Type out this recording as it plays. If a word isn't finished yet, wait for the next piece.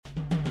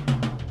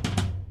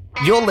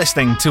You're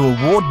listening to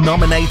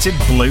award-nominated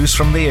Blues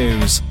from the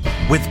Ooze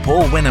with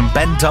Paul Wynn and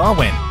Ben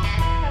Darwin.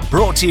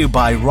 Brought to you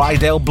by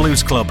Rydale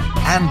Blues Club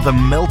and the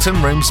Milton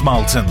Rooms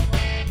Malton.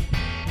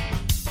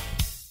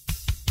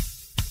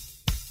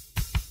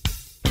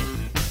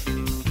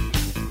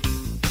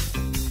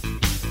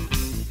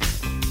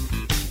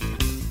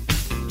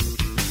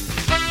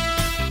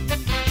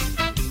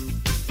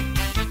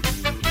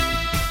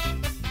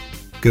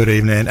 Good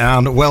evening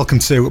and welcome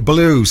to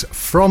Blues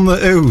from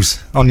the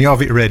Ooze on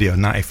Jorvik Radio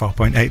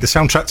 94.8, the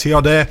soundtrack to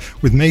your day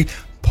with me,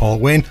 Paul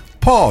Wynn.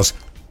 Pause.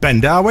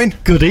 Ben Darwin.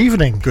 Good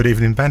evening. Good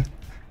evening, Ben.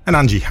 And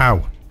Angie,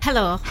 how?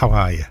 Hello. How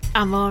are you?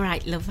 I'm all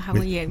right, love. How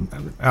are you?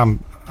 I'm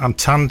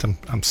tanned.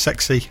 I'm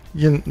sexy.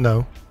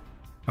 No.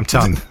 I'm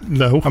tanned.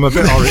 No. I'm a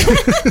bit orange.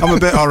 I'm a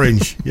bit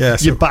orange. Yeah.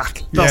 So, you're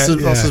back. That's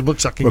as much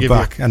as I can give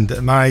back. you.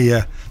 And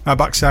my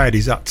backside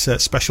is that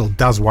special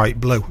Daz White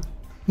Blue.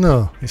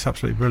 No. It's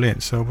absolutely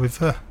brilliant. So we've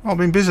all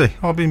been busy.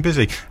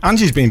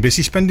 Angie's been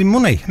busy spending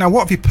money. Now, what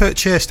have you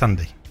purchased,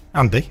 Angie.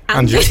 Angie.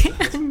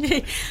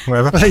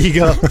 Whatever. There you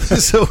go.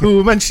 So we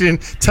were mentioning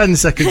 10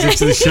 seconds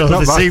into the show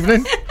this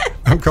evening.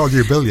 I haven't called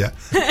you a bill yet.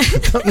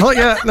 Not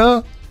yet,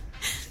 no.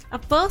 I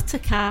bought a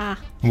car.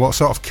 And what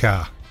sort of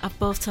car? I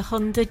bought a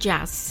Honda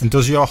Jazz. And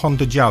does your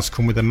Honda Jazz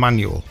come with a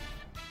manual?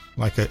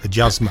 Like a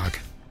jazz mag?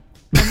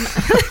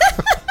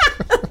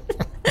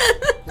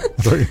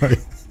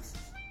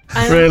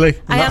 Really?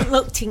 I haven't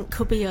looked in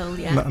Cubbyhole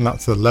yet. And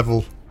that's the level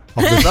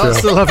of the show.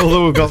 That's the level that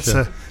we've got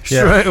to.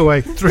 Straight away.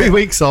 3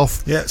 weeks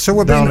off. Yeah, so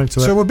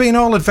we're being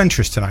all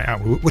adventurous tonight,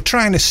 aren't we? We're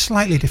trying a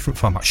slightly different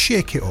format.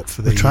 Shake it up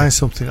for the... We're trying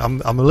something.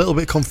 I'm a little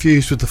bit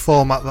confused with the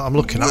format that I'm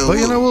looking at, but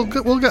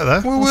we'll get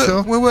there.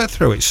 We'll work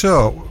through it.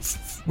 So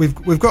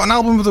we've got an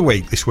album of the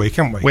week this week,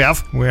 haven't we? We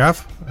have.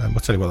 We'll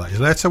tell you what that is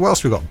later. What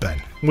else we got,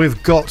 Ben? We've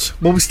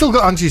still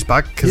got Angie's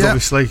bag, because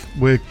obviously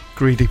we're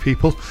greedy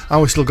people, and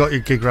we've still got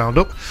your gig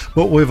roundup,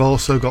 but we've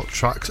also got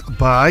tracks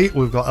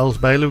we've got Els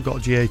Bailey, we've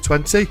got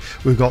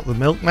GA20, we've got the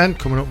Milkmen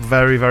coming up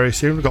very, very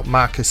soon, we've got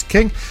Marcus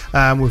King,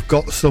 and we've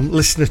got some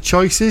listener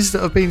choices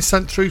that have been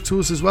sent through to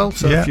us as well,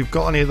 so if you've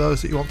got any of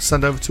those that you want to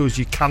send over to us,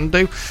 you can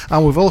do.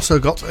 And we've also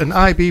got an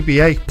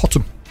IBBA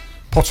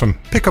Potham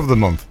pick of the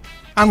month.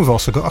 And we've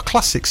also got a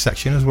classics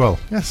section as well.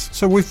 Yes.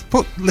 So we've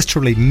put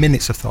literally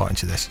minutes of thought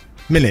into this.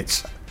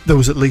 Minutes. There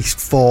was at least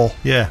 4.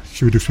 Yeah.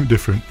 Should we do something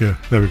different? Yeah.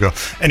 There we go.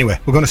 Anyway,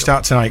 we're going to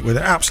start tonight with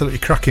an absolutely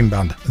cracking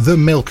band, The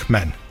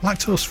Milkmen.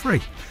 Lactose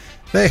free.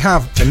 They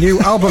have a new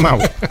album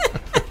out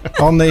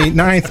on the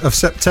 9th of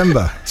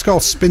September. It's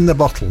called Spin the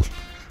Bottle.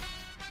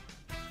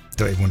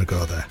 Don't even want to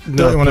go there.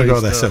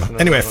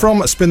 Anyway,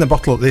 from Spin the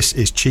Bottle, this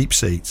is Cheap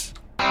Seats.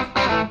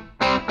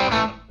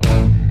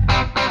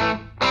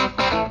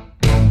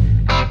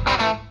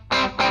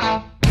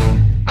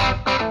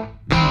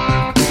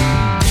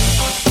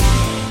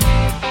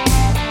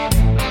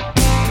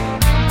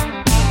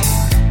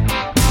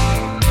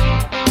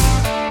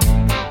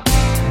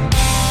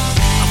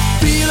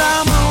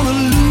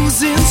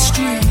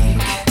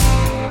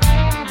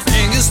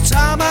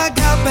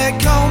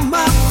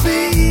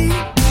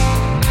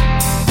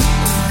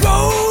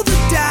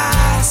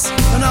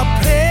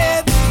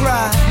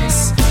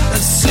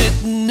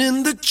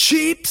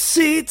 Cheap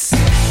seats,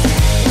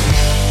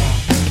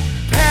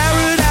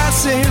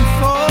 paradise ain't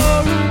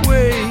far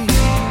away,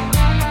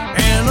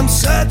 and I'm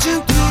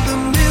searching through the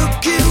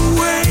Milky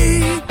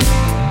Way.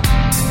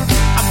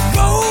 I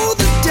roll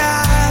the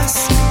dice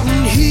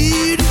and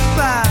he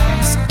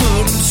defies,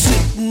 but I'm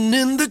sitting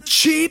in the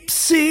cheap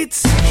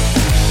seats.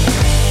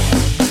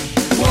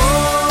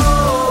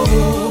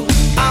 Whoa,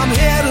 I'm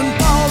heading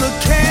for the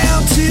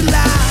county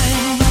line.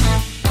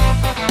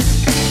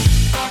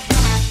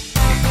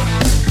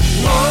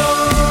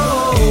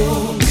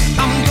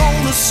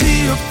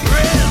 See a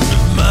friend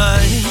of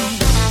mine.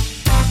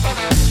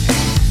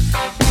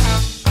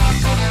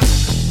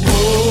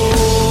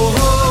 Oh,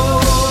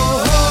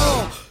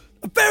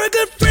 a very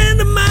good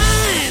friend of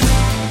mine.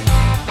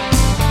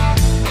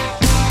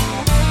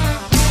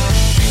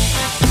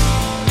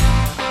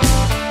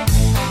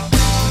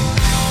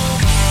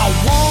 I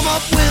warm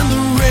up when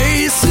the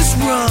race is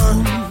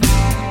run.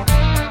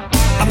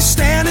 I'm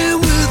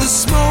standing with a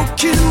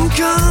smoking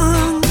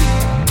gun.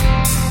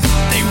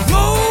 They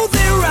roll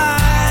their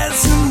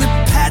eyes and they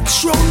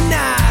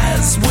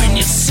patronize when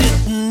you're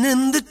sitting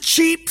in the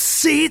cheap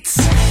seats.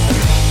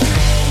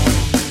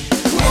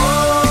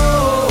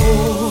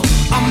 Whoa,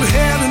 I'm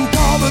heading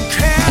for the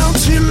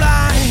county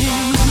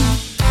line.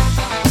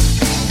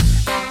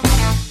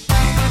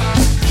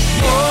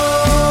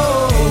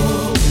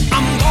 Whoa,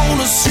 I'm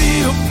gonna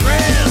see a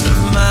friend of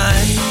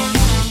mine.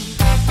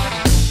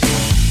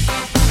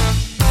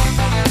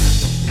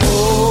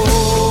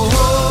 Oh,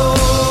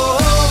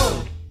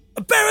 a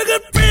very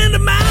good friend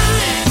of mine.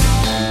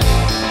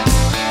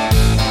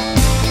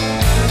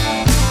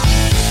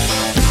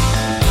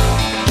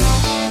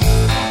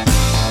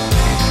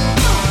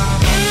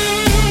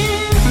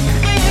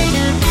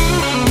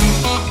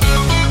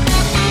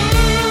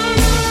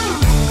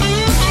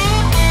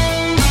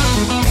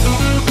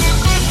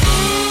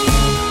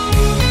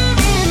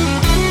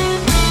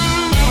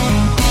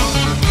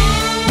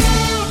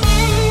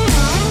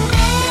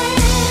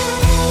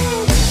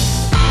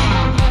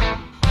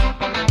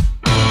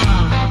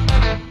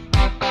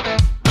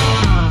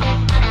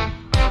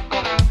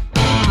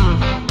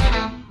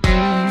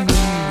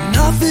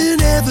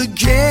 that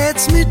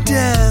gets me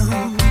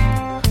down,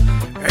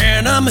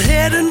 and I'm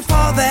heading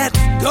for that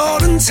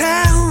golden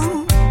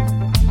town.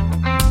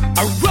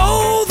 I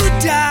roll the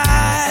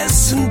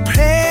dice and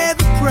pay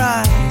the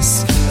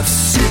price of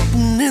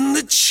sitting in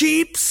the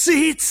cheap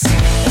seats.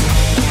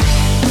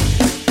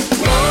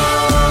 Oh,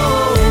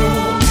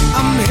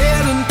 I'm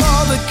heading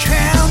for the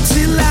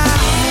county line.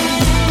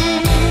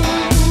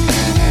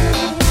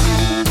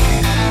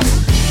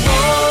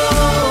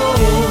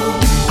 Oh,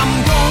 I'm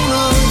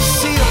gonna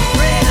see a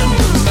friend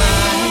of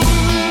mine.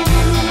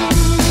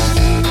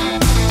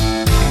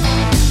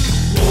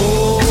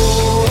 Oh,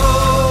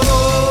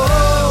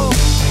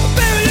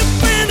 bury a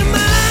friend of mine.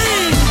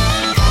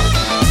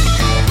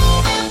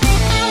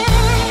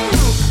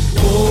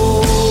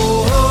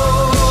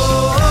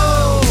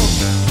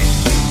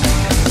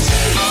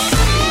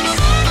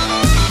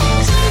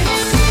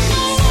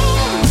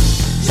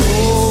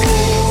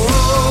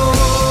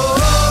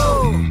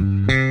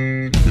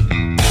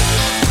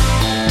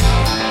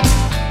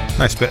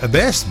 Nice bit of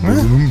bass.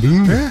 Boom,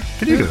 boom. Yeah.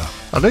 Did you do that?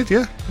 I did,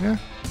 yeah. And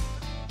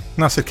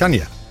I said, can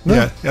you? No.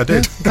 Yeah, I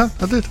did. Yeah,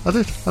 I did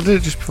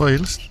it just before you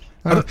listened.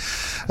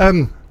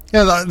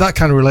 That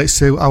kind of relates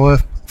to our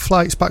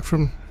flights back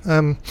from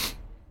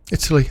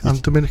Italy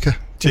and Dominica.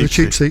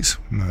 Cheap seats.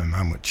 No,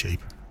 man, we're cheap.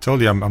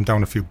 Told you I'm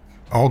down a few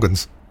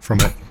organs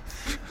from it.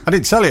 I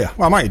didn't tell you.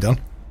 Well, I might have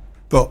done.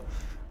 But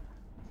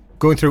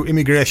going through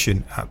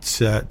immigration at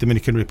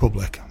Dominican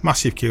Republic,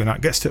 massive queue, and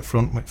that gets to the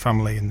front with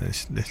family and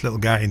this little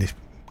guy in this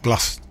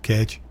glass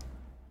cage.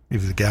 He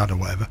was a guard or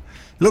whatever.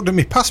 He looked at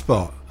my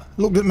passport,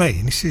 looked at me,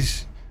 and he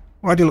says,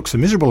 "Why do you look so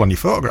miserable on your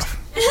photograph?"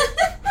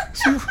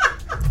 So,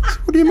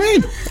 what do you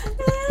mean?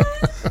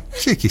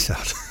 Cheeky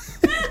sad.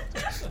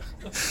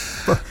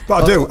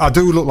 but I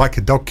do look like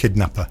a dog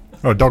kidnapper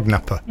or a dog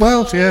napper.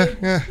 Well,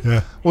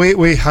 yeah.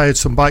 We hired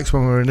some bikes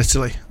when we were in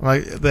Italy.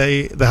 Like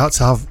they had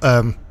to have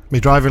my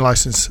driving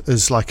license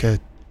as like a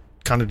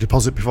kind of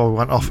deposit before we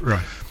went off.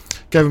 Right.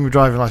 Gave her my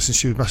driving license.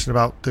 She was messing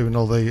about doing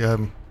all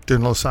the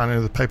signing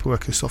of the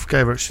paperwork and stuff.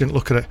 Gave her it. She didn't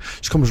look at it.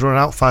 She comes running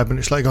out 5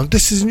 minutes later, going,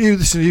 "This isn't you,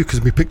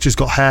 because my picture's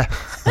got hair."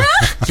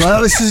 She's like,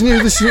 "Oh, this isn't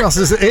you, this isn't you." I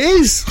says, "It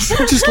is.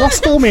 I just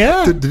lost all my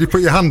hair." Did you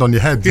put your hand on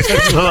your head? Mr.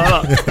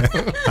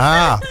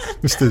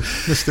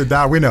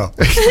 Darwino.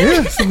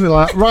 Yeah, something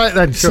like that. Right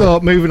then,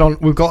 so moving on,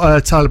 we've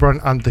got Tyler Brown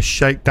and The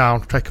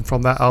Shakedown, taken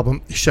from their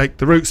album Shake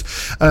the Roots.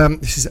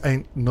 This is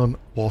Ain't None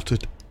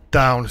Watered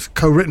Down. It's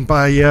co-written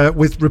by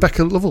with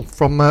Rebecca Lovell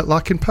from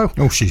Larkin Poe.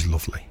 Oh, she's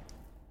lovely.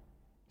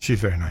 She's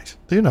very nice.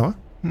 Do you know her?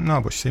 No,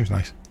 but she seems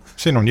nice. I've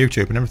seen her on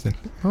YouTube and everything.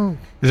 Oh,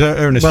 is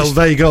her and her well, sister?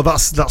 there you go.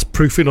 That's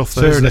proof enough.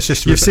 Though, isn't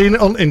it? You've seen it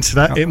on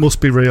internet. It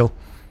must be real.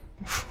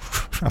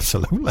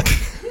 Absolutely.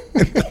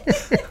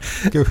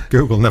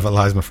 Google never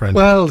lies, my friend.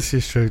 Well, this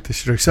is true.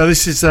 So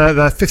this is their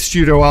 5th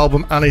studio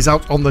album, and is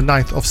out on the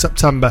 9th of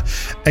September.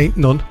 Ain't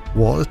None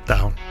Watered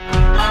Down.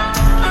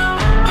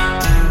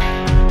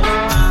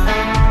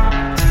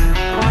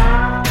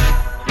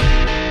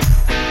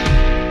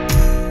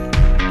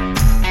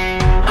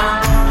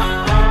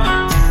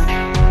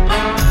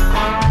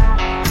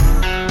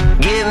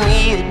 Give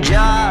me a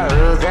jar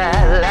of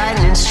that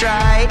lightning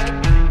strike.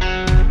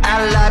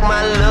 I like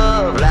my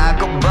love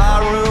like a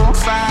barroom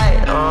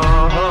fight.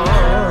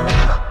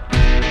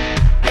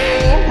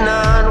 Ain't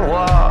none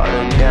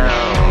watered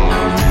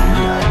down.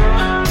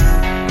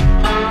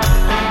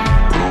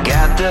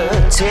 Got the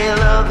tail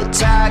of a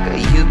tiger,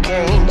 you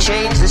can't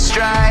change the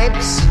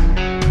stripes.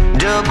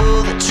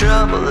 Double the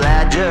trouble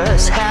at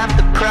just half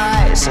the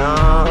price.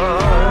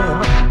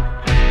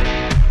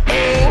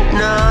 Ain't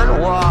none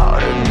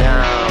watered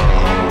down.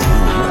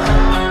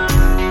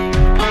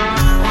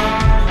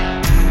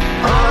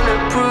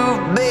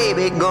 Unapproved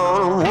baby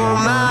gonna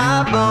warm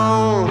my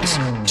bones.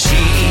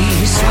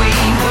 She's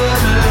sweet but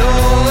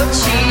low,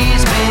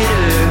 she's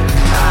bitter.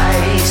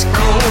 Ice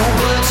cold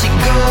but she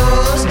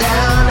goes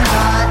down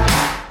hot.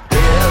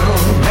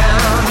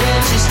 Hellbound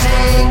and she's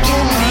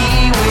taking me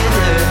with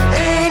her.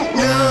 Ain't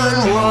none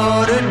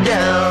watered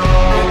down.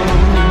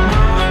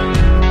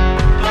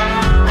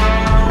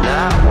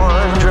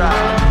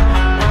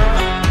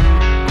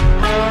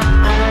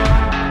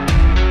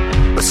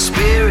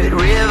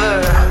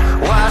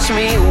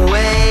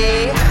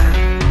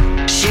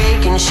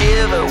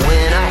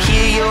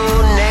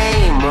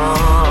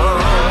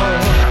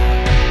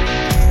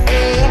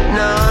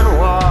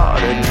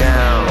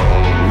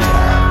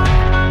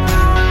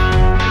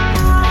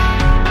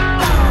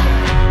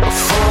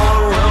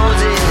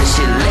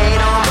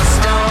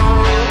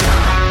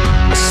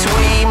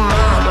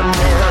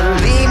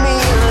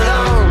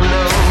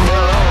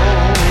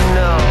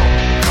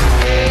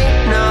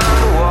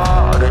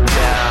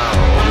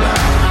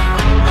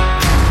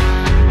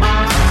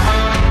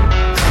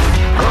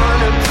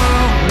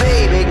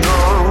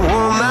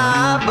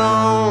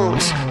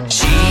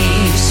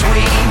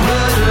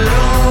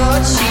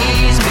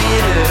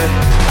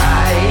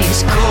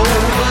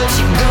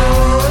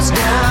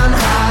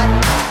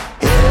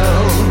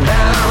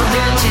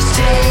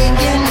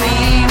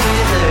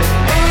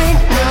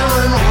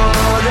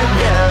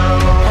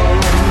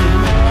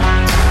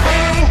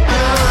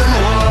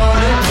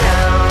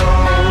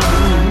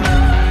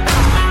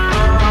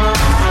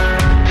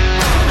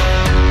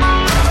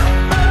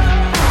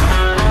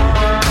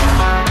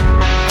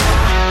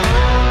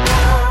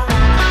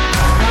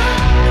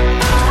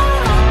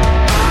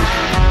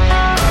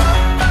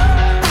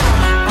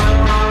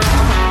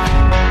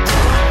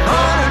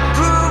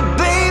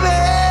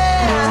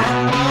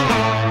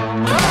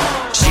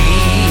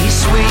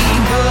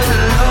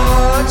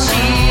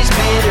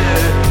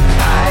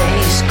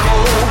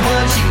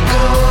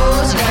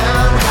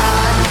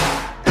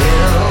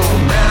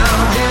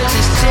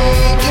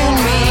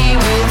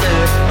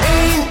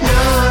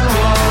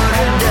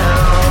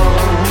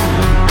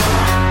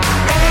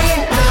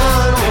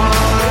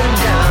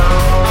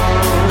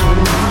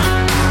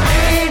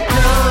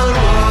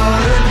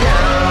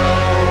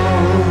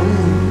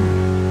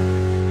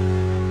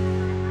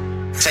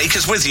 Take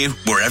us with you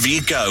wherever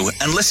you go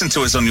and listen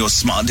to us on your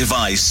smart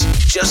device.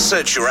 Just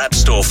search your app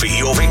store for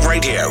Jorvik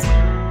Radio.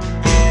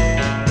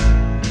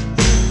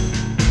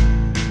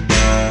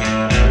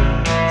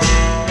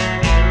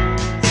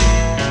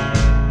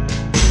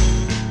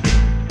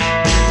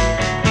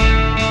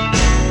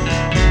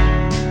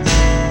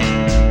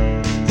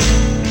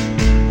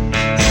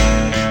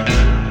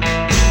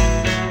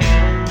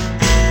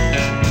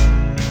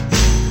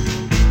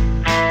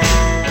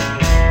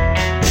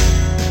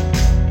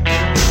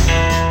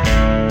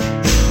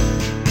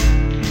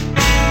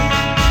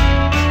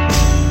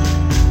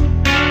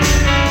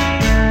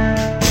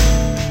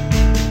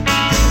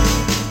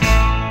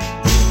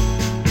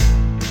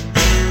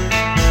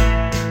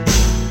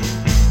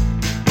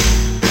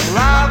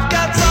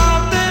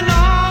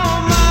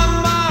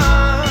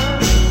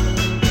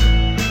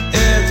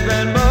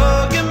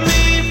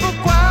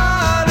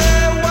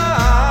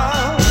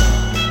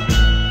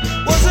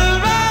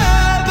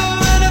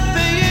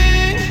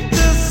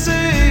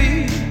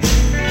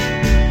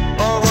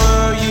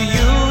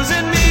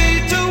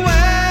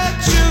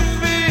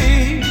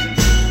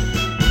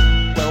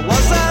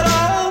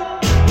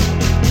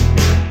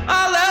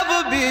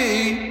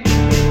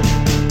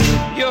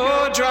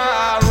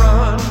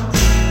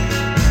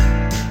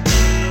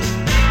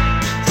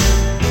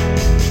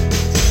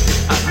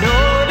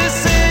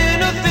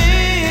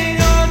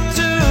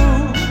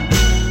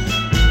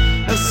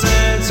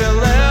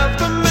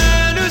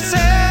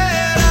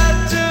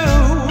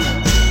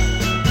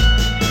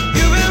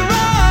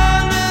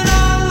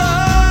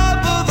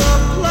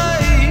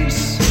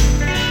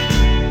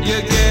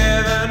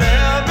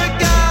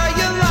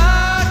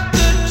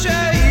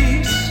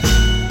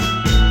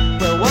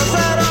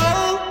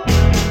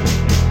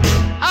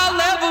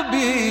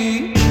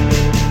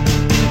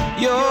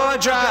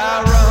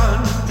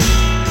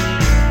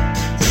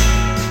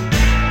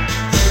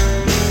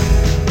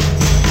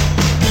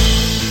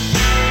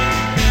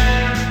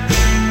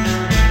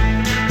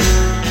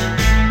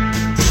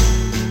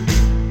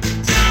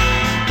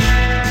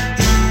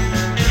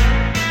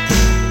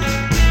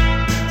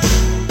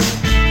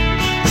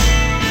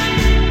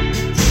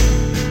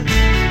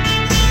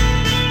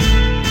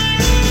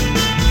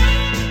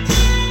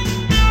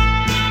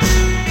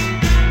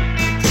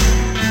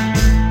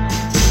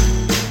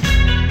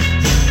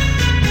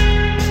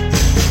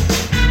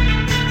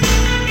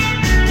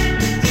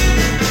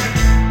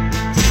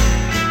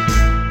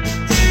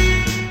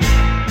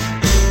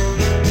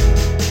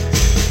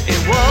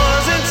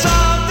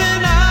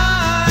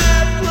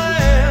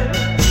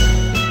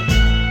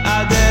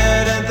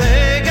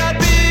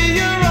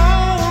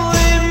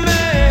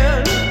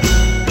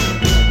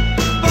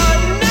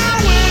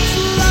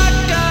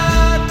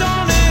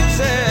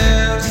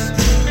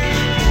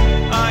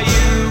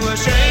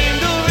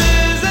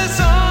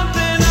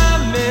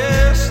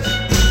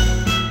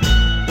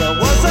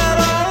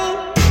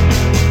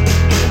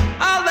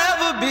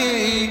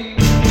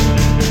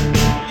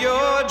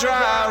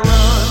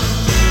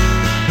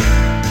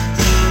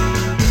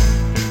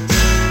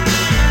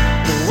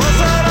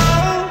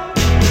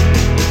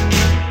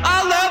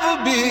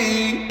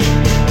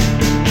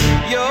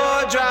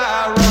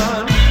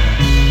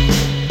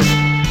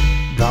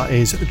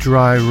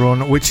 Dry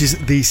Run, which is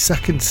the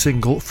second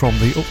single from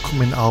the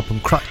upcoming album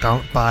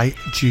Crackdown by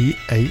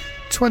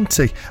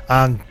GA20,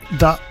 and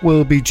that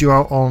will be due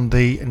out on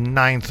the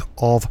 9th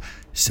of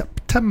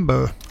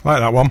September. Like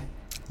that one.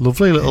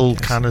 Lovely little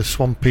kind of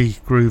swampy,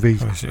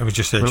 groovy. I was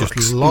just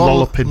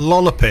lolloping.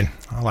 Lolloping.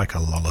 I like a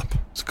lollop.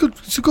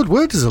 It's a good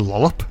word as a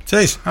lollop. It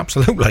is,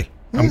 absolutely.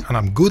 And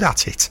I'm good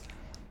at it.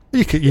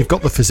 You've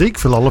got the physique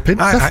for lolloping.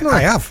 I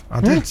have. I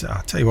did.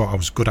 I'll tell you what I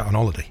was good at on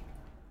holiday.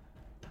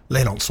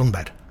 Laying on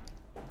sunbed.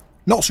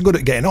 Not so good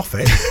at getting off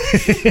it.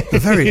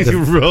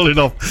 You're rolling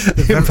off.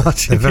 They're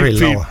very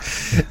low.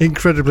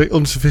 Incredibly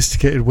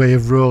unsophisticated way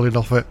of rolling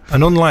off it.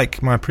 And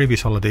unlike my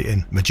previous holiday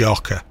in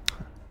Majorca,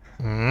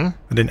 I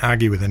didn't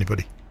argue with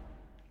anybody.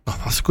 Oh,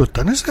 that's good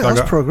then, isn't it?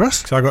 That's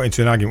progress. So I got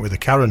into an argument with a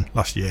Karen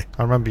last year.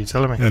 I remember you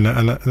telling me. And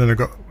then I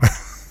got...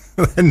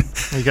 then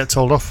you get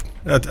told off.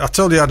 I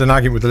told you I had an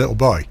argument with a little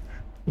boy.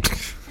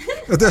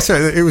 That's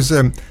it. It was...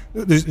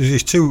 there's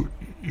these two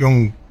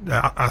young...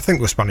 I think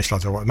they were Spanish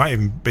lads, or what. It might have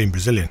even been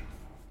Brazilian.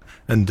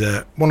 And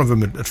one of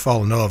them had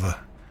fallen over,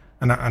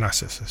 and I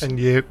said, and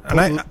you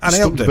I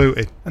helped him.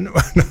 And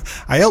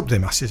I helped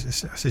him. I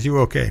said, "You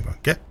okay?"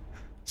 Okay. I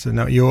said,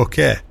 "No, you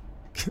okay?"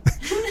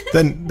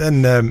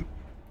 then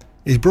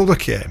his brother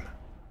came,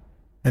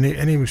 and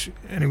he was.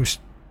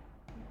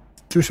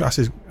 I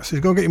said,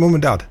 "Go get your mum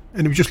and dad,"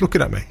 and he was just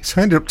looking at me. So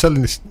I ended up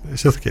telling this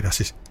other kid, I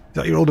said, "Is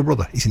that your older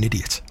brother? He's an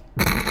idiot."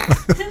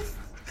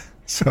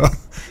 So.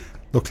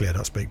 Luckily, I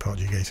don't speak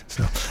Portuguese.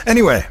 So,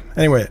 anyway,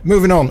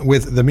 moving on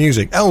with the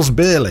music. Els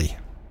Bailey,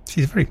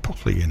 she's very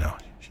popular, you know.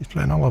 She's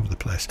playing all over the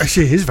place.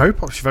 She is very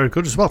popular. She's very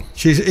good as well.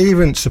 She's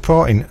even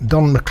supporting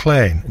Don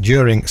McLean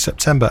during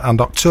September and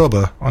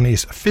October on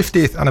his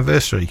 50th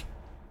anniversary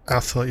I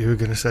thought you were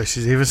going to say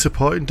she's even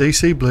supporting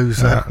DC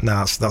Blues. No,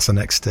 that's the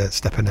next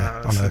step in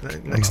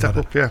it. Next step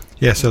up, yeah.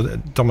 Yeah, so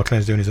Don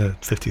McLean's doing his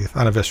 50th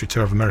anniversary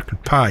tour of American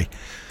Pie.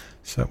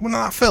 So, wasn't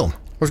that film? I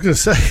was going to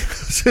say,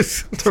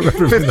 I don't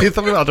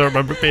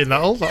remember it being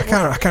that old. I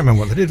can't remember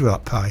what they did with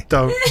that pie.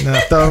 Don't.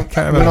 Can't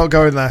remember. We're not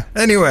going there.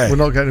 Anyway, we're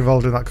not getting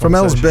involved in that from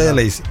conversation. Els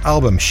Bailey's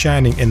album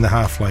Shining in the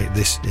Half-Light,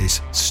 this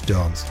is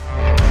Stones.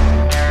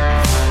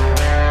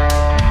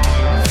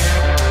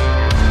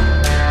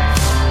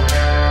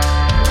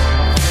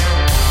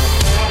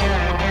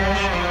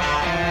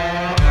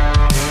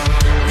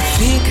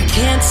 Think I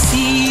can't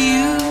see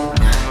you,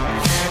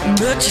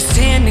 but you're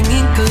standing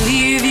in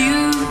clear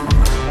view.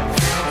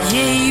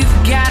 Yeah,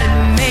 you've got it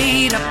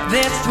made up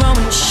there,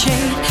 throwing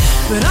shade,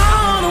 but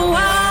all the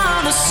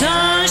while the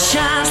sun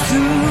shines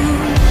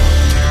through.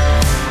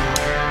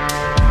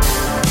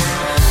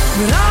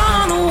 But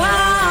all the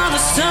while the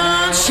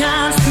sun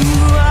shines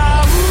through.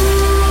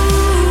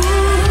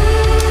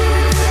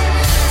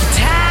 The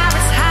tower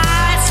is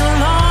high, so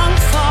long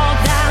to fall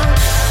down.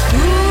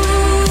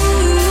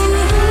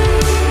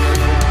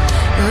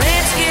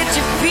 Let's get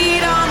your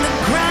feet on the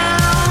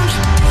ground.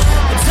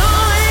 It's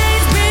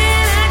always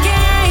been a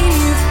game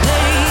you've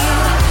played.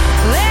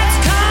 Let's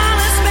call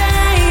a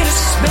spade a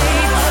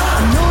spade.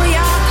 I know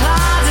your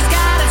closet's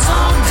got its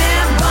own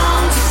damn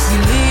bones. If you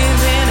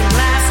live in a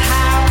glass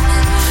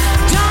house,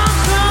 don't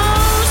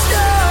throw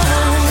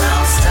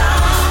stones.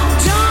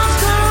 Don't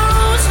throw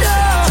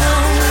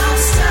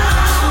stones.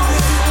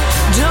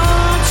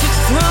 Don't you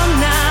throw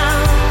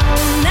now,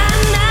 now.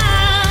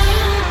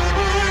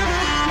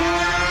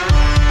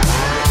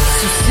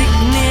 So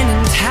sickening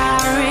and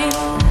tiring,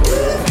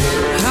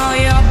 how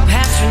you're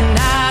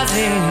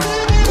patronizing.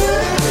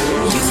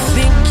 You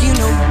think you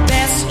know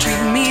best,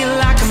 treat me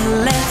like I'm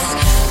less,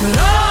 but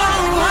all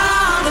the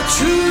while the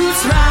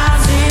truth's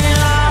rising.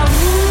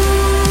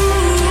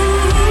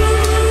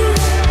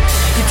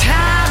 Your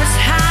tower is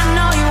high,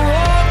 no you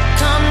won't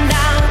come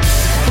down.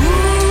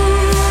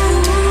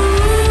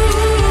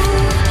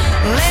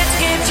 Let's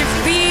get your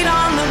feet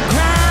on the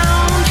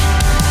ground.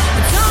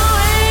 It's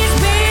always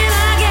been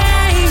a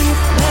game you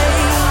play.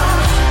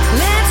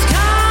 Let's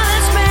call a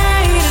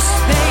spade a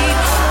spade.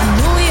 I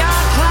know your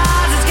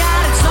closet's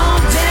got its own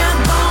damn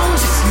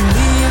bones. If you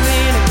live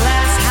in a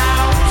glass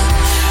house,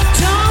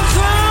 don't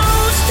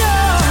throw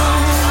stones.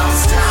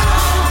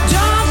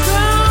 Don't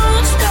throw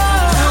stones.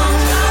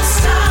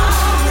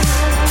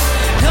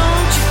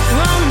 Don't you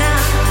throw now.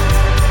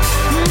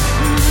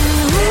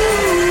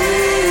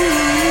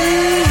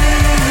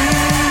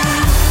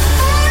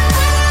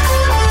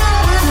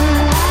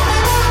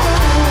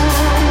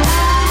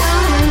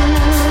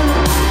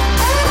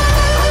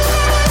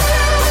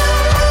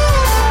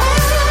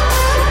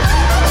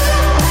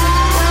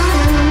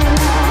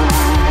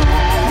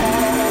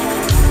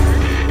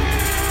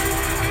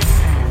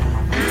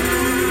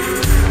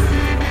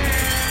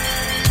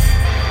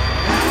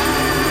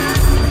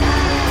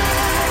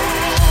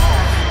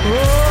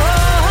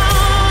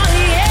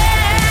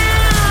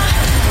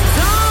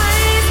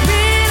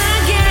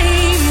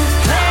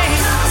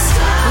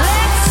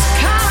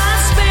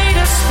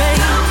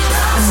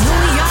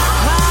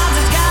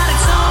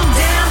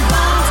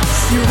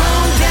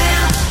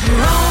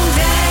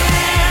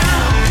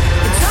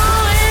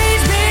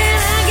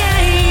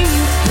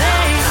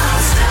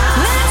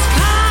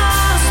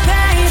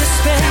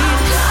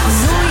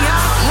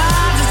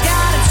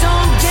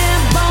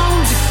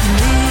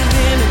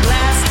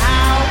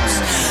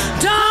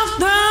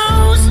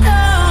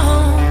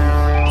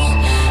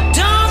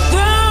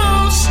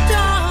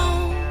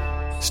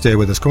 Stay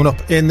with us. Coming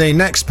up in the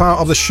next part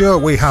of the show,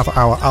 we have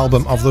our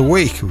album of the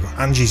week. We've got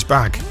Angie's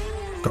Bag,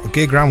 got a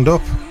gig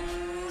roundup,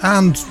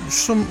 and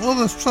some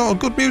other sort of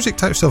good music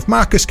type stuff.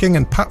 Marcus King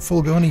and Pat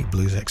Fulgoni,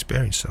 Blues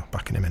Experience. So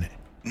back in a minute.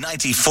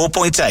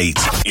 94.8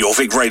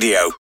 Jorvik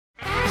Radio.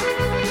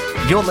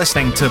 You're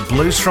listening to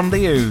Blues from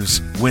the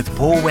Ooze with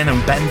Paul Wynn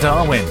and Ben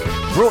Darwin.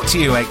 Brought to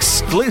you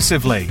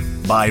exclusively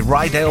by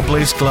Rydale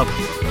Blues Club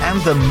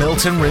and the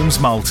Milton Rooms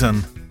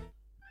Malton.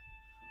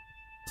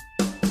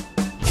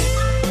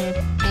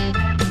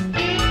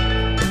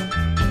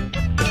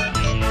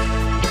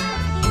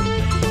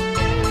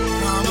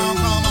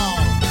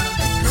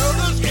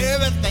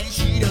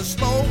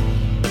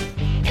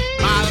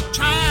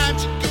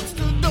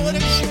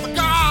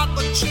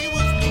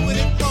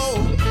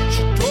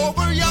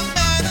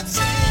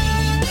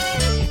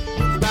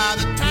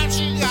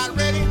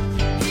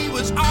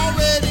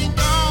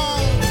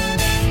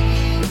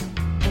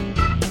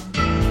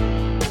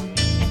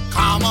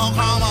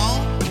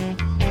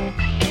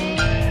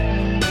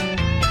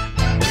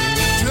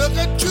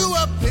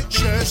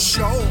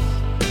 Show.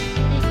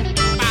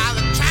 By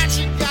the time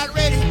she got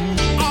ready,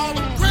 all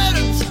the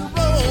credits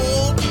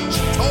rolled.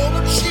 She told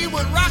him she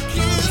would rock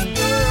his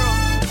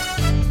world.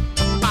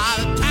 By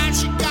the time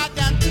she got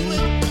down to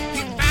it,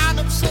 he found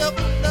himself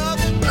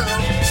another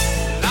girl.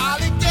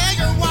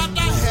 Lollygagger, what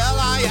the hell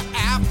are you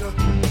after?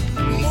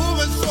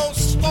 Moving so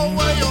slow,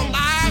 where your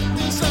life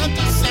is a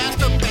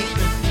disaster,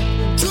 baby.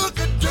 Took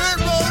a dirt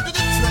road to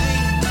the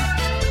train.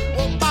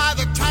 Well, by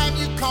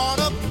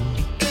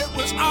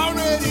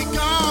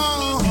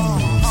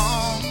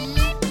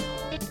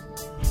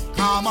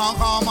Come on,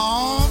 come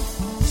on.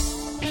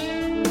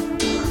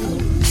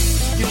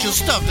 Get your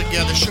stuff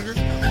together, sugar.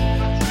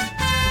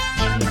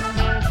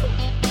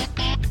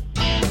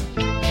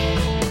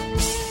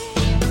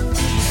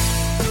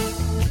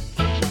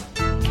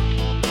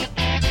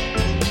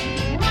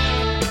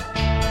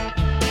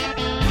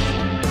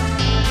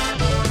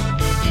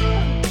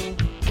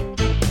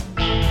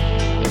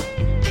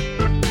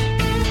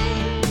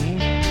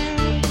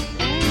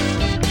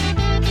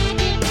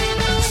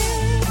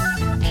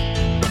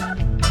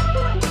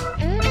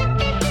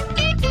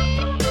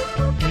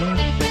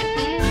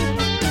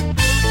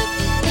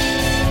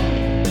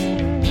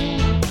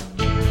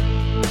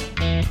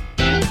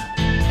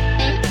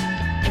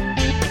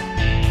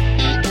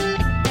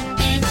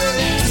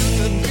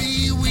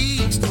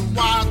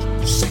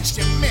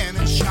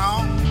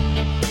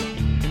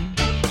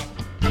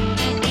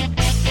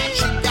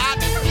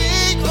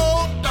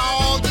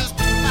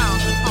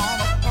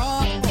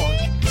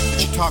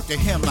 To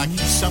him like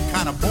he's some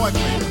kind of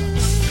boyfriend.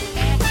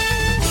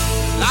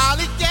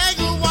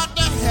 Lollygagger, what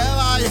the hell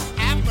are you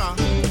after?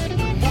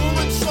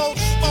 Moving so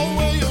slow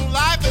where your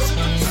life is a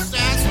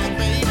disaster,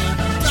 baby.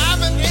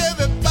 Driving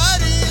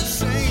everybody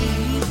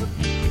insane.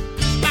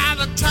 By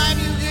the time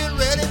you get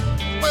ready,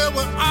 well,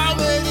 we're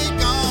already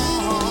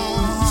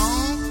gone.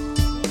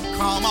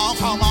 Come on,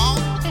 come on.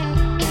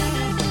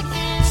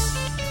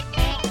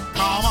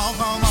 Come on,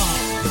 come on.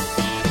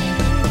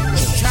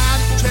 She tried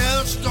to tell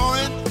a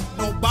story.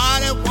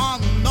 Nobody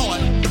wanna know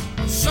it.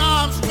 For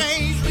some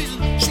strange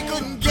reason, she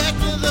couldn't get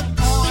to the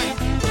point.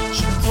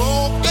 She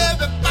drove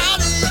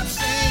everybody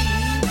insane.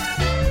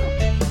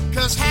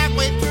 'Cause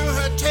halfway through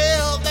her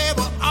tale, they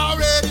were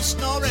already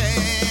snoring.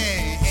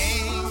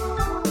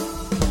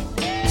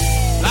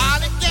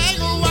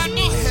 Lollygagger, what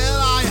the hell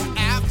are you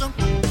after?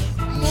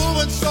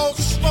 Moving so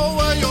slow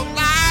where your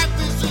life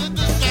is a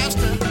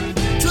disaster.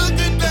 Took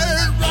a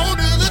dirt road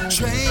to the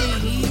train.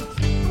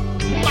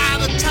 By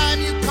the time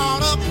you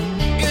caught up,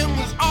 it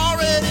was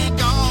already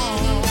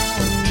gone.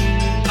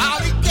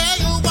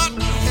 Lollygagger, what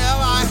the hell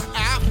are you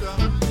after?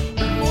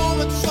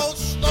 Moving so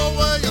slow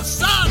where your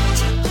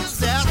son's a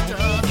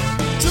disaster.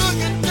 Took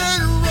a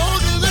dirt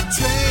road to the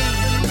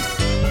train.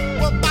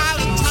 Well, by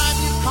the time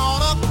you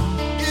caught up,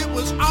 it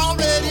was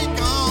already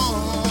gone.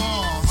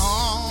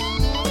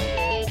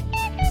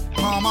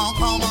 Come on,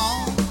 come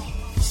on.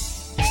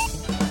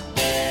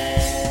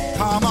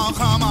 Come on,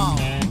 come on.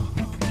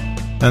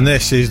 And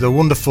this is the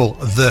wonderful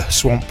The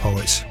Swamp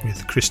Poets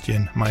with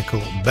Christian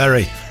Michael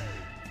Berry.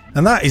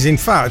 And that is, in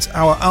fact,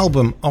 our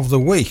album of the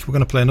week. We're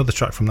going to play another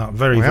track from that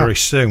very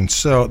soon.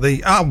 So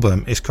the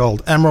album is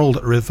called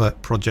Emerald River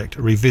Project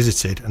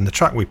Revisited, and the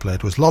track we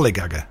played was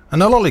Lollygagger.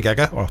 And a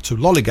lollygagger, or to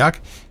lollygag,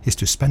 is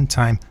to spend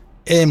time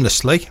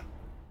aimlessly,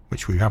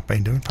 which we have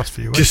been doing the past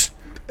few weeks. Just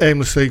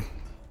aimlessly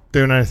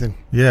doing anything.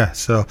 Yeah,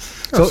 so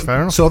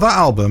fair enough. So that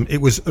album, it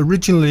was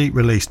originally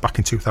released back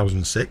in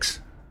 2006.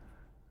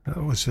 That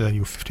was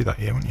you were 50 that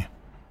year, weren't you?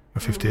 Or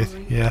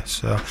 50th, yeah.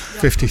 So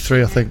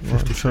 53, I think.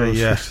 53,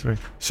 yeah. 53.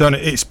 So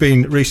it's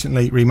been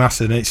recently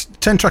remastered. And it's a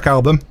 10-track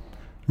album,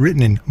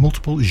 written in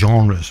multiple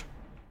genres.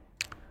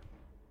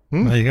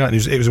 There you go.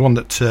 It was one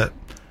that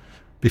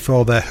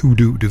before their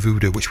Hoodoo de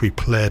Voodoo, which we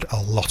played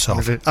a lot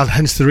of. And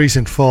hence the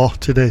reason for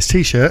today's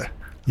T-shirt.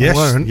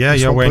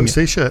 Yes, you're wearing a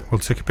T-shirt. We'll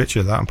take a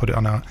picture of that and put it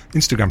on our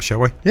Instagram, shall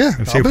we? Yeah,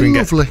 and that'll be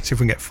lovely. See if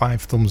we can get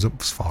 5 thumbs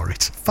ups for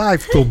it.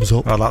 5 thumbs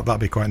up. Oh,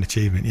 that'd be quite an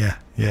achievement, yeah.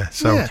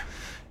 So,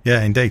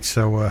 yeah, indeed.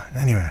 So,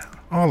 anyway,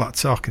 all that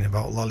talking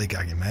about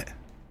lollygagging, mate.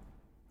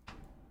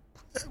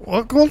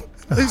 What? Go on.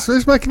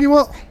 It's making you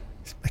what?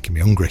 It's making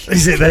me hungry.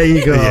 Is it? There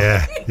you go.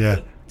 Yeah.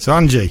 So,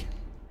 Angie,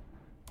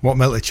 what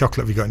melted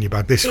chocolate have you got in your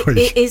bag this week?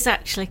 It is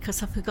actually,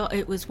 because I forgot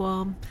it was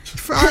warm.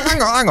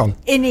 Hang on.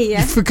 In here.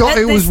 You forgot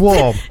it was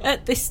warm?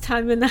 At this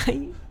time of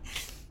night.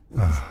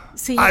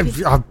 So I've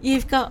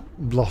you've got...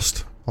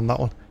 lost on that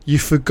one. You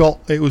forgot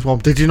it was warm.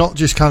 Did you not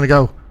just kind of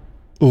go,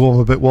 oh, I'm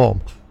a bit warm?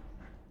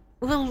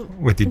 Well,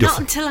 with your not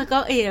until I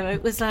got here.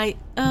 It was like,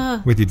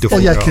 with your duffel.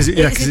 Oh, yeah, because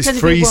it's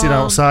freezing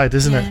outside,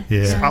 isn't it? Yeah.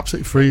 It's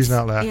absolutely freezing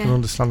out there. I can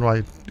understand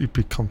why you'd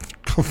be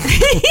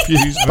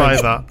confused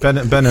by that.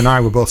 Ben and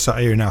I were both sat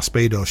here in our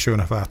Speedos showing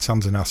off our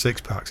tans and our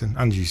six-packs, and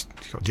Angie's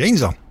got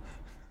jeans on.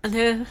 I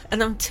know,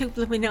 and I'm too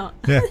blooming not.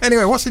 Yeah.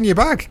 Anyway, what's in your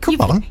bag?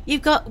 Come on.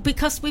 You've got,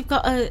 because we've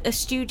got a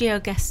studio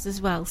guest as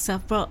well, so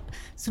I've brought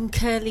some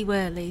curly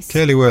whirlies.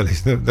 Curly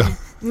whirlies.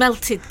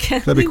 Melted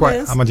curly they'll be quite,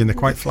 whirls. I imagine they're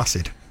quite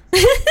flaccid.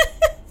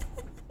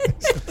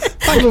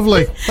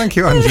 Lovely. Thank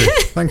you, Angie.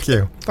 Thank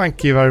you.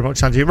 Thank you very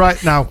much, Angie. Right,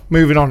 now,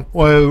 moving on.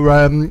 We're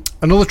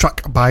another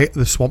track by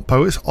the Swamp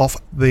Poets off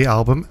the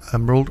album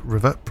Emerald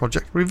River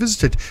Project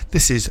Revisited.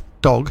 This is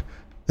Dog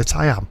That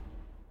I Am.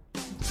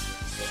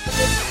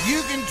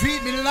 You can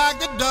treat me like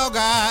the dog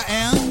I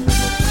am,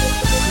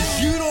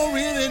 'cause you don't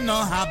really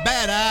know how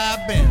bad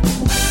I've been.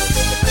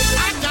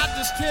 I got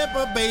this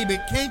temper, baby,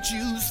 can't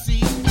you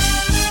see?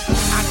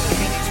 I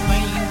can't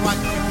explain what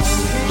you want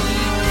me.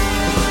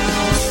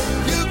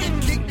 You can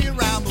kick me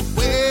around the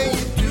way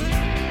you do.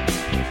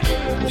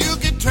 You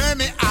can turn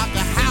me out the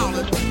howl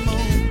at the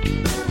moon.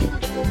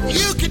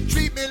 You can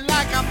treat me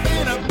like I'm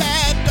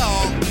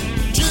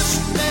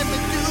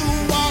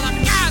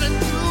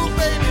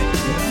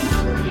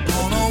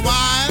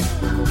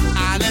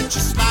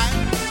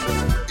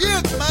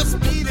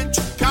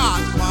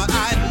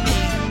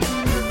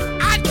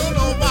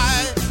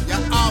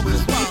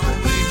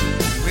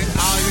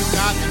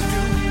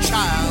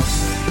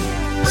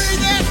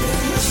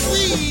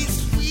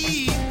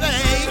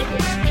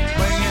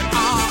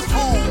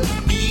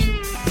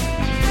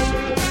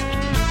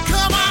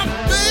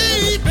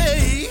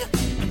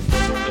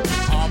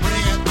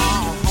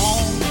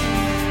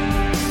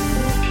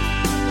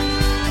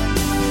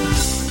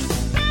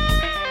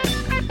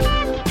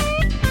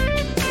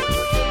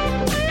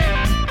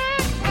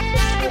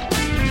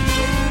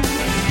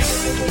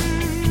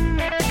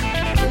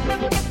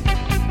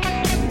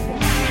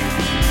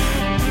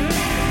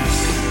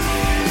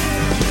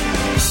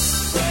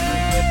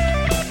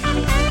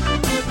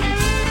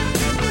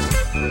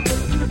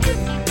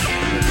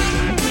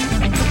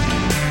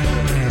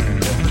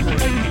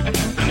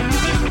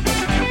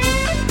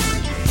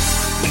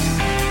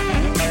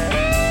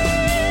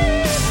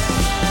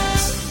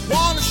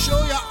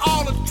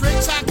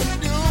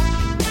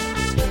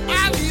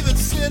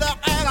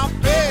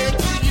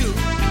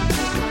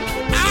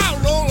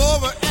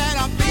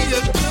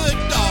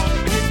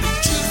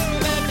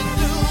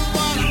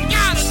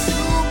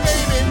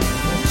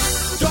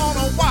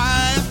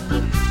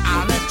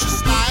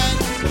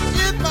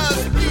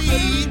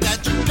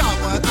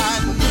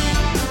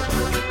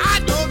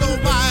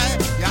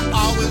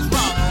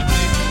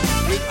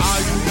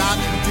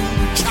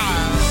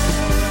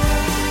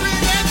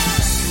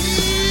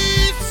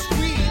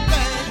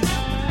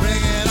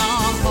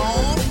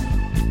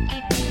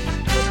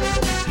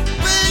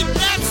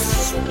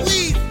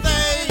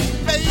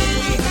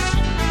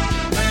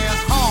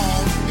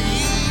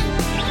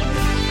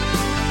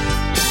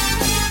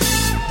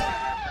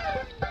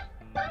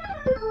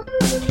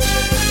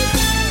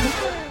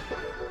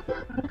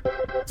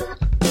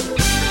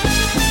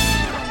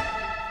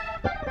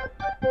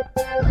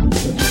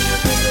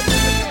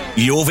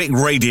Jorvik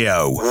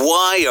Radio.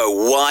 Why,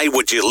 oh why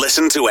would you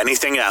listen to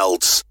anything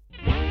else?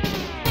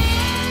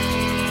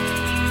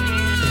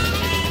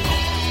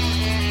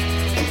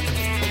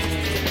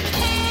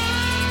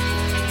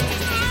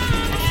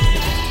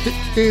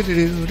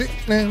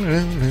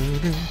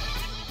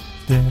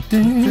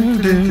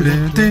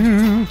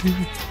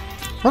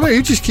 Why don't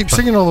you just keep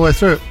singing all the way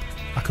through it?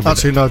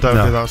 Actually, no,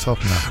 don't do that at all.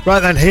 No.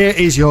 Right then, here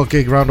is your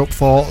gig roundup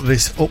for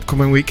this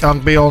upcoming week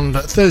and beyond.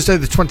 Thursday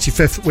the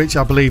 25th, which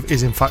I believe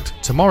is in fact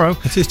tomorrow.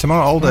 It is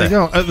tomorrow all day.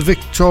 There you go. At the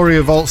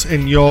Victoria Vaults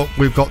in York,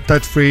 we've got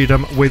Dead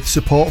Freedom with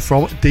support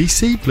from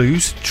DC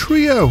Blues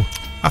Trio.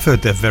 I've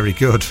heard they're very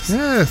good.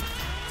 Yeah,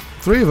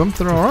 3 of them,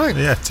 they're all right.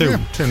 Yeah, two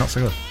not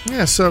so good.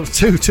 Yeah, so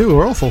two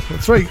are awful.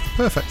 3,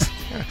 perfect.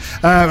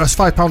 That's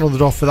 £5 on the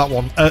door for that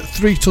one.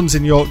 3 Tons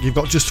in York, you've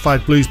got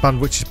Justified Blues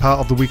Band, which is part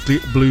of the weekly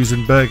Blues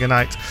and Burger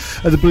Night.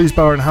 At the Blues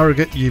Bar in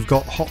Harrogate, you've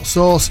got Hot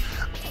Sauce,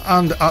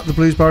 and at the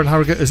Blues Bar in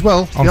Harrogate as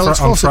well, on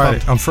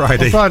Friday. On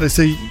Friday,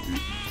 so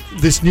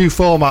this new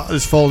format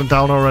has fallen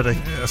down already.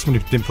 Yeah,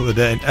 somebody didn't put the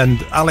date in.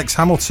 And Alex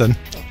Hamilton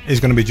is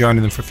going to be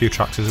joining them for a few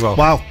tracks as well.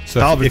 Wow, so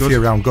that'll be if good.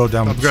 you're around, go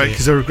down. That'll be great,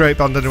 because they're a great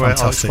band anyway.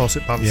 Fantastic. Alex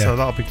Fawcett band, yeah. So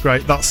that'll be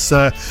great. That's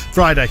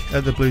Friday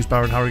at the Blues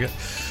Bar in Harrogate.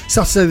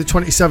 Saturday the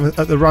 27th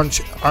at the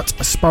Ranch at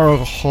Sparrow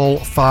Hall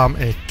Farm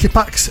in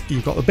Kippax.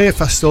 You've got the Beer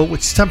Festival,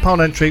 which is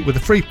 £10 entry with a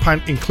free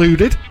pint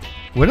included.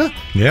 Winner?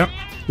 Yeah.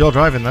 You're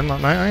driving then that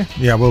night, are you?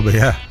 Yeah, we'll be,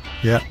 yeah.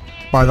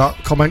 By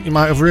that comment, you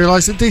might have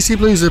realised that DC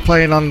Blues are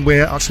playing, and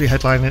we're actually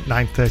headlining at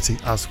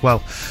 9:30 as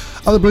well.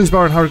 At the Blues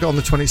Bar in Harrogate on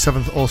the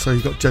 27th, also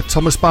you've got Jed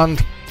Thomas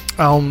Band.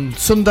 On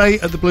Sunday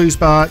at the Blues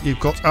Bar,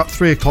 you've got at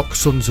 3 o'clock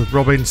Sons of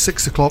Robin.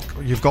 6 o'clock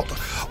you've got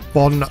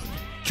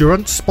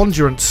Bondurance.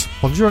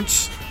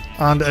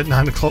 And at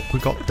 9 o'clock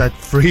we've got Dead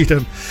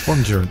Freedom.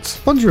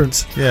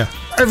 Bondurance. Yeah.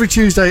 Every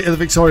Tuesday at the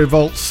Victoria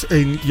Vaults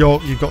in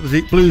York, you've got the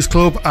Deep Blues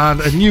Club,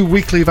 and a new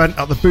weekly event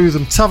at the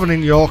Bootham Tavern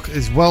in York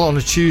as well on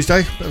a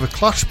Tuesday. Bit of a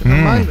clash, but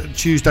never mind.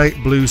 Tuesday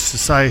Blues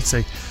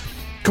Society.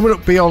 Coming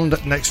up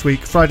beyond next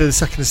week, Friday the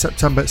 2nd of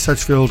September at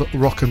Sedgefield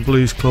Rock and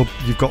Blues Club,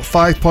 you've got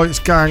 5 Points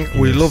Gang.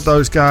 We love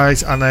those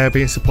guys, and they are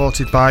being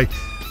supported by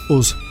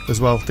us as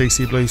well,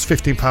 DC Blues.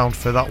 £15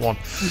 for that one.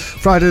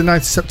 Friday the 9th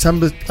of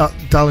September at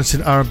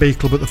Darlington R&B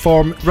Club at the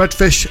Forum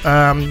Redfish,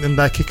 and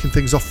they're kicking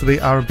things off for the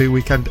R&B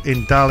weekend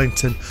in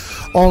Darlington.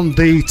 On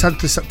the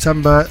 10th of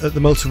September at the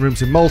Milton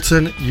Rooms in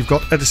Malton, you've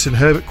got Edison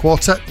Herbert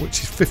Quartet,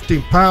 which is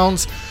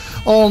 £15.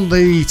 On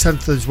the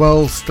 10th as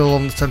well, still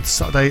on the 10th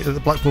Saturday at the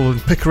Blackpool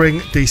and Pickering,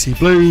 DC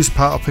Blues,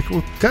 part of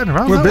Pickering. We're getting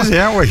around. We're busy,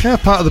 aren't we? Yeah,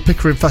 part of the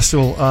Pickering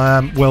Festival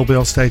will be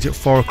on stage at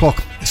 4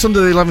 o'clock. Sunday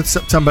the 11th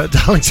September at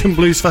Darlington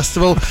Blues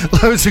Festival,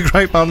 loads of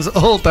great bands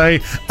all day,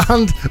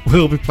 and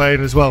we'll be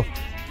playing as well.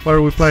 Where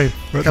are we playing?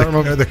 We're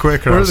at the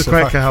Quaker House. We're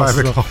at the Quaker House.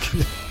 5 o'clock.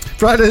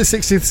 Friday the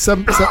 16th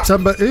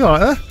September. Are you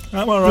alright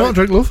there? I'm alright. You want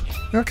a drink, love?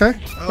 Okay.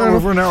 Oh,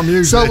 we've run out of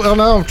music. I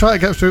know, I'm trying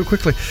to get through it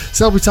quickly.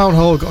 Selby Town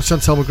Hall, got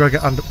Chantel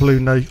McGregor and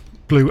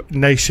Blue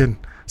Nation.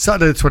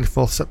 Saturday the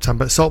 24th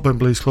September at Saltburn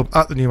Blues Club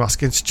at the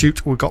Newmask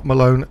Institute. We've got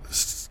Malone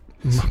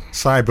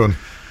Sybun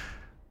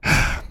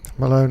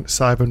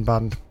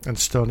Band and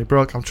Stony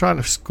Brook. I'm trying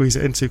to squeeze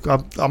it into.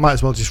 I might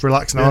as well just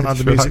relax now and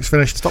the music's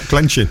finished. Stop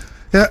clenching.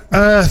 Yeah,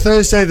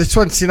 Thursday the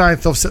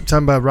 29th of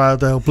September,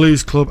 Ryledale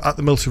Blues Club at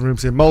the Milton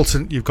Rooms in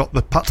Malton. You've got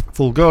the Pat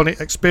Fulgoni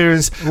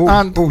Experience.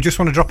 Just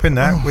want to drop in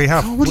there. We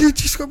have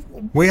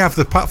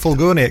the Pat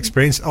Fulgoni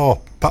Experience,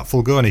 Pat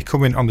Fulgoni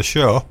coming on the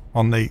show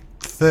on the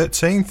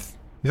 13th.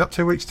 Is that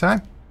 2 weeks'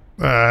 time?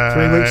 3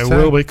 weeks' time?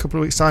 It will be a couple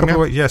of weeks' time.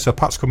 So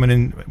Pat's coming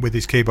in with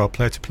his keyboard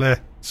player to play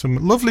some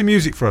lovely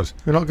music for us.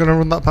 You're not going to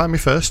run that by me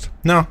first?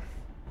 No.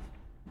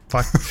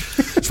 Fine.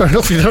 It's fair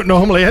enough, you don't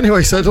normally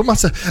anyway, so it doesn't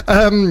matter.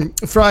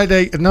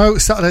 Saturday the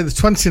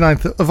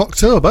 29th of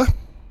October.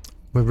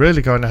 We're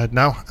really going ahead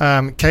now.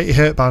 Katie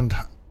Hurt Band,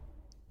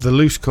 The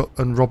Loose Cut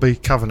and Robbie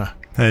Kavanagh.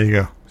 There you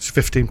go. It's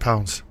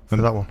 £15 for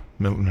that one.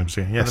 Milton Rooms,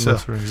 yeah. Yes,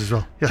 Milton Rooms as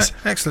well. Yes.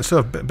 Excellent. So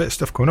a bit of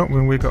stuff coming up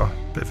when we've got a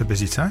bit of a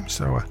busy time.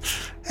 So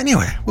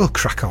anyway, we'll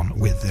crack on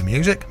with the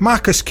music.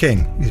 Marcus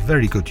King is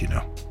very good, you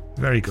know.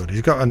 Very good.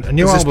 He's got a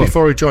new album. This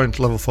before he joined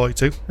Level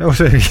 42?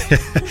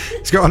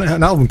 He's got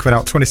an album coming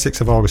out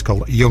 26th of August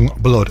called Young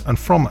Blood. And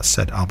from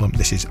said album,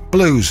 this is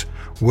Blues,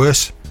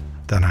 Worse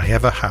Than I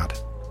Ever Had.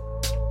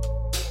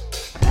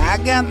 I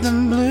got the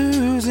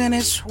blues and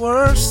it's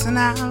worse than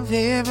I've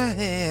ever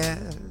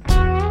had.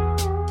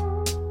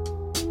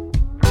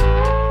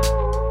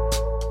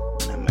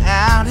 When I'm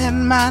out at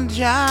my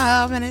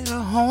job and at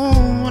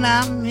home when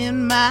I'm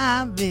in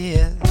my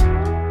bed.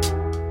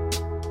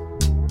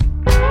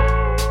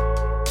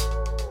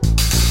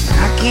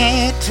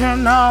 Can't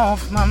turn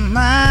off my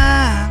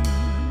mind,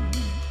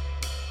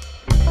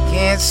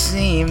 can't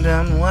seem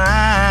to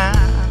unwind.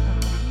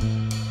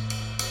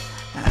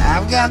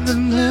 I've got the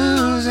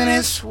blues and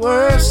it's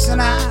worse than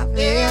I've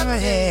ever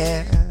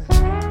had.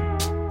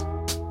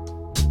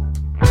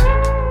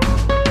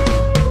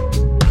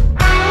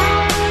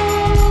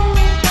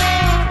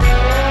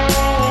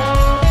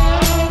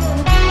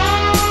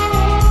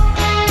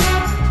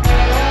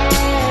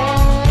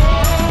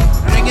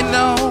 Drinking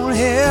don't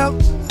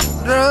help,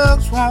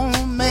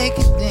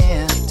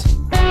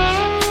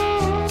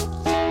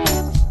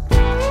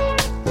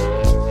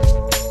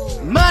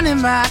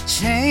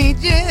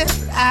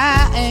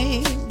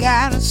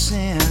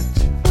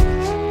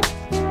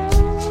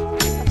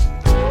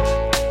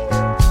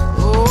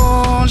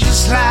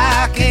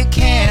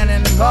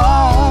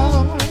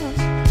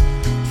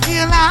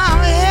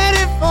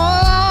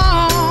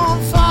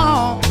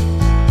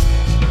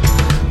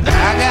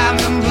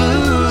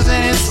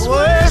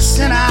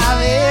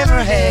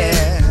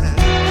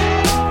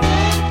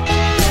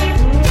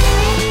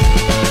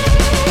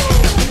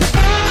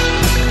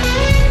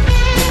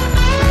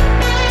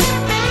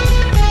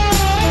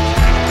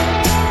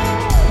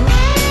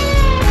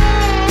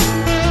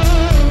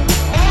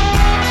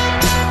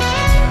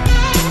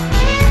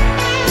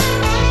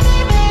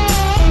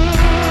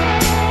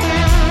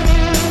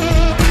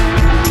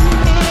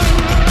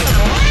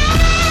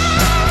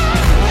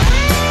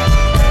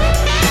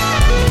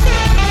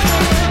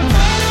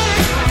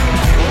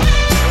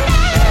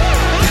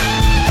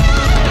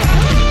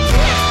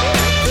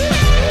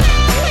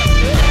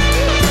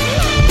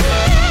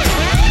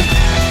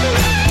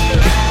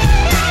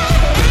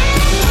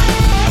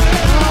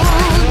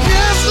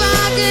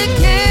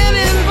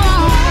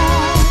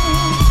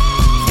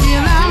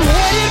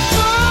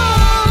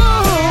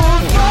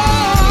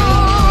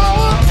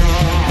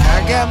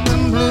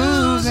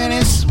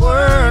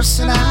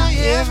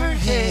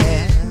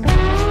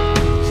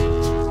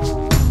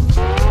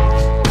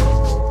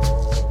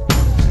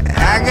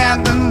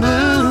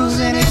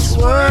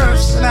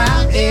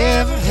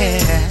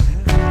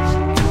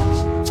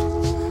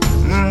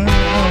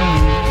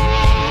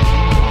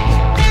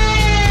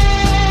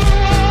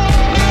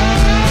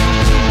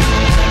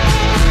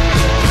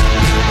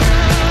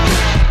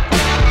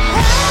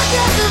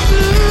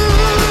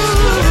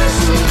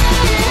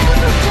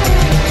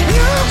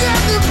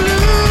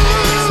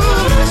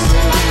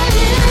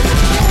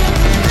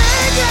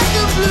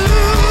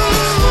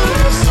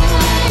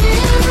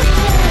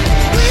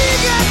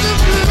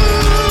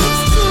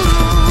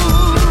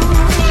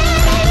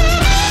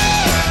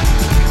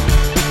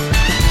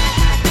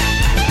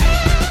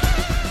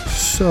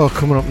 So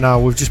coming up now,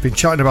 we've just been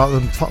chatting about the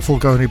Fat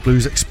Fulgoni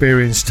Blues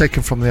Experience,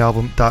 taken from the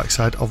album Dark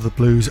Side of the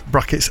Blues,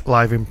 brackets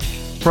live in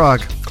Prague,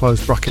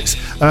 close brackets.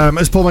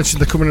 As Paul mentioned,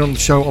 they're coming on the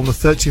show on the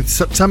 13th of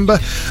September,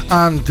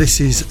 and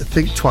this is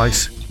Think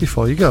Twice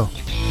Before You Go.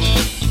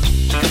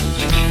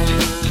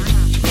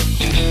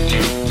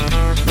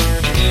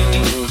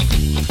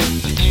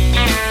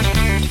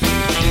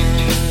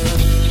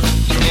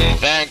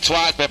 Think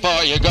twice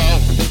before you go.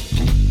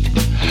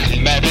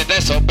 Maybe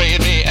this'll be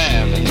the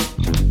end.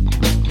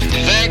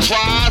 Think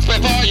twice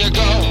before you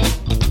go.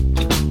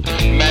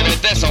 Maybe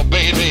this'll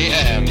be the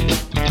end.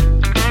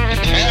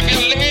 If you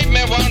leave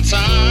me one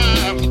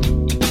time,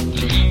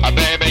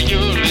 baby, you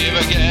leave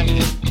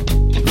again.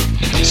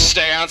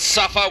 Stay and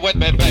suffer with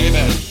me, baby.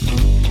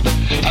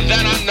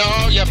 Then I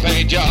know you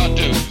paid your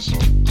dues.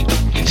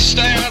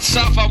 Stay and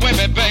suffer with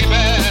me, baby.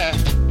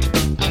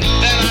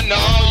 Then I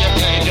know you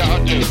paid your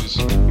dues.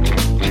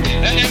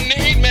 And you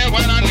need me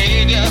when I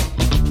need you.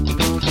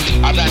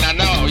 And then I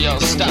know you'll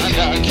stand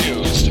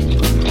accused.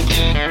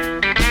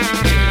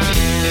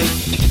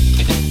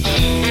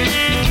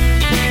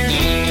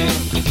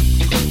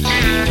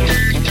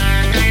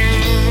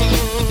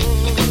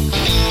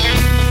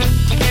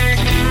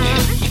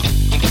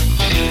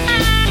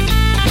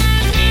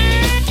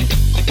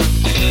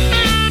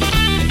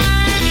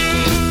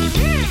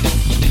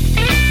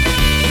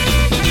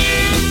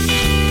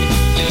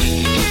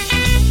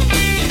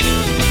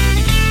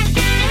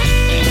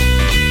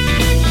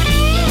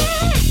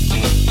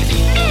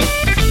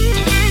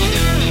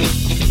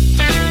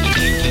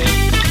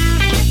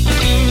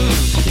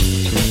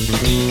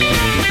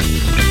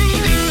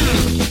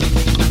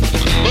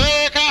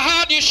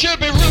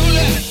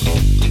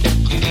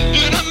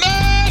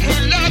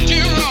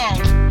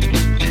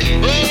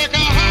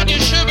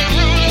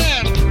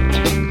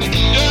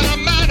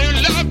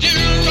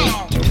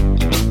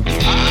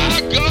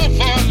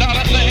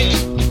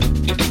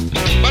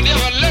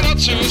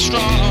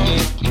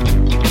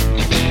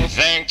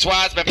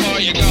 Twice before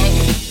you go.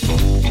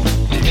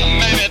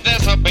 Maybe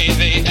this'll be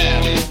the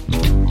end.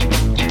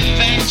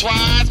 Think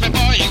twice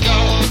before you go.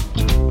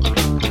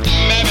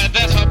 Maybe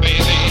this'll be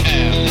the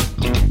end.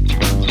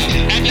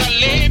 And you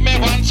leave me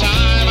one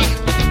time,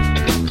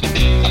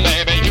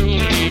 baby, you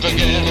leave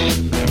again.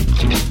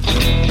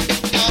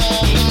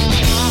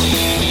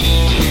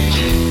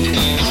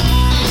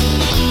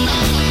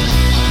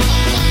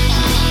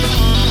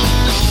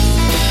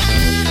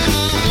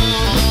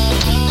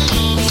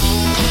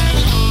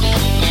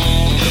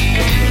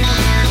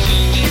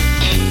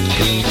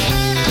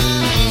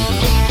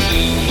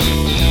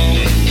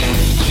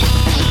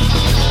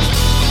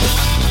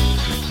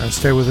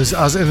 Stay with us,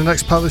 as in the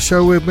next part of the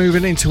show we're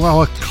moving into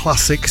our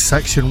classic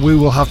section. We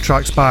will have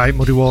tracks by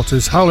Muddy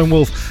Waters, Howlin'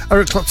 Wolf,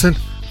 Eric Clapton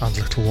and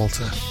Little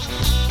Walter.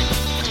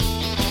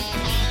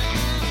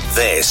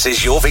 This is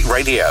Jorvik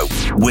Radio,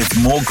 with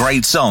more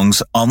great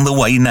songs on the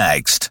way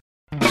next.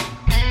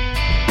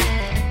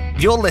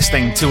 You're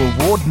listening to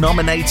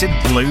award-nominated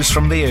Blues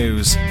from the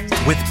Ooze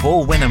with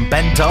Paul Wynn and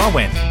Ben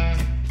Darwin.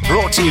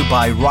 Brought to you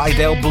by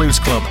Rydale Blues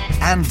Club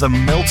and the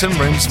Milton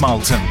Rooms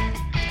Malton.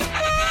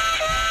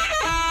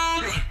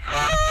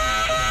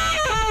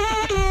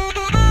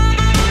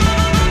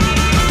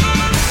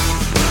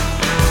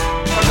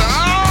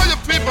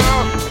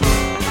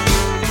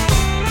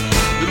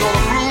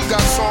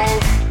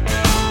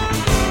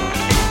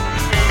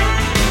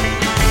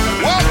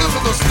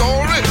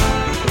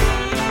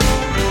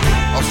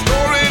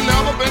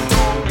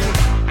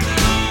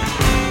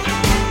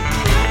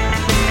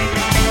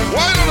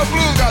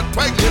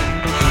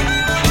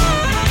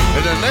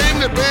 And they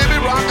named it Baby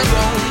Rock and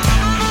Roll.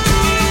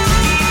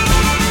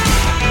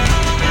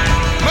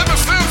 Maybe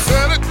Slim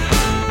said it.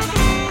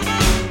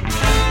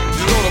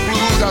 You know the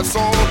blues got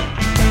soul.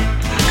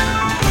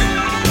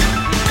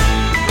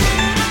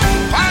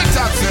 Pine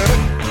Top said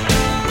it.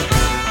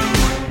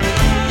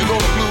 You know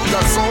the blues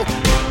got soul.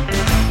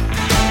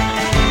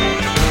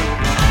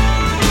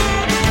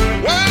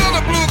 Well,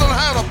 the blues done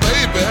had a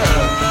baby,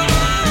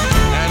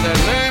 and they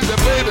named it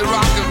Baby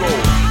Rock and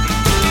Roll.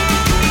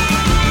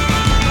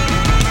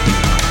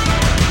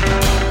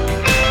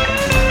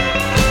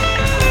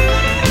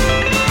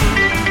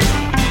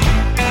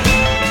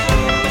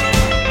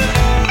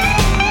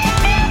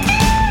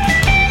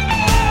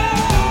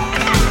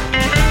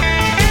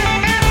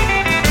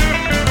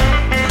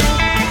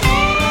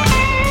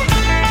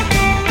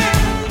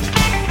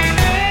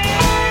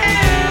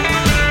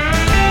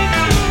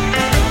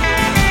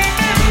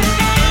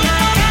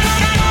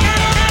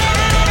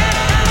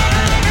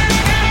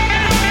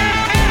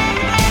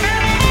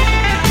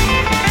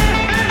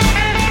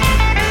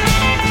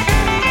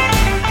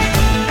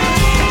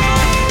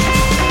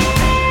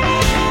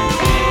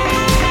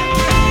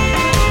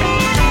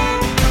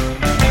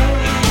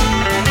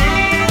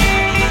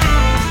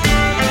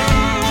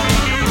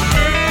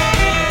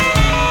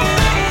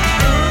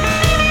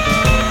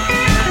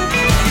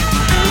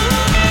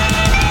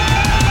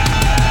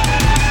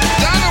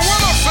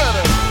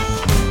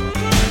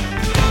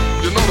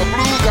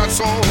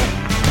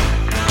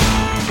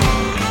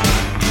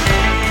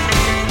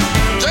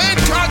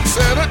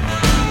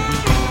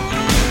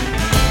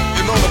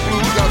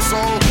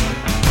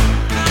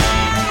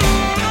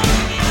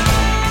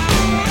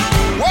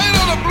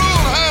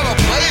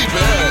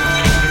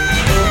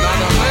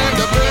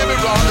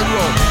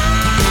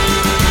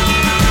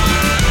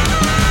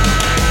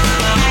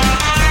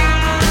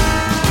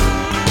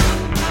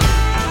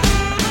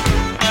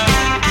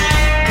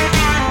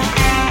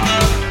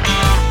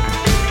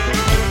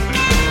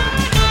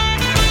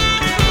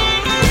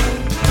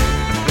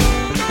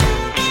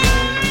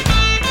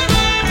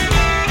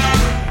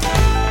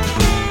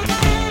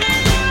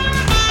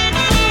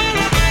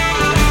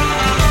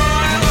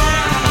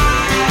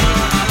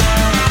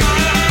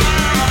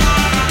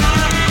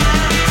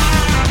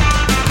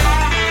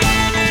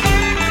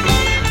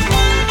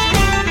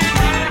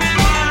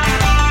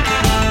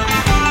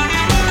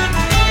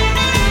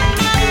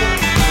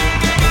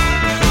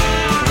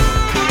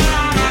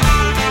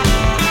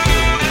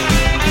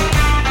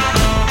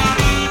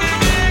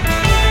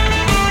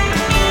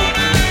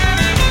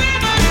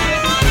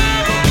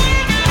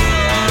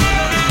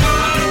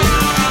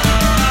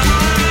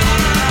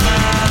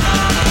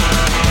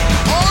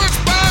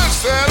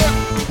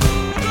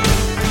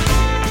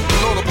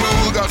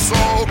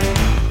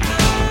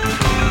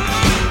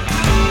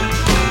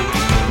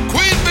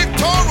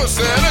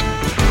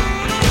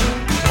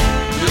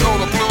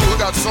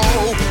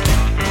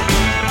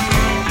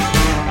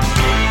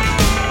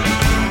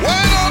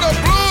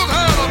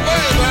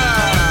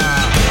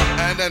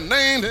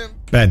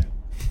 Ben.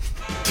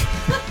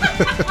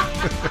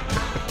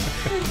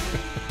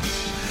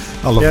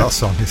 I love that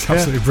song. It's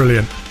absolutely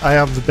brilliant. I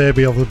am the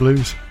baby of the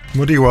blues.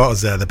 Muddy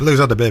Waters there. The Blues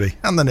had a baby.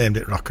 And they named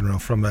it Rock and Roll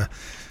from,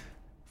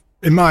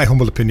 in my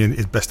humble opinion,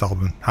 his best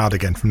album, Hard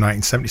Again, from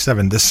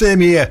 1977. The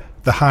same year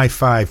the high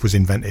five was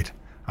invented.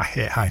 I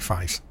hate high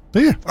fives.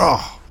 Do you?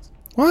 Oh.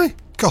 Why?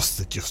 Because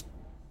they're just...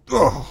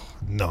 Oh,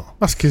 no.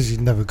 That's because you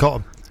never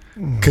got them.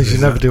 Because you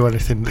never do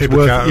anything that's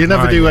People can't you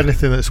never do admire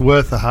anything that's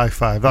worth a high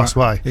five. That's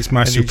why. It's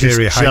my And you're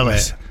superior just height,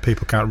 jealous. mate.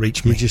 People can't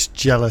reach me. You're just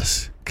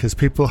jealous because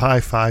people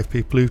high five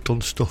people who've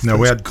done stuff. No,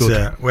 that's we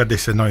good. had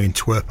this annoying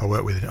twerp I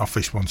worked with in the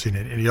office once, and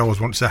he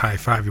always wanted to high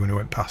five you when he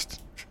went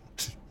past.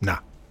 Nah.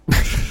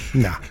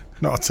 Nah,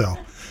 not at all.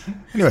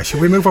 Anyway,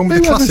 shall we move on with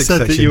the Whoever classics said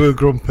section? that you were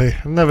grumpy?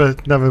 I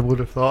never would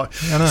have thought.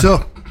 I know.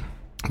 So,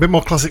 a bit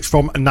more classics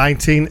from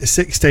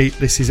 1960.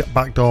 This is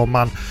Backdoor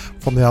Man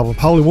from the album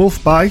Howlin'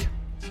 Wolf by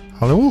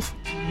Howlin' Wolf.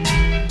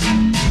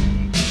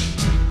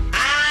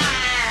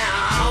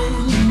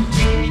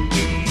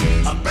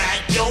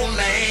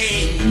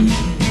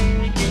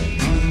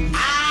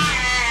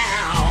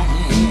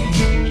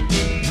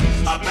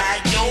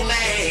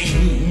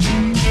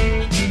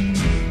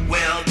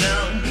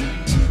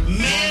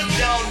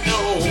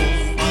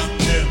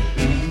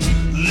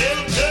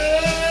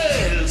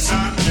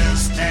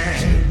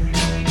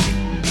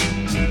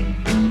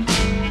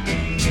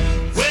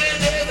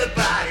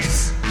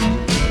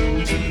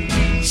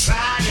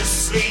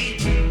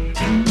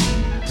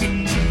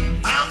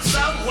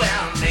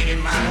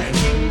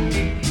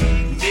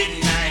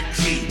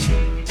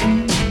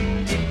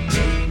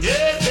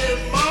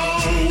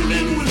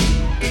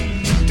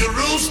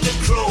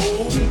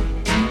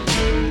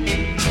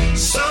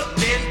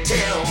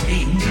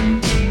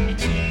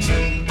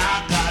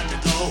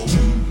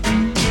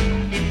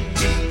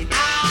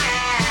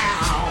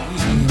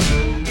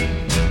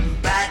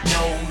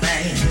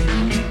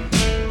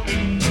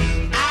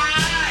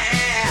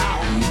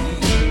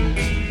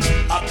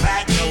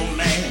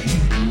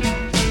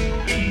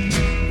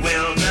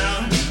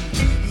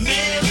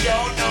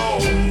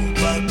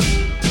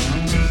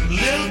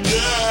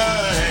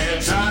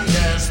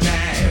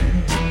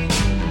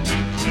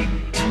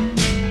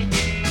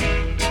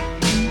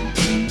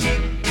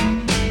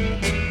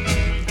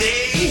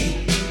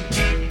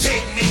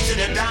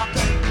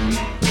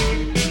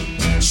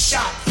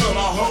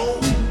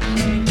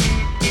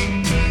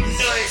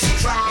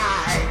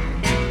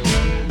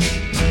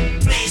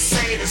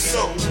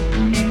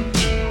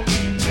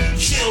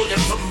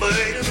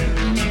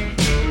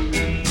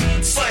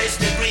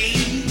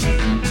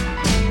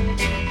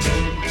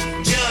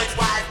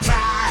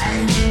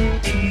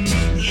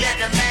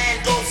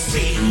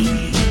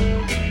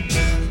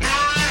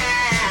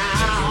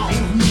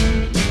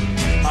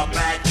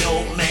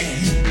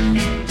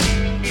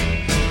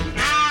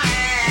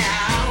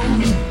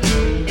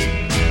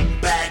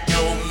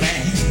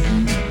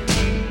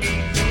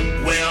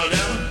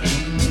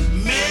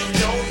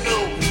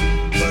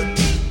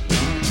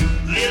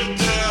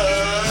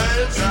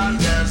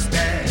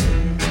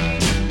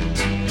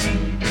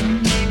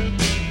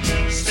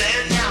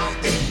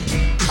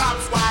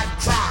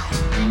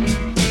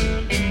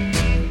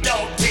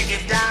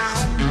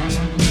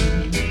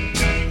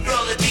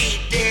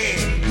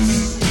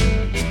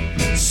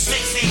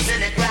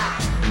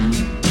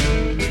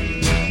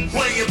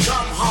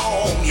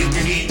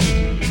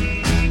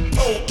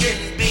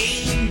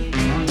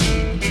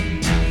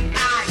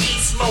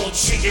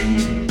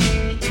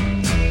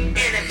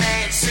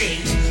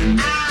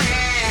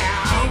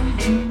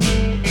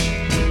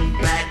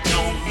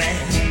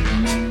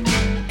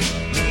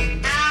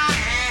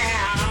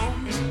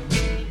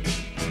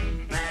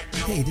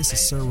 This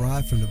is Sir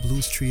Rod from the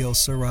Blues Trio,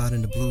 Sir Rod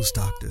and the Blues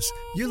Doctors.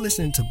 You're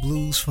listening to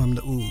Blues from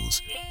the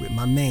Ooze with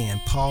my man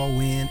Paul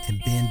Wynn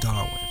and Ben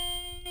Darwin.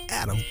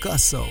 Adam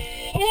Gusso,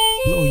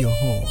 blow your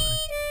horn.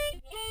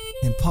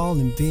 And Paul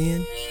and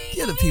Ben,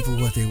 give the people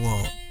what they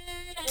want.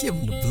 Give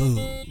them the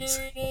blues.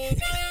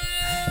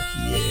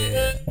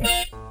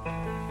 Yeah.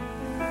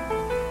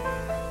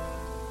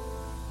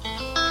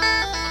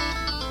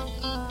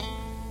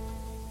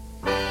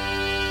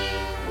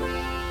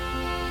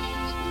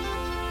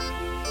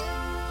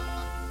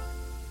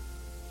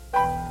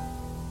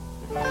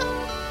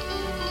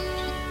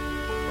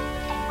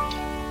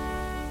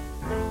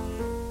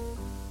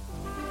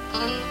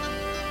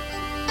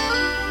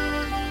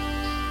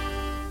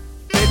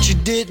 You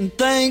didn't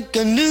think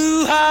I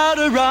knew how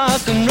to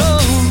rock and roll.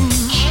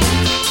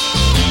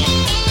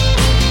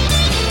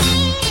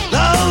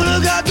 Lord, I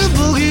got the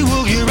boogie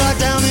woogie right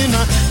down in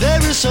my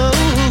very soul.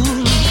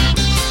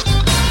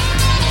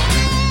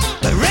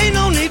 There ain't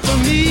no need for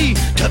me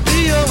to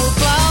be your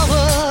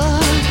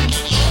flower,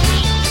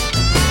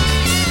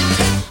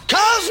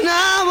 'cause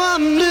now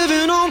I'm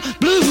living on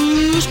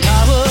blues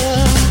power.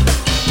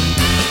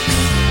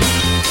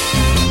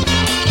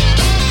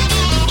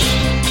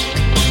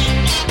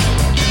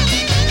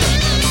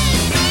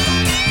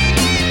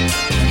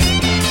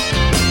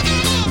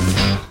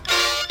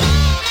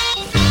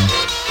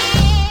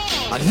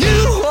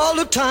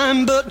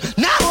 Time, but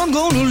now I'm I'm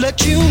gonna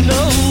let you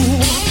know.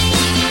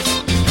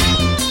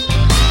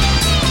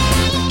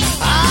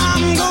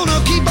 I'm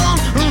gonna keep on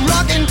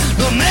rocking,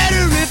 no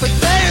matter if it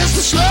fails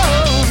to slow.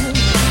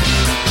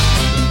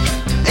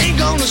 Ain't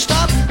gonna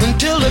stop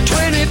until the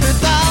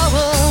 25th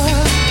hour.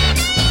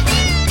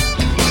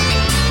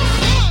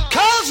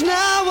 'Cause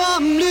now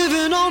I'm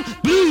living on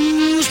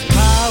blues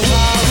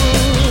power.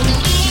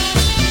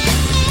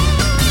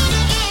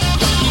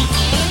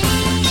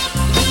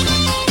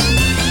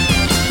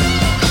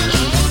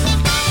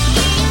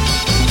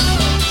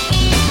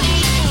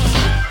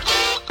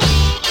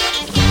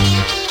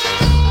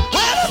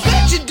 Well, I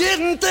bet you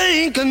didn't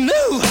think I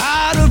knew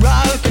how to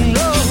rock and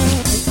roll.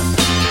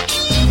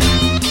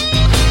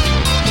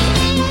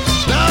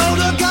 Now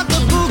I got the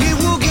boogie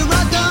woogie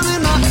right down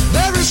in my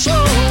very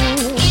soul.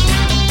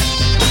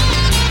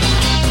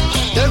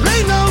 There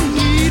ain't no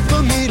need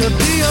for me to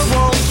be a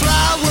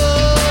wallflower.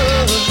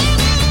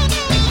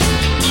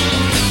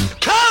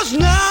 'Cause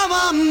now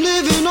I'm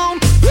living on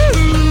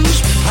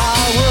blues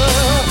power.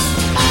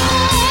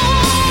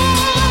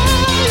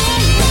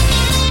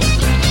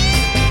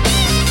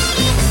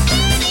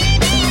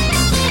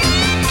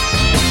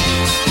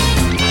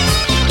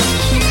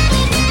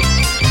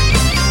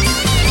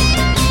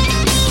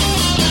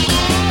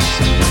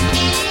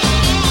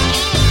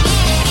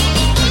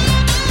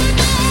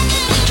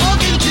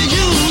 Talking to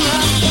you,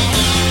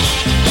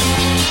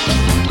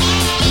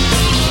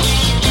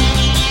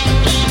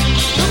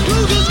 the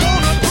blues is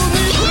gonna pull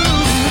me through.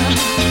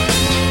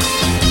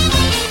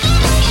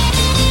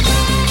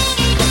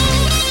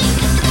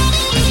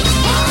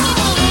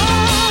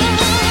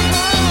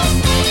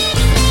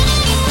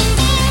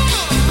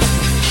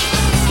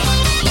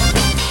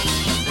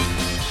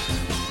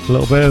 A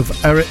little bit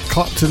of Eric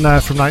Clapton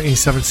there from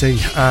 1970,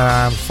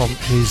 from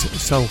his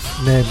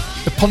self-named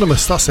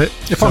eponymous. That's it.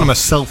 Eponymous.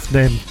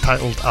 Self-named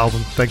titled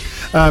album thing.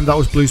 That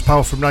was Blues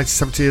Power from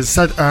 1970, as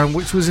I said,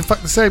 which was in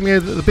fact the same year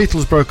that the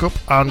Beatles broke up,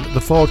 and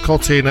the Ford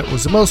Cortina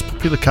was the most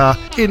popular car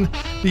in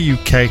the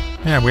UK.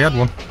 Yeah, we had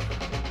one.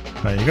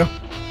 There you go.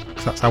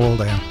 So that's how old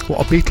I am.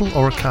 What, a Beetle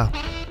or a car?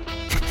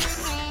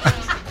 I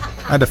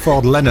had a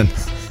Ford Lennon.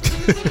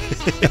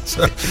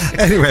 So,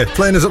 anyway,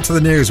 playing us up to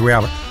the news, we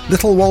have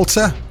Little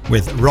Walter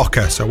with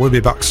Rocker. So we'll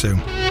be back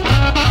soon.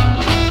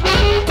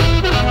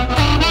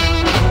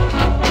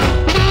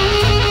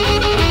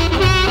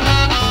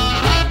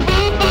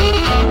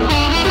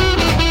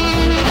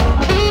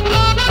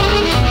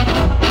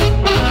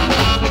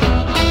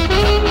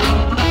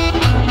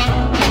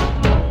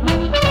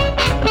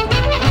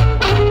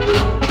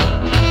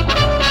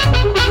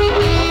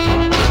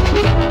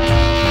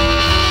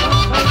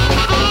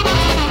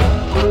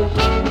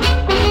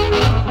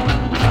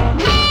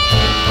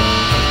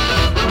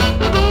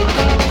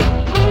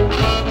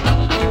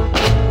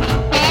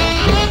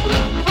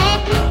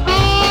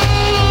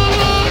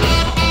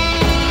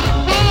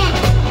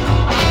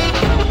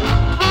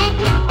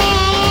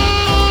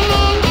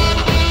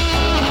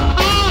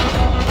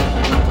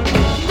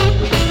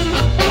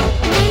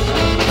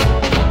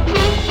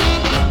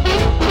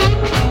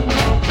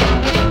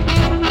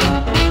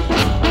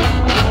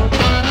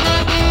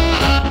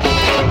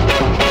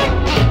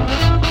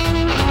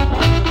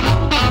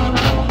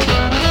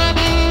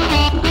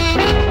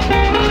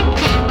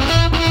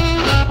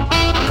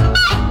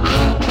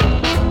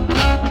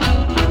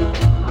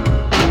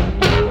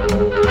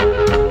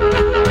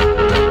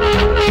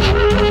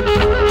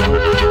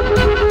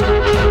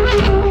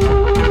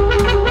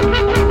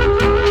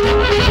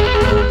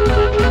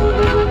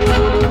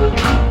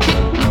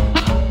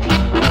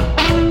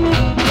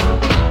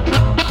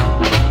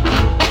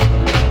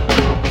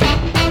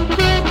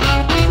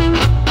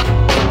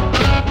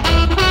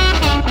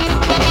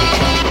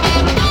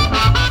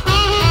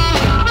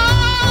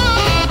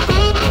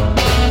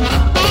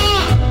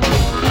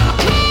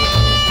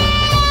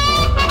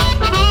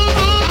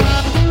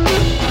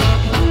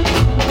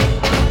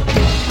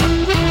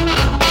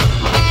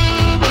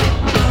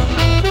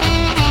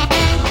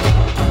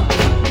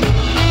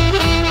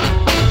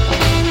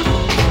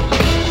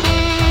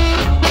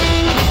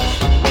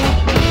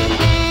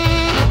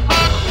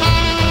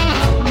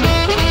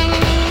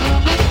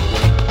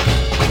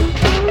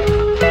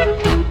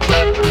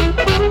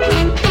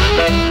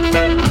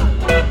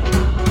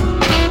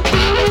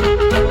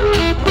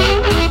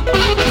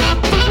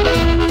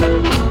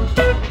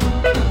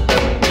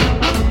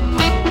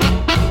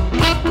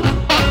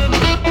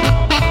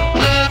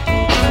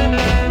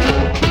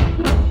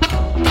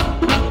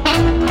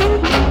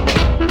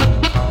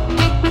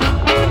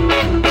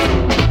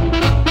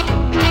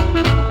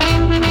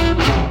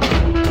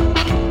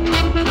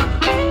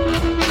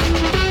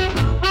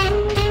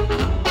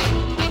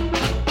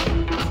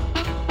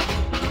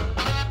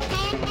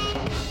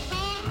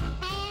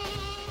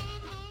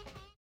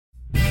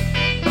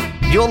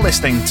 You're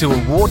listening to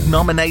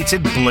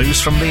award-nominated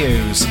Blues from the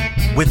Ooze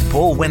with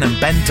Paul Wynn and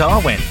Ben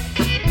Darwin.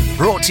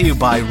 Brought to you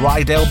by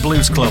Rydale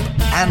Blues Club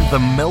and the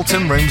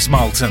Milton Rooms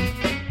Malton.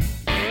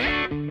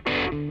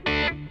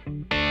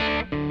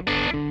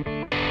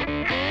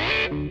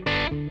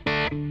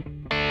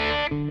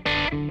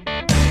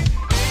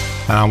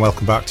 And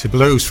welcome back to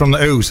Blues from the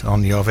Ooze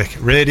on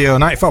Jorvik Radio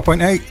 94.8,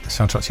 the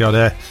soundtrack to your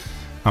day.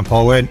 I'm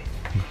Paul Wynn,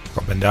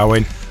 got Ben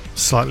Darwin.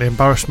 Slightly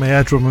embarrassed, my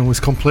air drumming was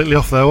completely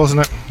off there,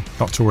 wasn't it?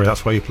 Not to worry,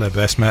 that's why you play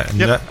bass, mate.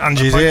 And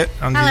Angie's Hello.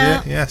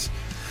 here, yes.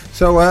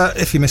 So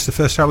if you missed the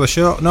first hour of the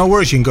show, no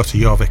worries, you can go to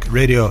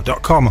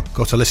jorvikradio.com,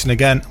 go to listen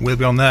again, we'll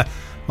be on there,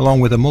 along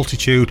with a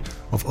multitude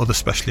of other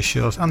specialist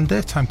shows and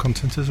daytime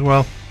content as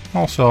well.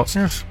 All sorts.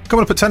 Yes.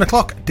 Coming up at 10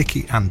 o'clock,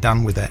 Dickie and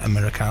Dan with their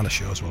Americana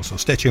show as well. So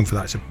stay tuned for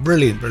that. It's a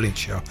brilliant, brilliant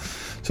show.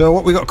 So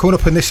what we got coming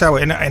up in this hour,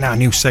 in our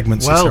new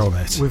segments this hour,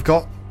 mate? We've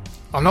got...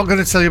 I'm not going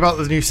to tell you about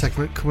the new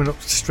segment coming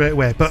up straight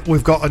away, but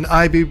we've got an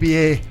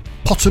IBBA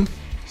Potham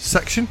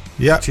section,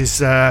 which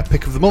is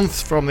pick of the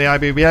month from the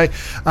IBBA.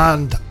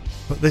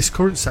 But this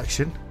current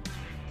section,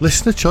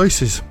 listener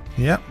choices.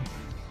 Yep.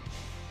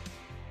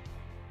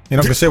 You're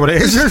not going to say what it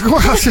is? I'm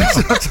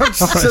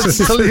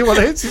just telling you what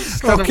it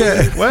is.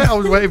 Okay. I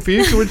was waiting for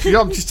you to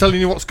introduce. I'm just telling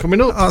you what's coming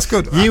up. Oh, that's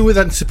good. You were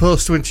then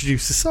supposed to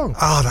introduce the song.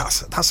 Oh,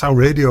 that's how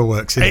radio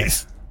works,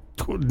 isn't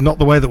it? Not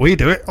the way that we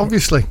do it,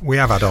 obviously. We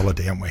have had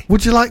holiday, haven't we?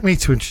 Would you like me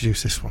to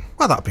introduce this one?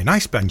 Well, that'd be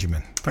nice,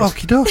 Benjamin.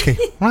 Okie dokie.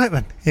 Right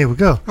then, here we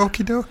go.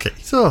 Okie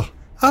dokie. So,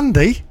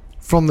 Andy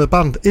from the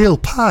band Eel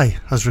Pie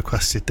has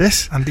requested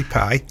this. Andy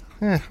Pie.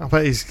 Yeah, I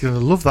bet he's going to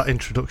love that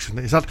introduction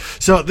that he's had.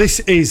 So, this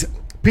is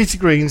Peter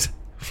Green's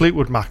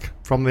Fleetwood Mac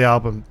from the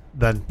album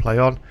Then Play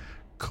On,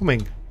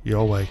 coming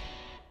your way.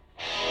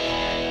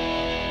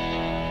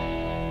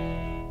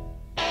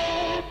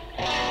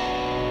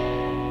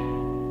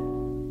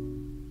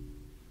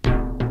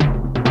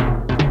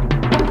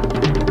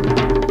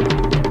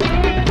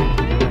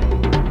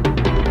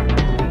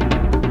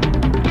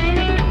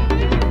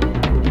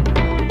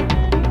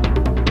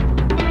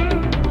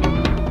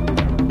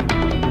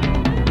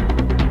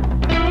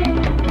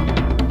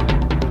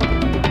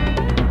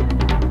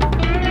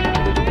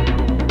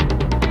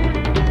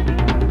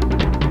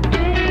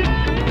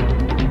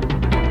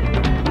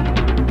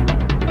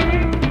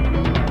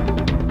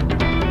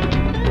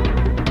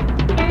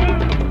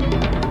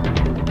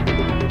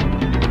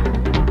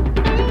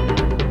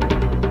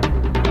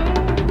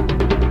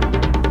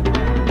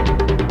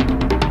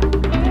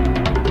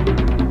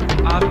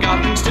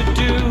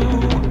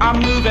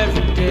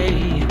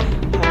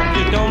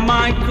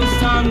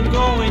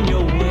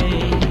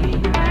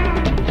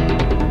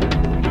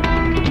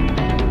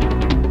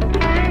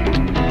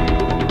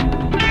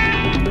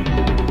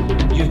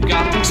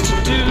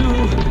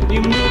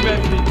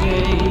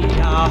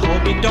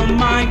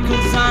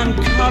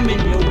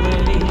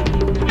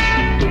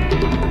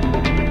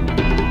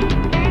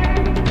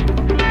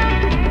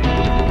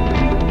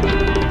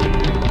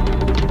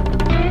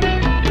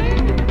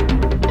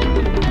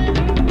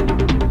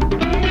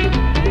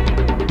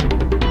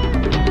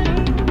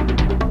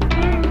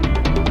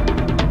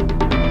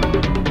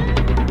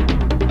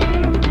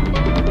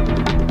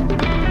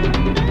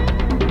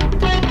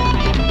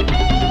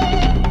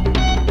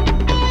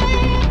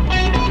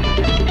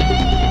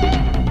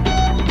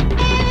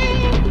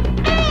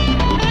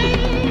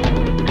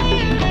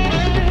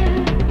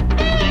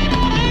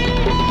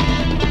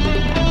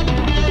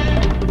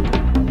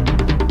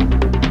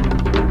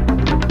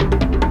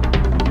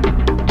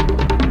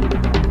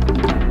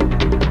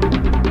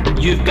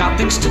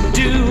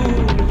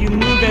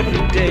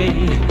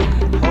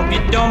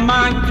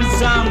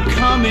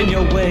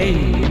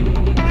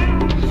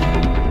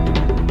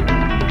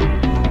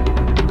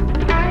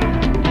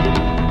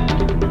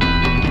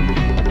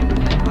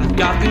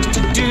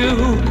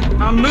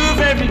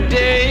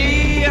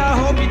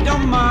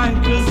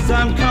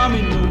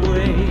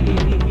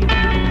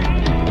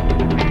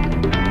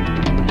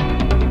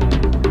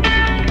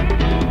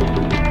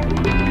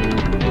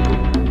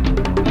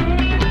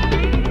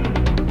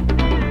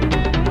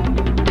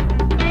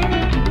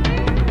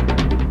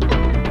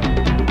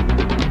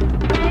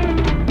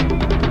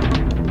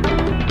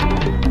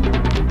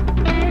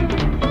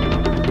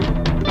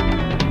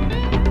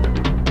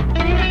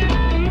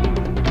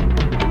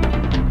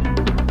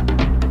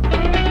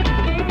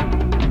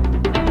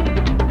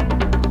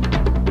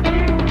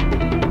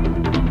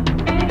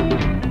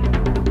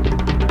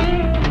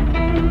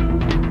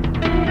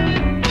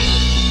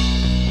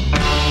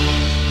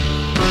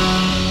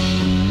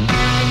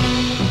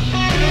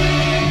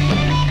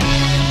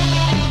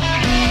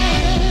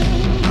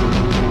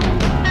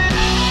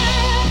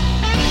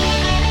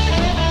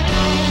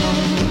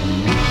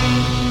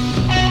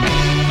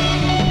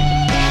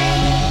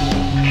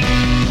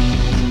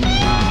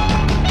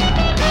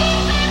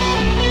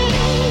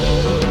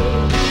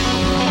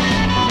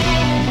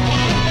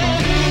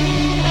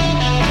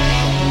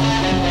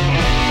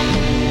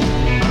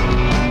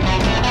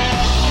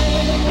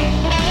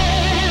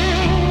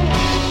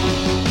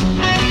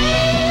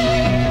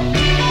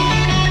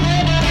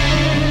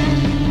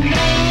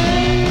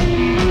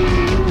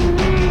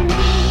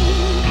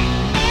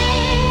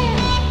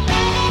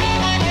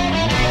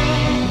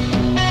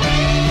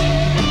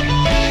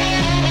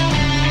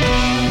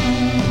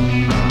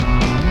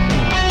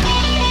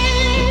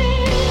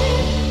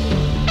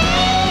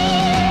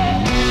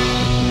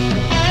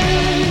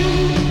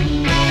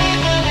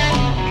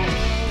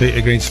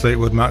 Peter Green's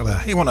Fleetwood Mac there.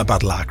 He wasn't a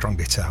bad larker on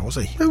guitar, was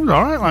he? It was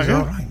all right, like He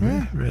was that. all right,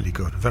 yeah. Really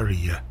good.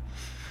 Very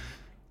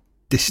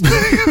distinct.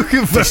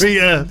 Very,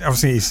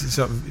 obviously, he's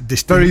sort of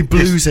very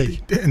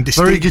bluesy. And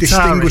Very guitarish.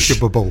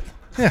 distinguishable.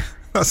 Yeah.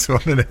 That's the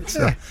one, isn't it?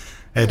 So, Yeah.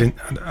 I don't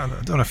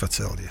know if I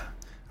told you.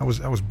 I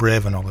was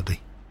brave on holiday.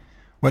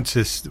 Went to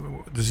there's this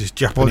What,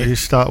 Japanese. did you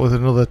start with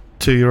another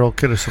 2-year-old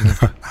kid or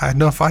something? I had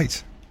no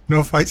fights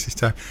this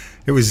time.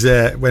 It was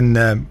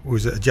when we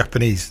was at a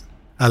Japanese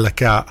a la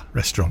carte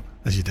restaurant,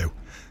 as you do,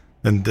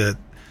 and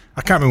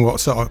I can't remember what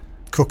sort of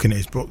cooking it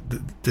is, but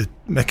they're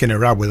making a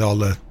row with all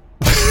the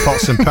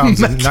pots and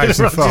pans and knives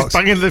and forks. Just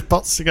banging the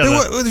pots together.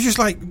 They were just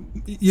like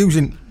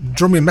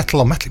drumming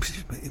metal on metal.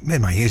 It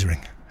made my ears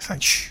ring. It's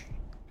like shh.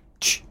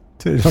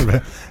 And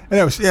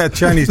it was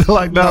Chinese.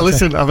 Like, no,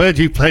 listen, I've heard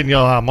you playing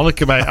your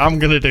harmonica, mate. I'm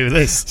going to do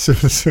this.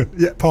 So,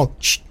 yeah, Paul.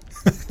 Shh.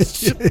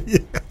 Yeah.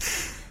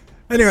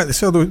 Anyway,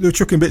 so they were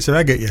chucking bits of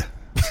egg at you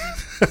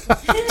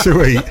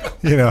to eat,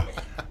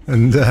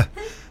 And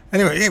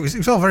anyway, it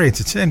was all very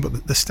entertaining.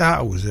 But the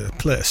starter was a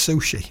plate of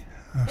sushi.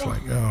 I was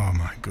like, oh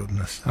my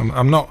goodness.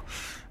 I'm not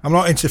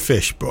into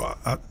fish, but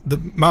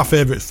my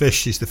favourite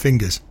fish is the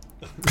fingers.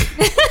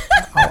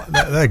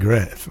 They're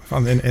great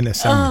in a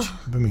sandwich.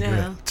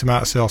 Great.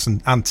 Tomato sauce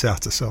and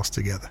tartar sauce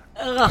together.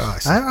 I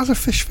had a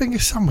fish finger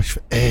sandwich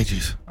for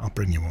ages. I'll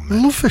bring you one, I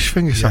mate. love fish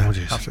finger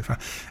sandwiches. Absolutely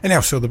fine. Anyhow,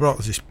 so they brought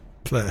us this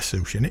plate of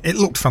sushi, and it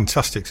looked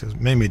fantastic. So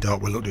me and my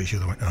daughter, we looked at each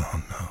other and went,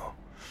 oh no.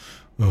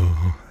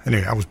 Oh.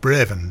 Anyway, I was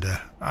brave and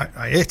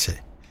I ate it.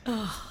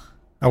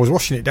 I was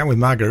washing it down with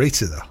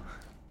margarita though.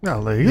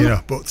 Well, there you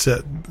go. But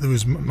there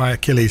was my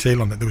Achilles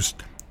heel on it. There was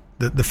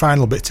the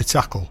final bit to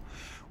tackle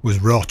was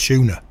raw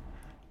tuna.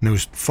 And there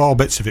was 4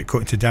 bits of it cut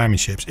into diamond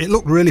shapes. It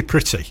looked really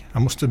pretty, I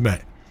must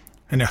admit.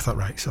 And I thought,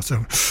 right, so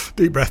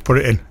deep breath, put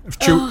it in.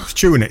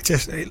 Chewing it,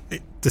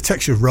 the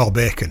texture of raw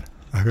bacon.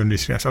 I couldn't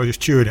describe. So I was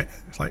just chewing it.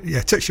 It's like,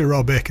 texture of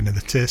raw bacon and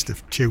the taste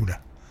of tuna.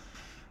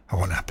 I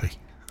wasn't happy.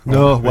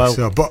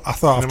 But I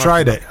thought I've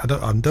tried it. I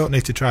don't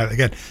need to try it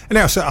again. And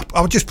now, so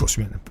I'll just put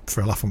something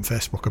for a laugh on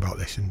Facebook about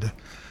this. And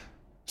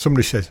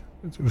somebody said,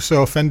 I was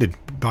so offended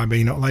by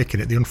me not liking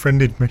it, they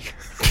unfriended me.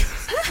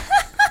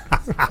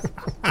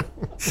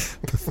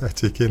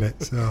 Pathetic,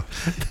 innit? So,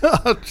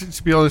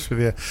 to be honest with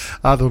you,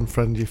 I'd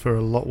unfriend you for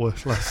a lot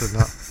less than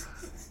that.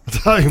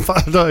 I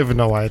don't even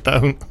know why I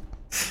don't.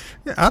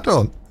 Yeah, I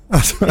don't.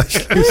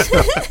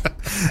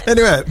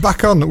 Anyway,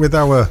 back on with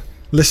our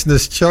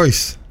listeners'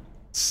 choices.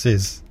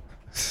 So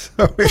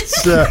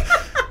it's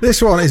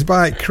this one is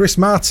by Chris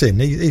Martin.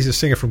 He's a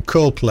singer from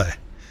Coldplay.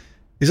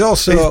 It's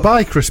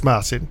by Chris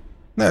Martin.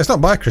 No, it's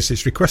not by Chris.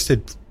 It's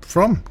requested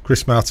from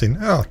Chris Martin.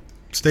 Oh,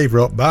 Steve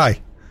wrote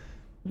by.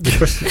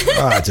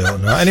 I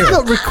don't know. Anyway,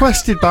 not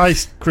requested by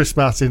Chris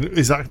Martin.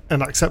 Is that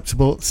an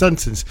acceptable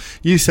sentence?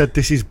 You said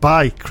this is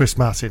by Chris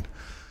Martin.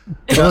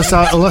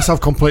 Unless I've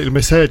completely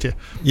misheard you.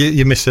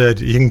 You misheard.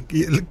 You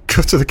can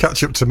cut to the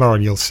catch up tomorrow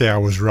and you'll see I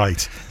was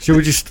right. Should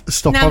we just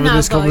stop having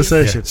this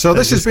conversation? Yeah. So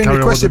this has been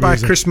requested by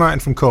Chris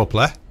Martin from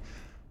Coldplay.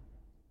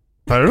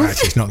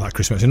 Actually, it's not that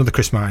Chris Martin. It's another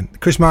Chris Martin.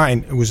 Chris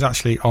Martin was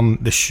actually on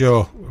the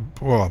show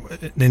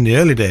in the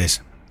early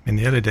days. In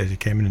the early days, he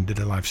came in and did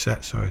a live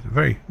set. So he's a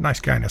very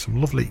nice guy and has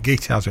some lovely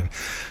guitars in.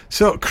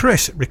 So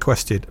Chris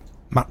requested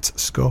Matt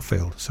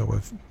Schofield. So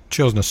we've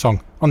chosen a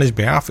song on his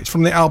behalf. It's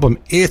from the album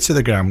Ear to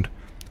the Ground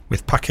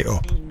with Pack It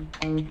Up. Well,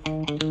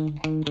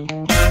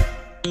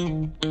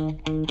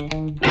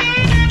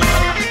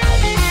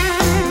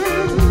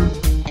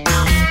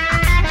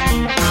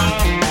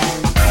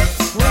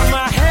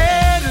 my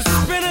head is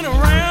spinning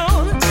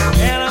around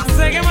and I'm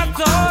thinking my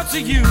thoughts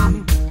of you.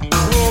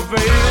 Oh,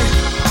 baby,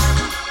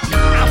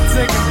 I'm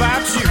thinking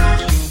about you.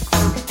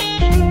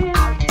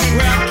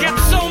 Well, I get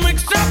so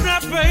mixed up now,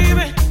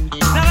 baby,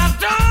 that I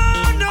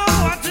don't know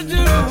what to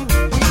do.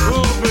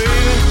 Oh,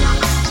 baby,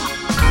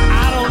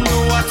 I don't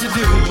know what to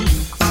do.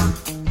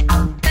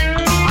 I'm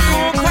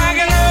gonna crack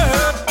it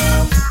up.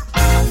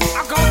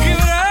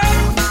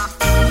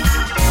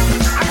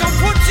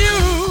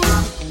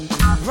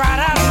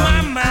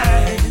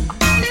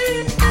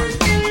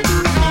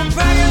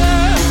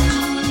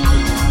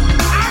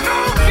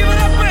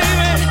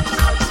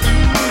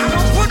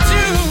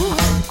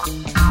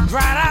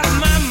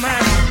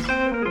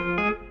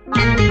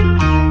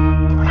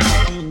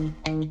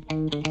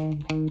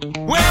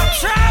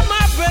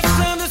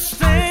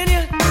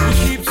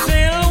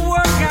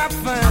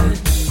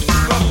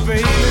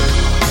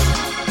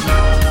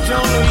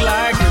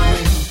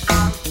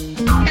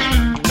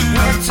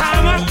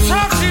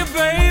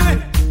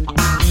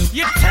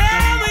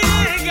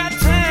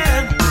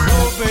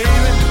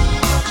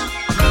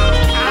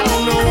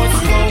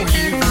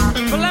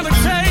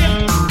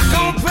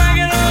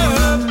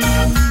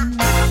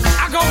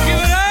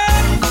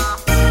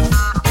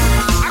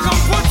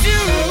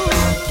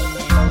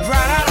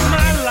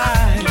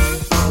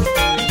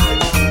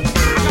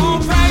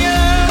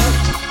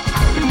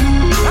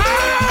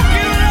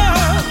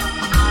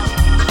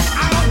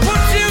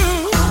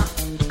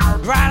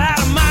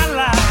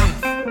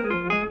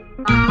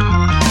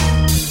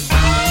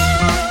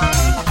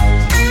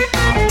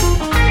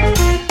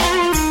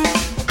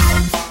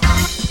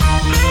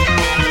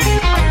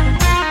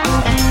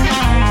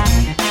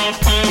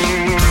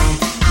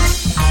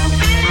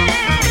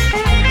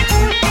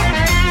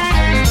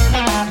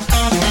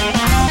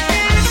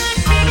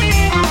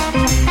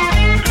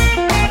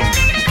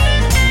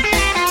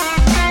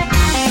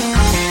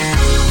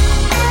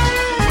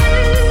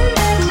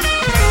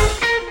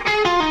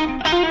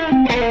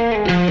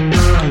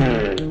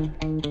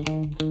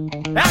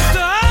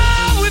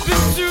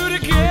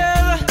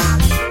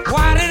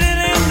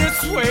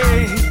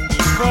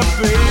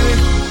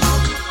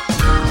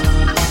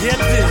 Yeah, it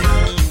did.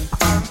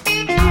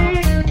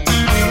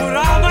 Put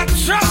all my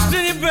trust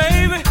in you,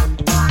 baby.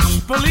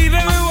 Believe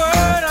every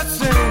word I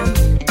say.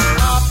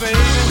 Oh,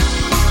 baby,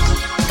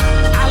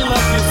 I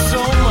love you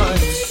so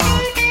much.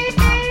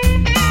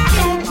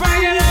 Don't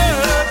bring it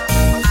up.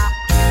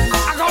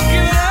 I'm gonna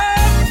give it up.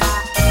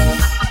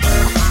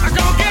 I'm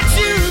gonna get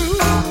you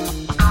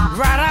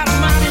right out of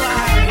my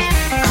life.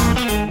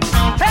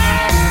 Hey, I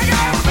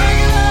gotta bring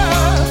it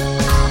up.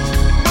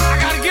 I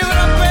gotta give it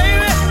up,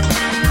 baby.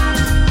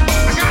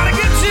 I gotta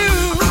get you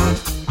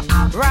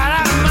right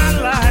out of my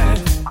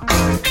life.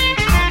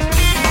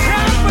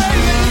 Yeah,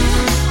 baby.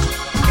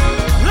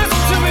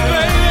 Listen to me,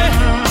 baby.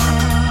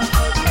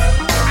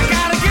 I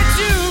gotta get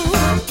you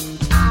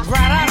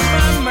right out of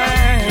my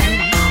mind.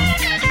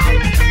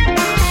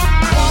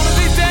 One of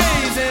these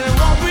days, and it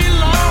won't be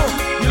long,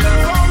 you look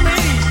for me,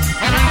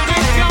 and I'll be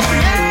gone,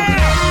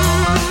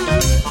 yeah.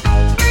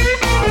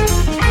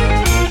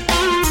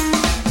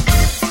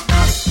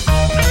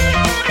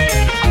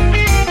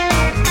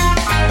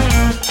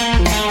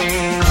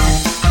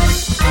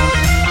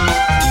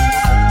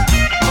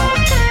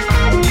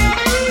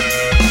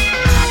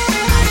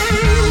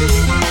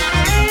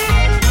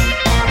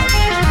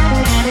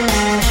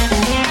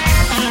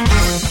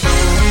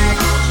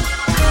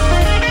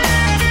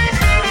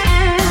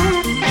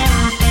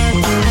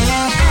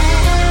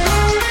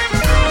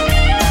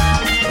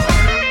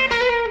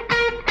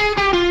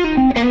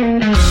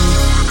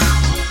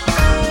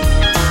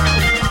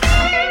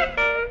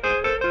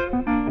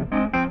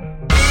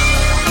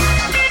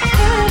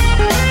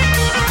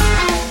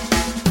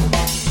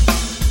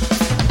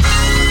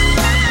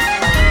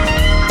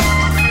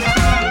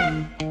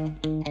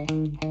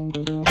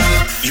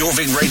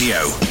 Jorvik Radio.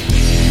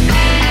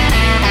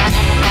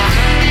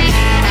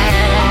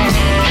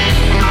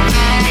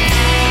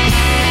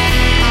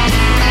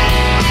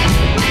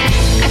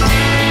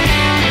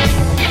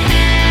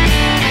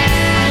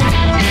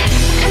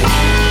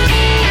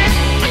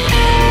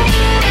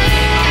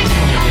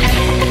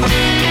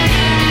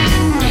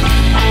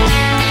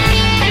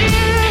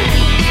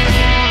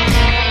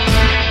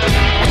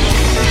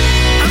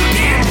 I'm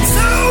getting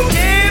so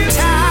damn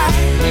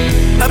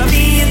tired of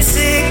being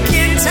sick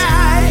and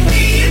tired.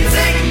 Being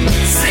sick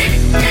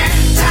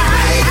and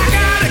tired. I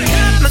gotta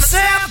cut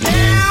myself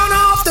down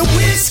off the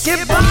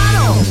whiskey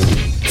bottle.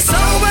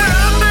 Sober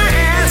up my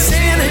ass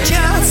and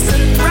adjust the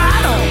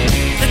throttle.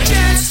 There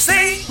just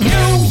ain't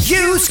no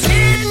use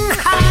getting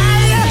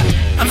higher.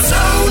 I'm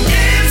so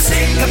damn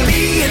sick of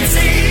being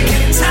sick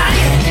and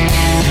tired.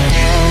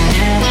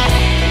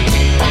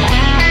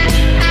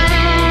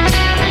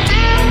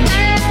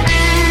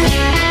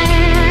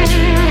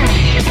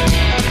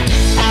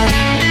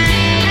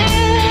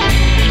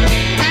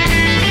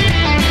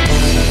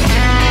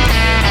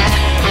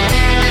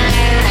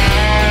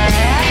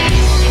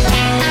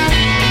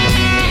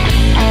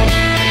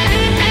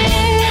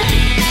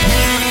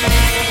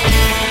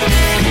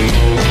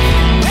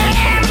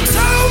 I'm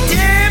so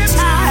damn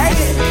tired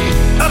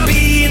of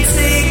being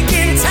sick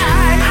and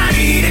tired. I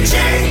need a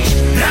change,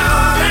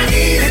 Lord, I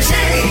need a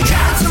change.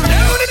 'Cause I'm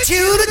loaded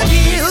to the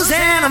gills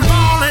and I'm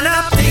falling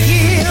up the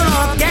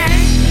hill again.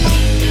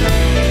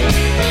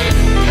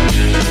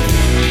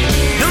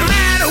 No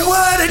matter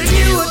what I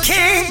do, I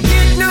can't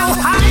get no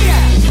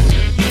higher.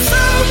 I'm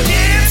so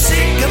damn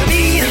sick of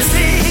being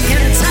sick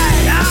and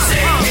tired. I'm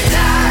sick and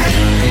tired.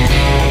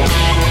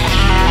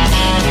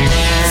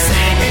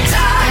 Sick and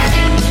tired.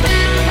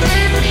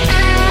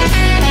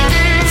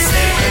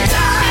 Sick and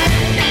tired.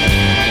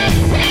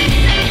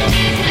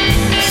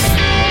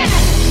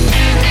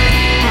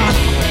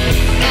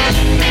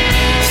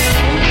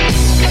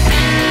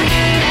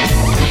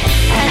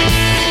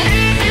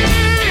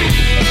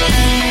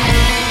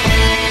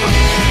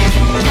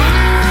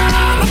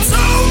 I'm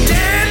so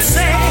damn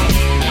sick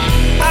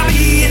of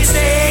being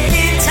sick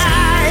and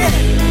tired.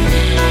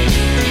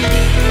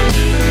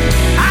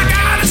 I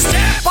gotta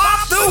step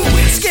off the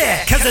whiskey,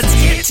 'cause it's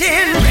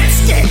getting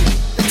risky.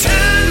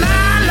 Turn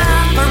my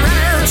life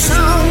around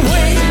some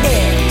way.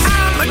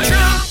 I'm a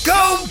drunk,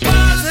 go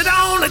buzz it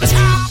on the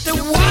top the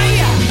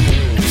wire.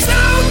 I'm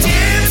so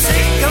damn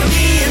sick of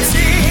being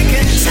sick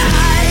and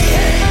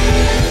tired.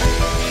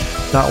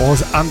 That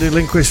was Andy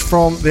Lindquist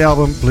from the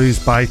album Blues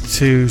by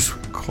Twos,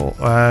 with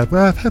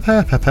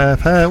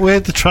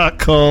the track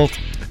called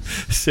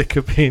Sick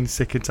of Being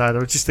Sick and Tired. I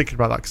was just thinking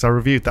about that because I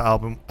reviewed that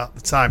album at the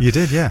time. You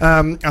did, yeah.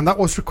 And that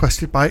was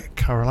requested by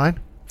Caroline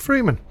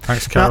Freeman.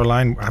 Thanks,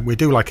 Caroline. We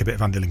do like a bit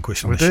of Andy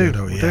Lindquist on the show,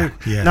 don't we? We do.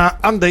 Yeah. Now,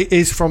 Andy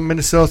is from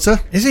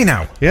Minnesota. Is he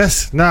now?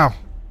 Yes. Now,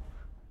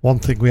 one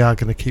thing we are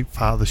going to keep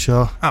part of the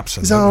show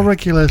Absolutely. is our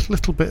regular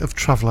little bit of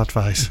travel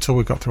advice. Until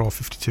we've got through all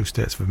 52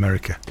 states of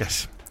America.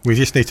 Yes. We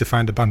just need to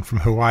find a band from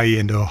Hawaii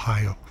and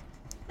Ohio.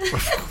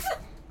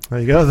 There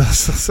you go.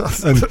 That's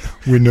And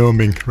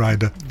Wyoming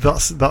Rider.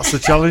 that's the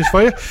challenge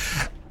for you.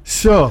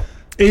 So,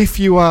 if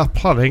you are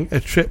planning a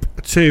trip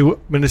to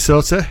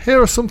Minnesota,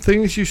 here are some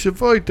things you should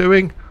avoid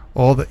doing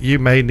or that you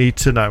may need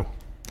to know.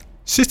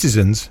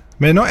 Citizens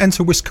may not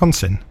enter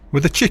Wisconsin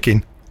with a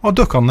chicken or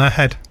duck on their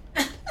head.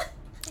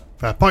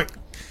 Fair point.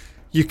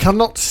 You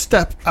cannot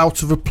step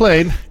out of a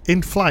plane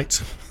in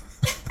flight.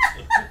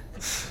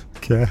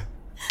 Okay.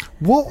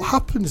 What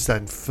happens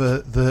then for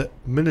the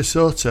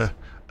Minnesota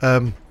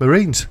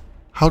Marines?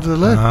 How do they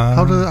learn?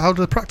 How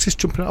do they practice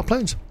jumping out of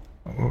planes?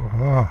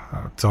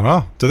 I don't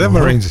know. Do they have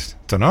Marines?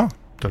 Don't know.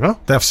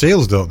 They have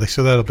SEALs, don't they?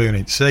 So they'll be in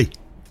each sea.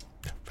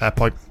 Fair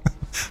point.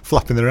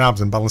 Flapping their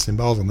arms and balancing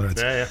balls on their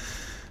heads. Yeah.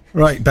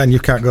 Right, Ben, you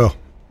can't go.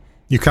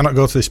 You cannot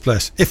go to this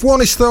place. If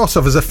one is thought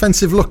of as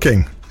offensive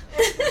looking,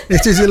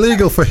 it is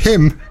illegal for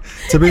him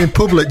to be in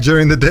public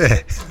during the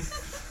day.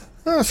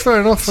 That's fair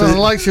enough. I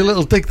liked your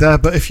little dig there,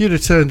 but if you'd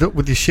have turned up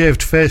with your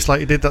shaved face like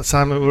you did that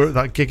time we were at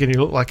that gig and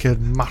you looked like a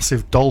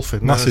massive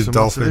dolphin, massive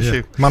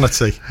issue.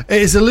 Manatee.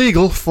 It is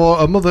illegal for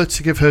a mother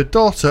to give her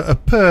daughter a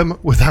perm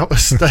without a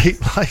state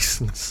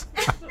licence.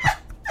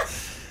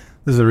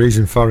 There's a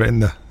reason for it, isn't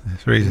there?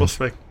 There's a reason. Must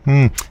be.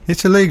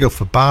 It's illegal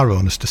for bar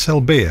owners to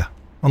sell beer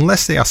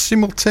unless they are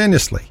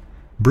simultaneously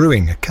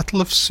brewing a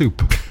kettle of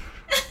soup.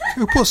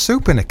 Who puts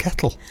soup in a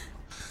kettle?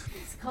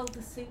 It's called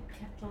the soup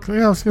kettle.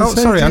 Yeah, I was going to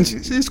say, sorry,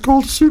 it's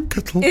called a soup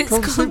kettle. It's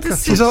called the soup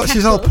kettle.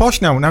 She's all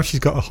posh now. Now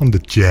she's got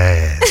 100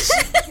 jazz.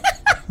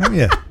 Haven't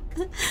you?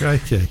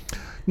 Crikey.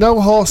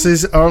 No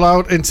horses are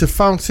allowed into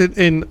Fountain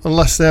Inn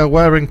unless they are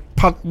wearing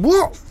pants.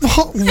 What?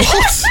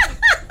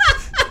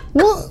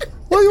 What?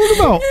 What are you on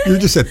about? You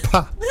just said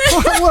pa.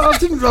 Well, I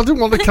didn't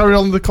want to carry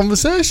on the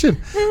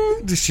conversation.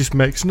 This just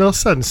makes no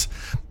sense.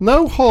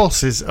 No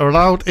horses are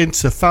allowed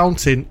into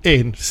Fountain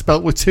Inn,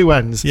 spelt with 2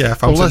 N's,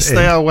 unless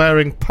they are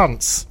wearing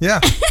pants. Yeah.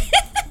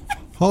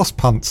 Horse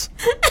pants.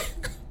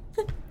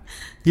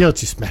 You're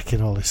just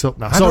making all this up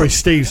now. Sorry,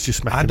 Steve's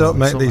just making. I don't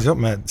make these up,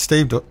 mate.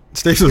 Steve doesn't.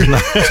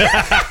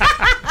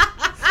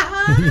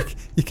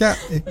 You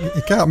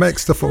can't make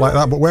stuff up like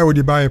that. But where would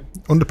you buy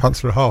underpants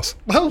for a horse?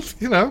 Well,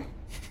 you know.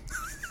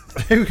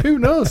 Who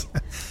knows?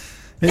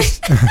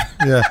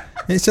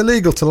 It's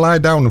illegal to lie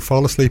down and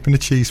fall asleep in a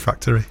cheese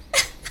factory.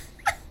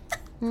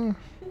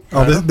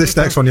 This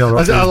next one you're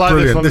right. I like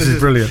brilliant. This is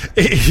brilliant.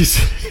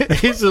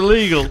 It is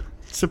illegal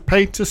to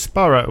paint a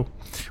sparrow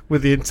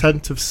with the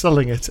intent of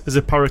selling it as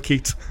a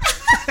parakeet.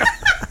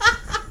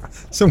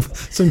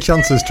 Some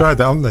chancers tried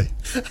that, haven't they?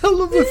 I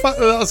love the fact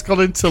that that's gone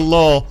into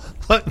law.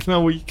 Like,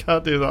 no, you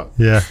can't do that.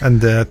 Yeah,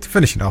 and to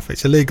finish it off,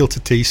 it's illegal to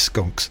tease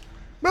skunks.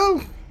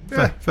 Well,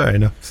 yeah. Fair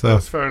enough. So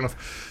that's fair enough.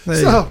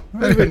 So,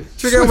 anyway,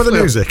 should we go on with the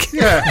music?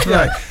 Yeah,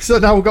 right. So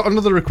now we've got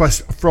another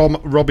request from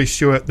Robbie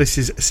Stewart. This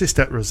is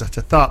Sister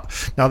Rosetta Tharpe.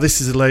 Now,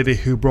 this is a lady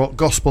who brought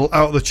gospel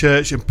out of the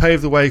church and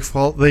paved the way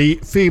for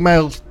the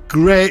female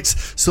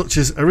greats such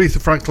as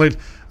Aretha Franklin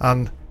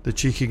and the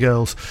Cheeky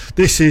Girls.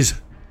 This is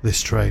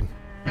This Train.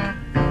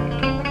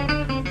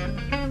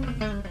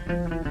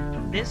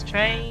 This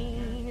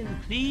train is a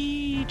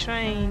flea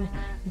train.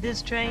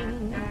 This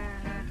train.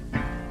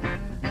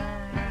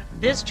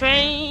 This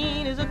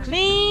train is a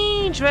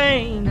clean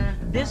train.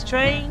 This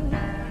train.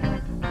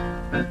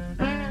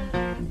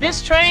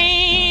 This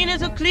train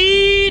is a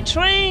clean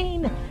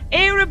train.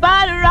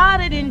 Everybody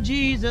ride it in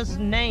Jesus'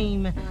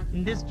 name.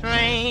 This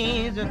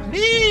train is a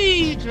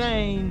clean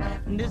train.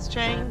 This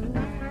train.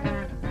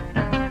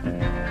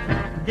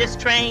 This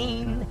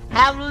train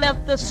have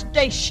left the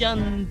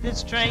station.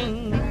 This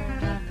train.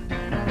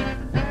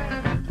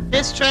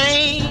 This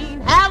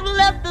train have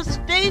left the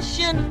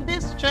station.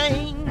 This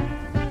train.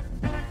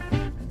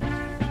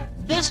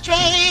 This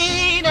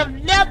train have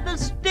left the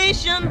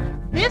station.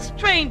 This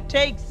train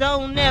takes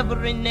on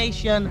every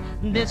nation.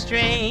 This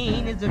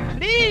train is a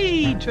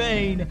clean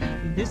train.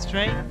 This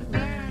train.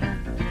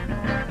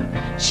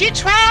 She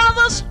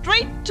travels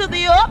straight to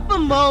the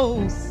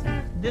uppermost.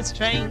 This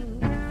train.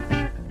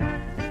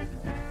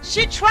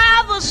 She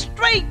travels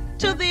straight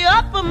to the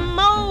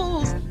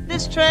uppermost.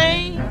 This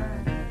train.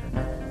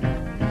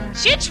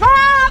 She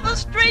travels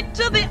straight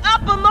to the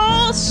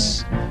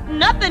uppermost.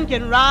 Nothing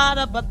can ride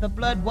her but the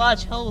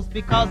blood-washed hose,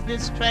 because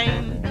this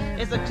train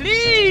is a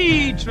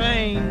clean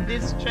train.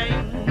 This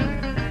train.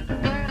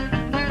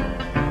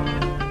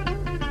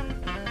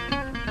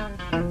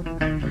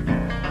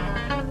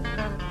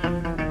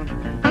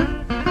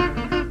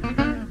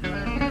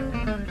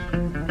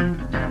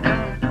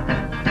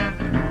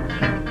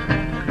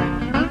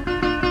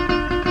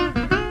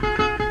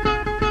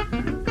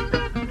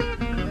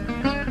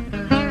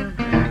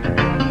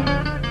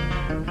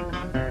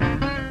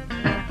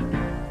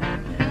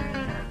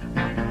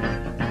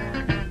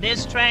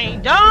 This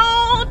train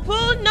don't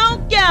pull no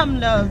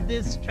gamblers.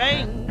 This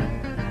train.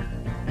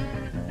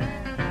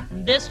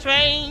 This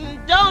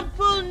train don't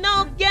pull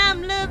no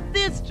gamblers.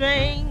 This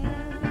train.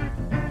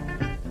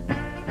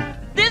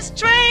 This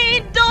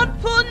train don't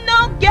pull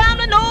no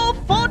gambler, no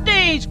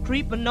 4-days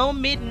creeper, no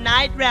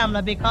midnight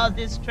rambler, because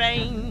this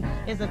train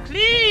is a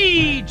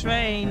clean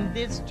train.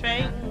 This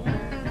train.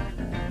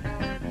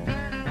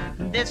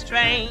 This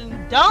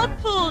train don't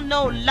pull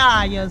no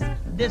liars.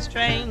 This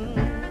train.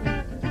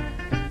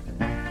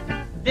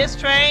 This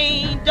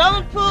train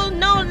don't pull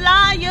no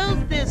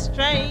liars. This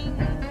train.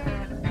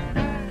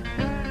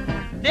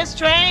 This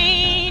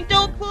train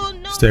don't pull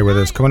no. Stay with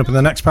us. Coming up in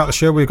the next part of the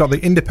show, we've got the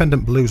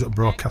Independent Blues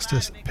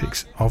Broadcasters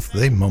Picks of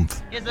the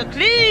Month. It's a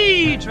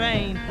Clee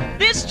train.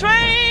 This train.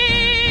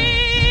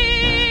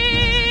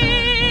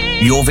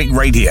 Jorvik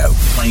Radio,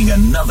 playing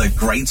another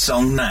great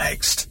song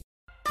next.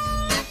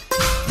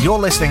 You're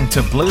listening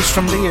to Blues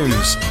from the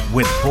Ooze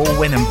with Paul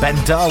Wynn and Ben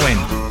Darwin,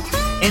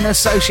 in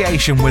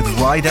association with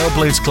Rydale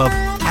Blues Club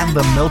and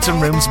the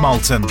Milton Rooms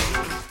Malton.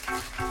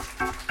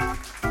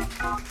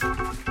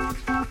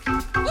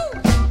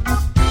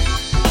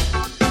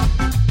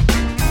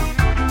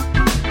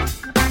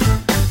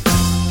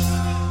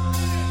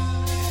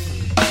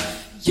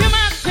 You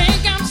might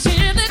think I'm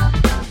silly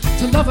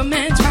to love a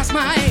man twice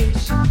my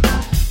age,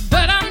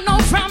 but I know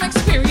from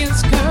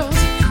experience, girls,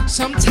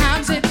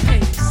 sometimes it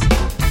pays.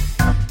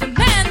 The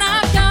man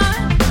I've got,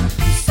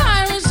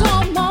 fire is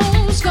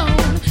almost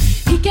gone.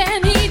 He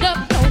can't heat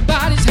up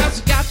nobody's house,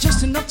 he got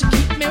just enough to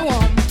keep me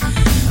warm.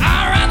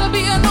 I'd rather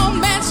be an old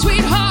man's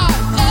sweetheart,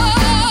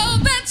 oh,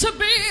 than to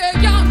be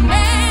a young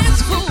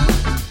man's fool.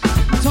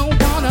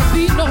 Don't wanna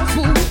be no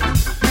fool.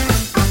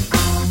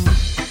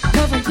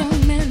 Cause a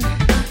young man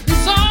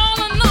is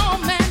all an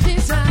old man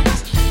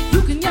desires.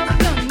 You can yell a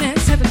young man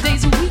 7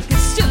 days a week and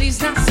still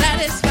he's not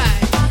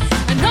satisfied.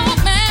 An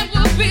old man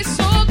will be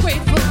so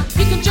grateful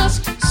he can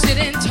just sit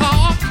and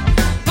talk,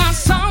 while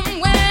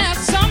somewhere,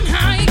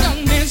 somehow, a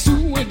young man's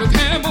doing the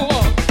camel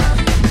walk.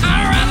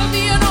 I'd rather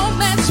be an old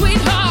man's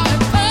sweetheart,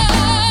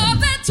 oh,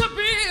 than to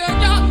be a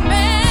young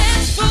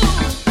man's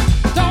fool.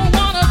 Don't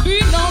wanna be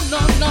no,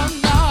 no, no,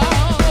 no.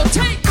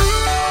 Take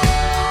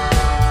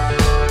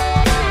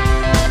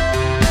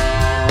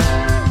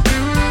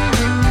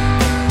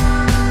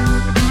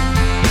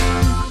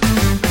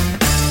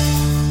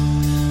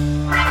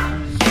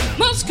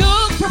most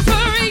girls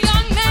prefer a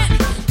young man,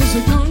 'cause a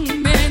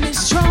young man is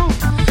strong.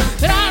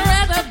 But I'd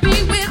rather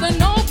be with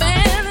an old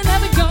man than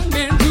have a young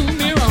man do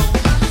me wrong.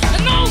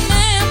 An old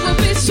man will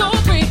be so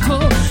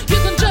grateful you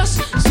can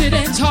just sit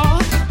and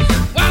talk,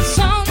 while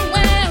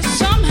somewhere,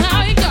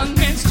 somehow, a young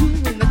man's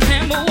doing the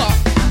camel walk.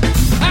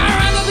 I'd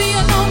rather be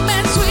an old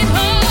man's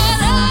sweetheart,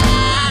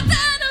 oh,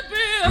 than to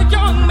be a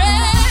young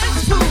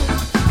man's fool.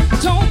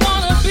 Don't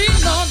wanna be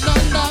no, no,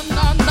 no,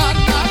 no, no,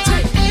 no.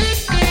 Take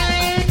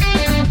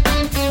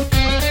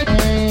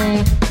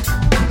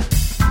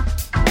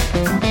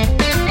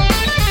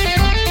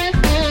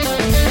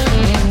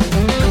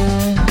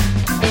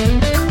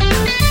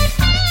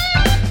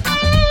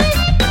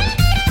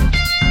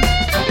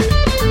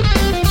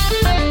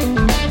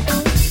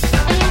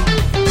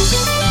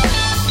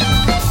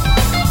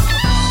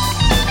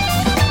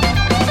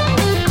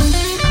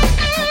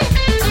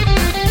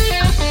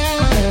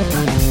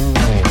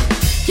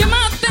You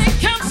might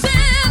think I'm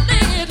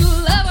silly to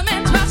love a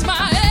man twice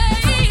my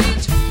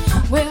age.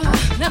 Well,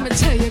 let me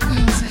tell you,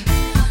 girls,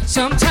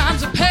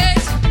 sometimes it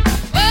pays.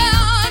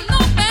 Well, no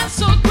man's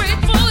so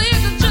grateful he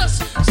can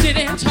just sit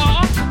and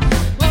talk.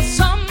 Well,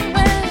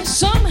 somewhere,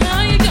 somehow,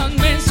 a young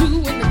man's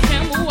doing the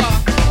camel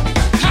walk.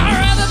 I'd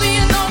rather be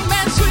an old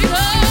man's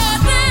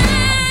sweetheart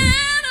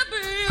than to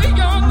be a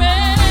young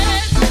man.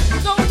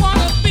 Don't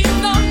wanna be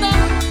no, no.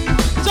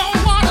 Don't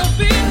wanna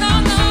be no,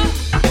 no.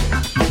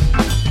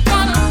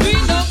 Wanna be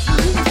no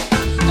fool.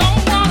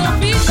 Don't wanna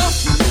be no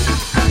fool.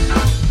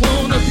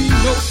 Wanna be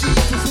no fool.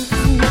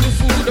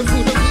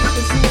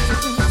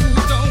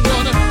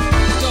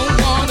 Don't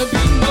wanna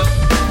be no.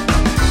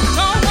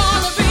 Don't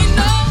wanna be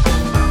no.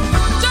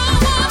 Don't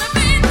wanna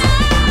be no.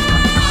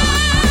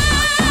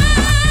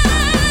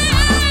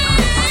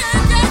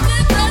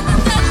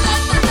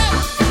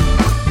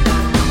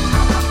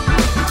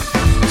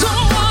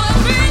 Don't wanna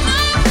be no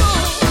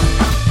fool.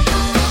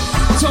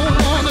 Don't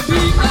wanna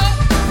be no.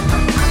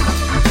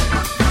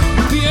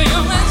 Be a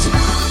young man's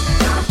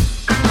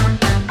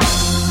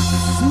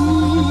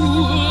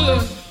fool.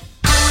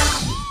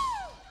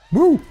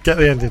 Woo! Get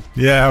the ending.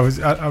 Yeah,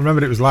 I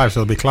remembered it was live,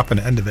 so I'll be clapping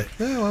at the end of it.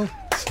 Yeah, well.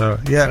 So,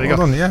 yeah, There you well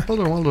go. done, yeah.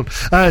 Well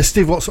done.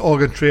 Steve Watts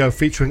Organ Trio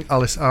featuring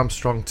Alice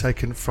Armstrong,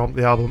 taken from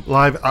the album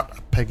Live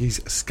at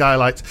Peggy's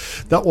Skylight.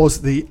 That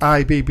was the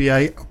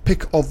IBBA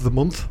Pick of the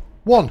Month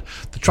 1.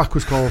 The track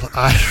was called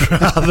I'd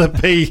Rather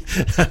Be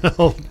an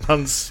Old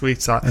Man's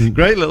Sweetheart.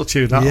 Great little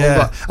tune, that. Yeah. All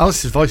that.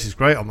 Alice's voice is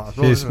great on that as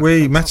well. isn't it?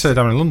 We met her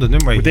down in London,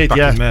 didn't we? We did, Back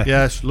yeah. in May.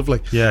 Yeah, it's lovely.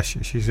 Yeah,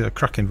 she's a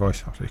cracking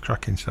voice, absolutely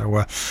cracking.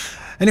 So,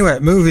 anyway,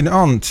 moving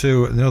on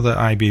to another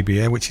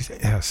IBBA, which is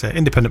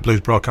Independent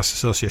Blues Broadcast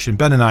Association.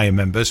 Ben and I are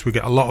members. We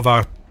get a lot of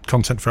our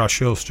content for our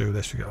shows through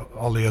this. We got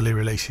all the early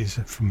releases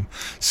from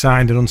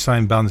signed and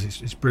unsigned bands.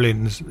 It's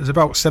brilliant. There's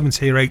about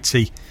 70 or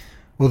 80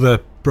 other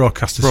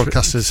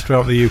broadcasters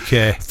throughout the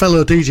UK.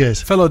 Fellow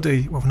DJs. Well,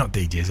 we're not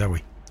DJs, are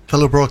we?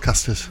 Fellow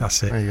broadcasters.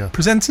 That's it. There you go.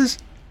 Presenters?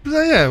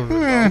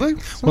 Yeah.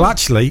 Well,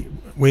 actually,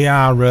 we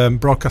are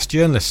broadcast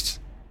journalists.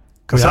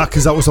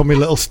 Because that was on my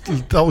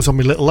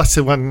little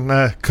letter when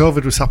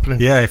COVID was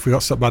happening. Yeah, if we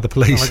got stopped by the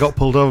police. And I got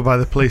pulled over by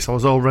the police. I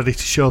was all ready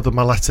to show them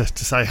my letter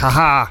to say,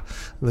 ha,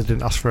 and they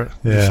didn't ask for it.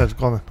 Yeah. They said,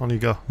 go on then, on you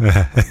go.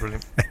 Yeah.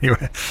 Brilliant.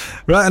 Anyway,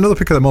 right, another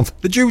pick of the month,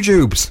 the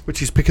Jujubes.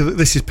 Which is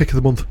this is pick of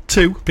the month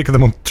 2. Pick of the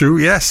month 2,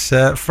 yes,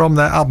 from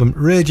their album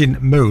Raging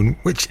Moon,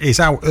 which is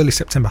out early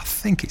September. I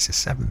think it's the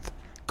 7th.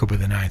 Could be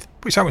the 9th.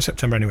 But it's out in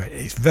September anyway.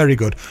 It's very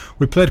good.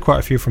 We played quite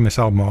a few from this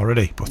album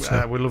already.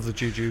 But we love the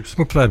Jujubes.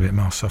 We'll play a bit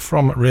more. So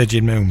from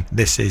Raging Moon,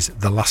 this is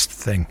The Last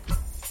Thing.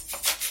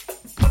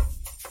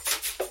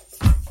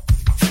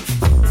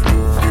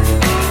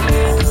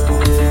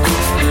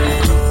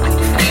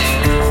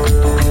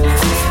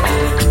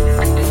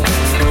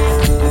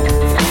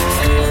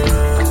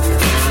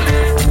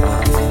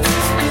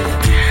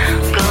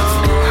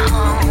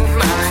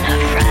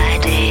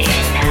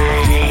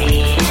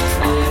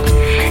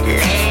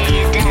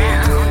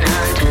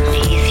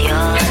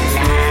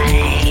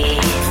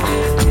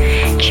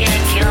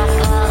 Check your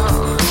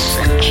pulse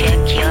and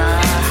check your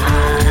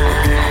heart.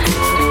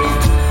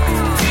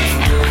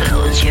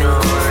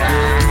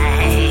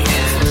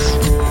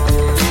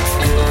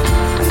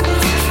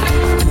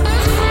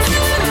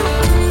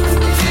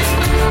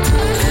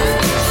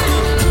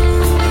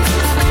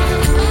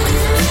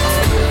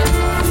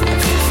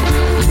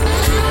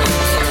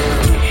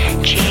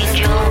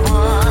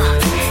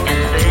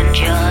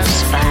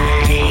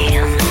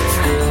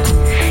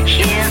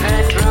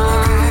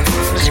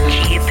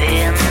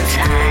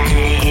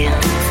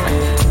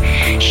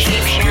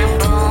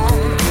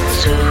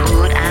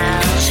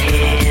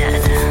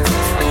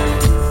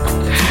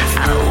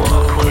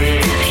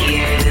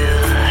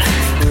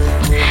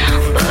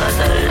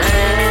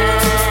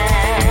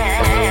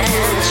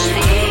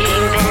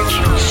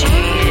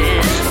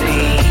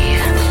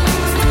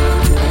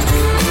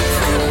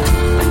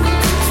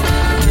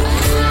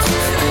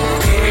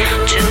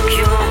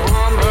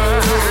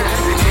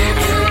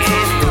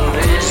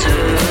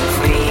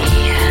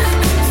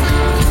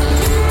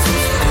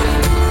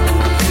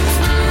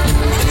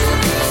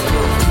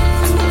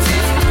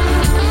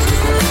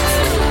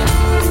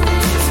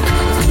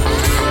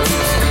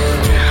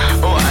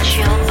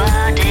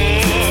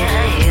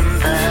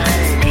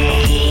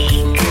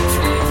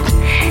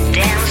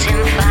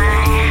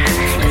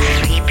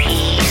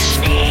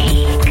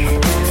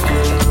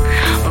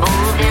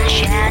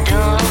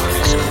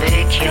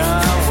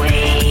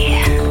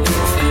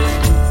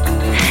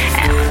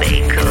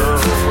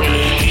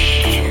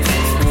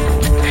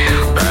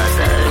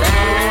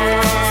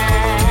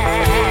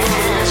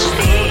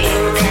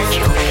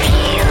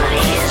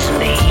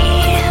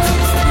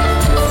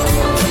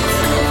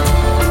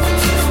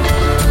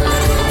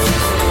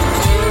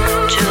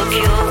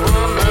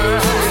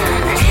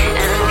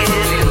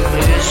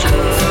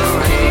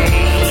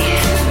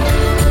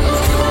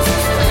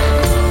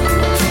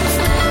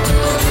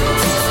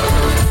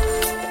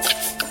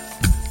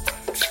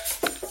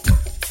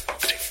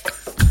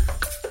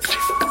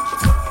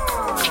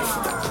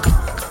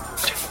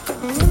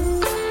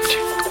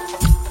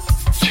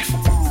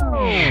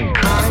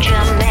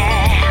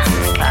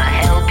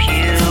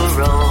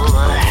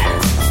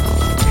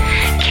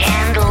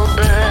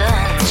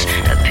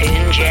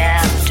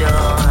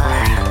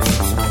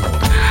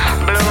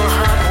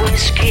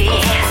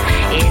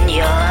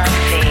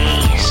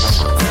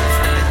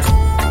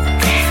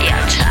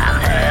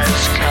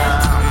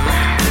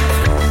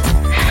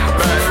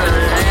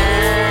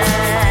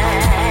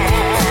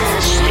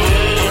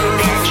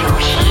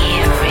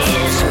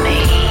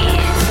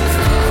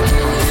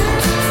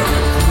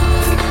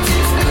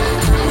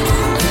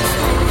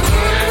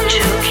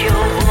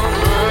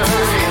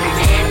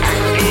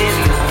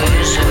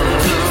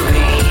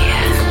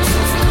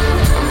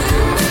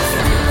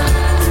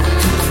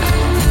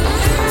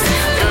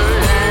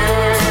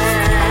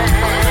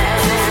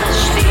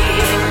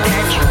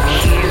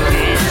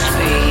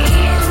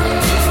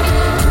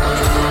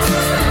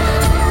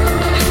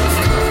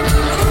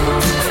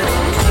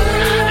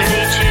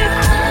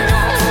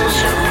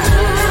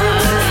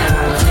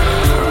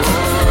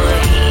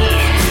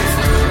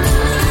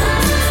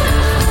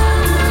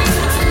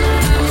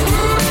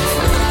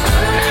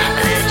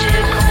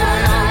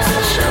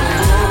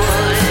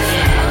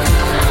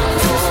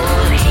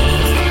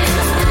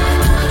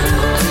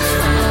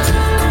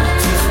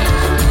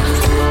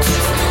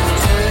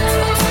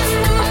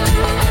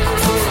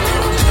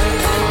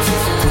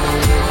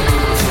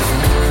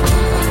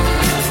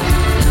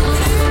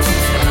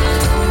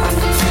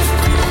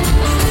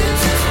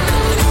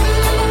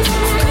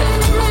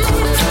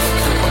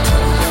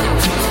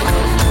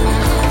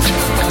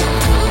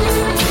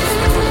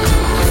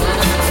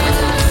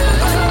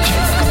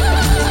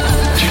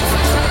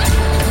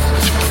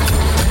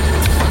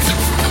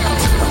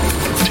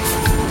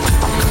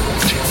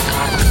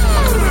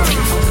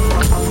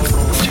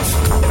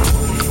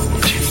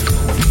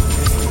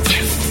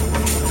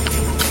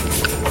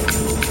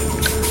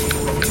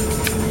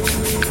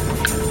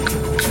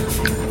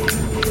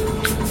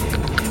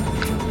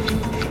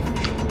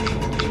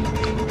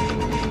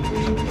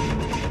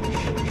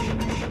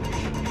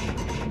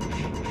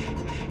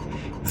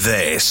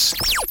 This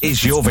is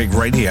Jorvik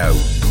Radio.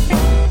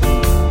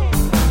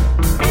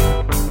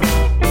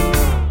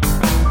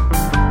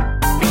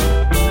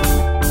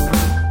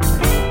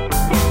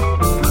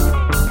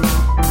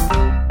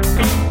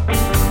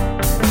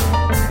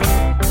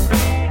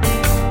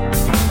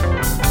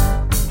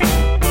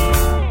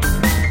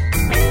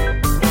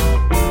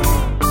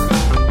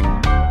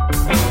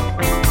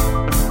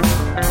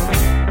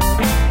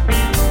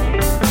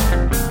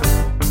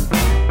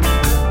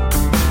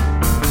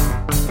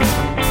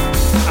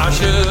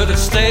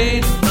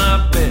 Stayed in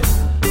my bed,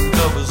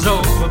 covers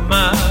over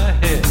my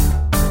head.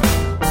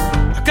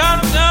 I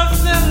got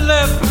nothing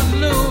left to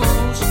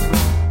lose.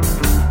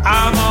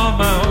 I'm on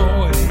my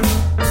way.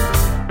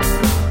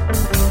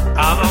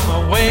 I'm on my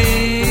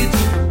way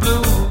to the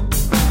blues.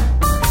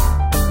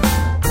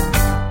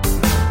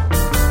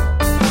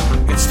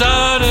 It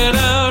started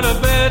out a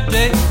bad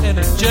day and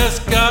it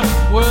just got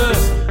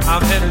worse.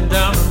 I'm heading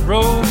down the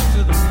road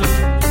to the blues.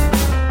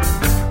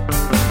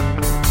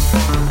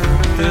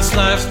 This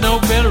life's no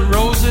bed of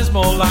roses,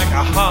 more like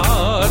a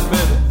hard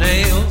bed of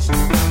nails.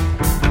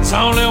 It's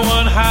only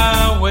one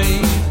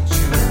highway to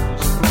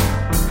choose.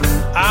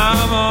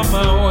 I'm on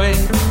my way.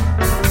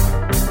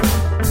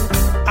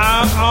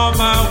 I'm on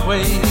my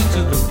way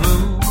to the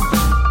blues.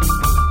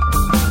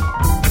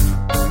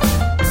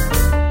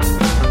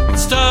 It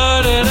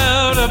started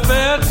out a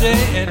bad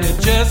day and it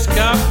just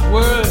got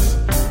worse.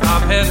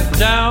 I'm headed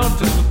down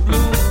to the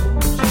blues.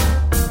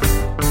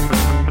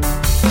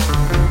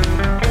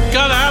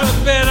 Got out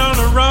of bed on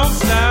the wrong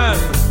side,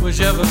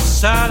 whichever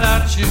side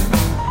I choose.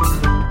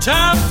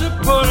 Time to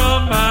put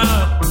on my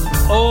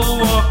old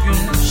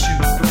walking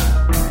shoes.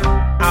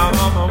 I'm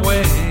on my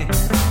way.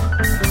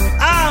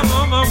 I'm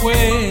on my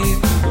way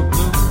to the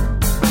blues.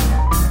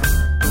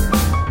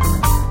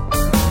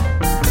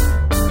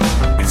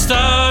 It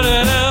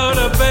started out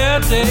a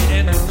bad day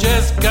and it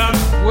just got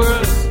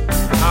worse.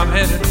 I'm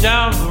headed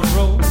down the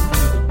road.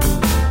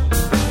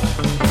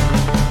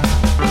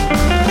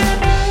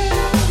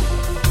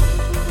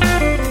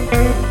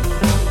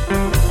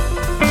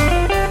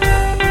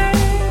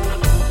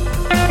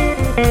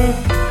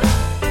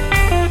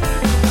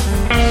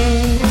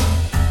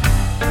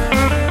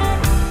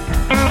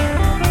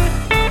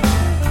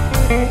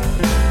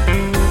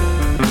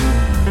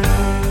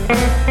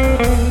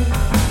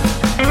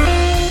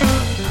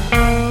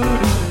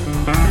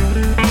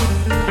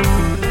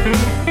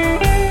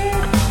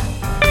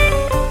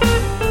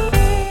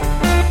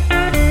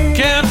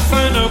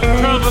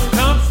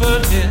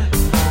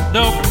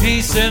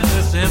 Peace in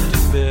this empty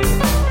bed.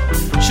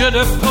 Should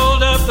have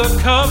pulled up the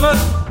cover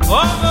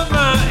over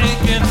my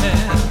aching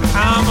head.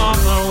 I'm on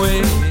my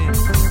way.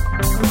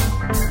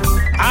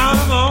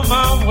 I'm on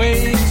my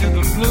way to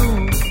the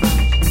blues.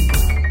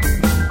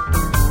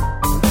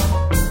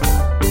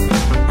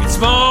 It's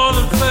more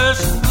than flesh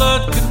and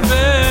blood can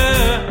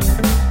bear.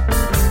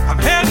 I'm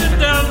heading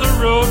down the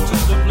road to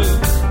the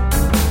blues.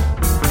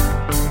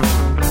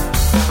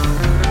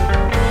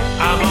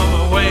 I'm on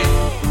my way.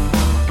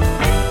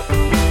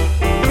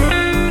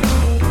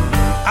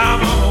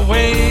 I'm on my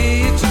way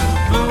to the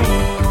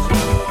blues.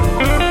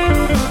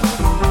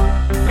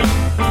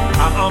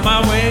 I'm on my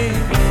way.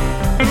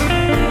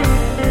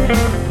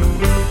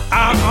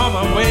 I'm on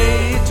my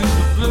way to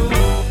the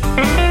blues.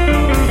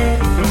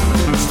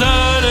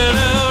 Started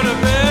out a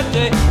bad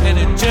day and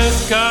it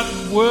just got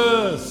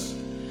worse.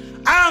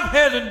 I'm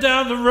headed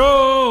down the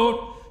road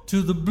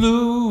to the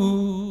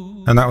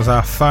blues. And that was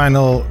our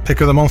final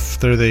pick of the month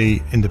through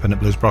the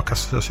Independent Blues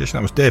Broadcast Association.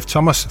 That was Dave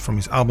Thomas from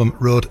his album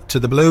Road to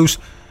the Blues,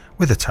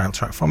 with a title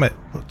track from it.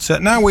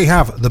 But now we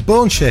have the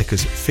Bone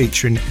Shakers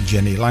featuring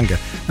Jenny Langer.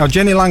 Now,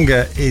 Jenny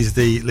Langer is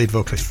the lead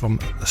vocalist from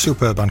a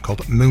superb band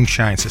called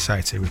Moonshine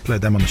Society. We've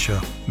played them on the show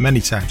many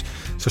times.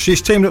 So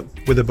she's teamed up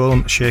with the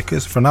Bone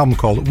Shakers for an album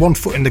called One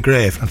Foot in the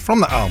Grave. And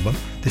from that album,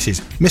 this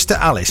is Mr.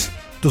 Alice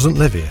Doesn't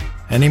Live Here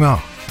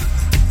Anymore.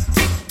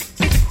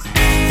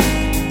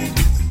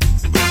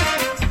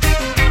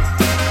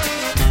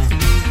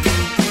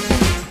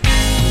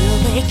 Well,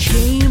 they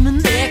came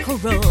and they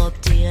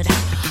corrupted.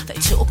 They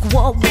took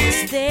what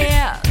was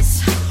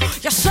theirs.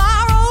 Your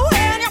sorrow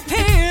and your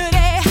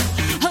pity,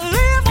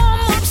 leave them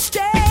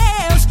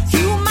upstairs.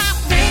 You might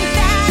think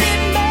that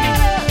it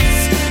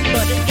matters,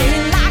 but it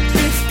ain't like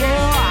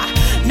before.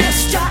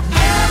 Mr.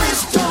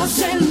 Alice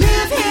doesn't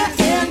live here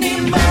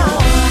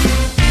anymore.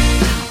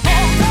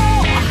 Oh no.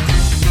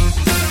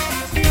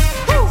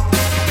 Woo.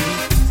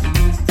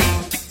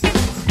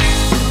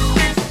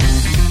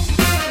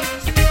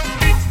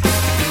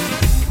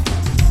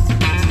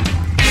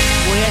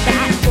 Where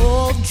that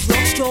old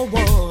drugstore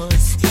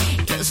was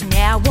is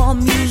now a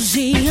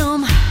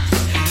museum.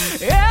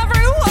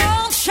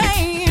 Everyone's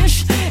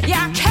changed,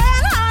 you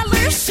can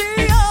hardly see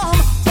them.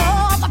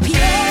 All the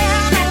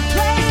piano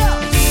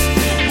players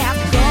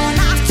have gone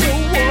off to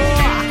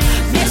war.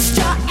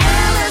 Mr.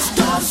 Alice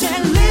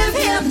doesn't live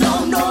here no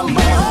more. No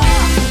more.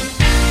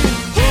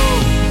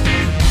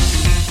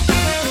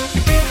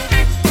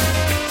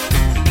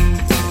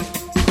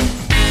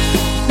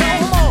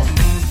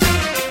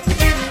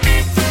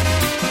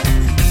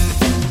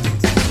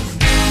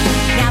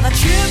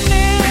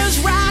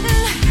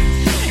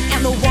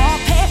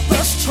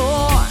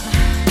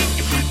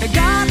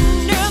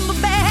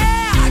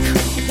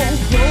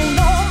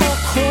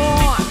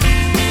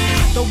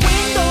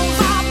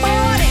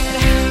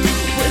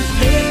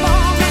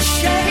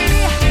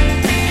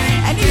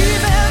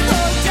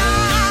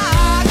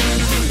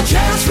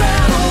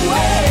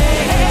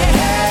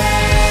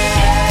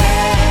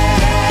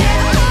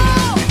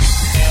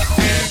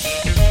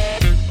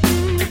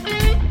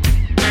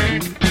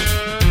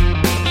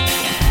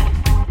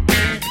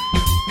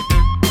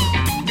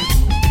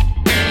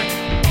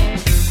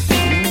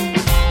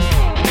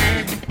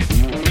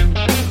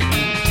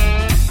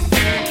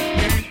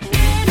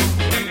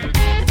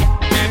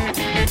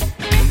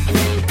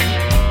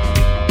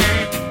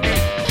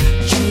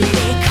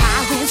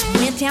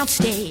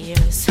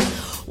 downstairs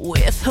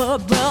with her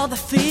brother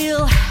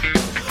Phil.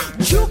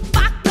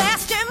 Jukebox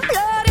blasting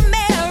Bloody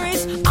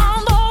Marys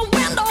on the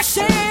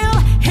windowsill.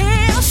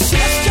 His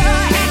sister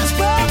and his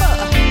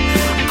brother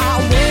are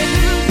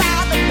waiting by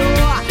the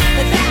door.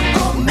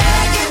 That old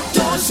Maggie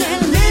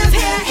doesn't live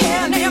here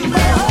anymore.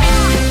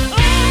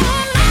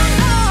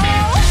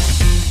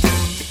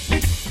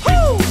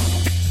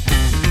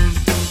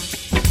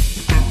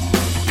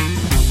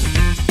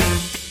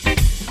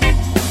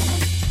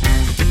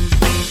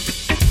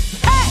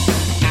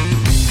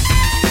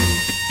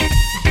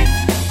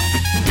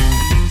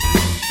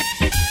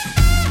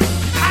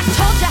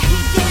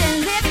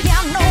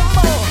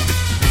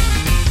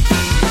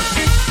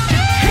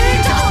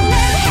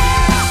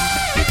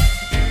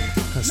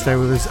 Stay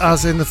with us.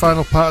 As in the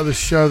final part of the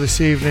show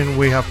this evening,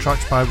 we have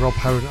tracks by Rob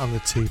Herron and the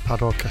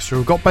Teapad Orchestra.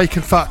 We've got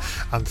Bacon Fat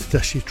and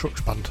Tedeschi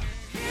Trucks Band.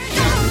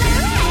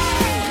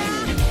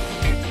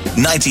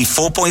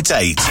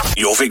 94.8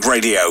 Jorvik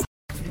Radio.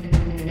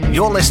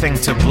 You're listening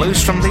to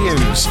Blues from the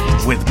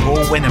Ooze with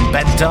Paul Wynn and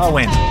Ben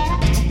Darwin,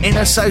 in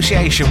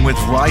association with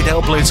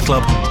Rydale Blues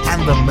Club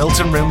and the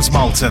Milton Rooms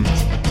Malton.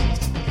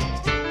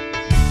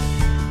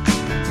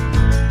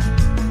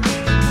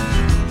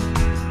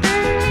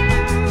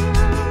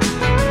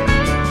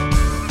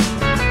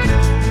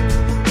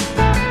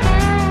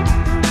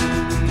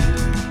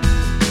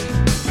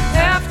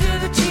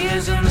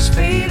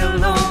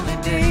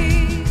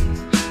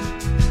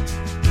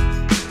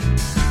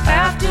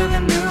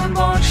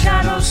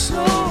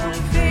 Slowly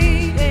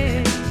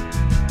faded.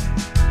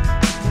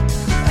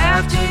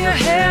 After your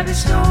heavy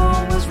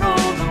storm was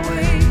rolled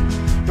away,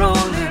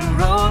 rolling,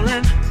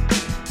 rolling,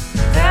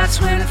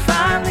 that's when it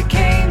finally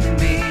came to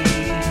me.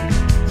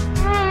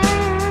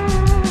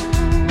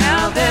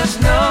 Now there's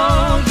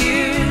no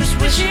use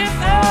wishing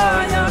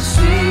for your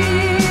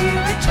sweet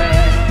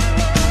return,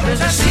 'cause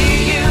I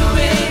see you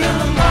in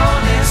the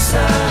morning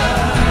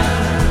sun,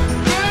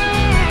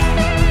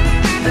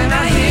 then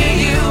I hear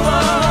you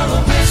all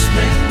the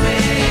whispering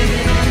wind.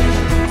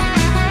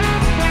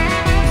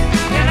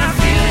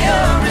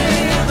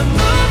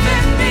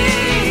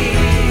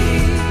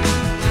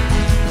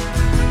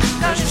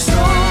 Your soul,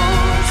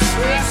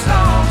 sweet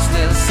song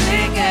still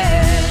singing.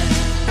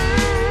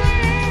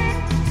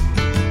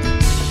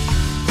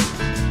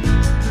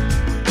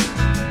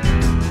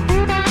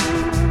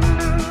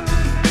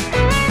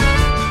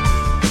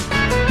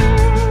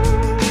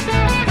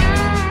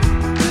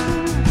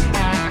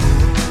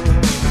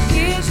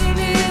 Isn't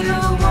it a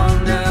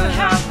wonder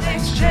how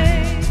things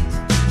change?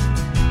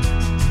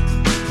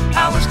 I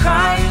was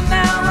crying,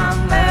 now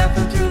I'm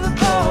laughing through the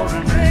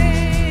pouring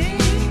rain.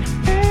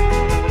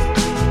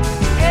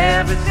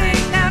 Everything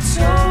that's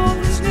old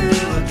is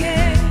new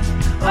again.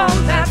 Oh,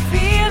 that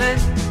feeling,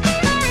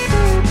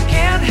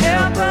 can't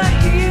help but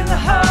hear the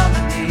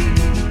harmony.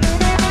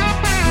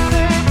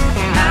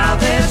 Now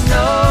there's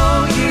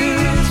no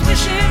use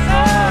wishing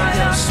for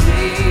your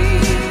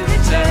sweet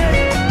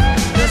return,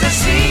 'cause I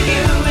see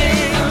you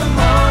in the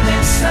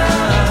morning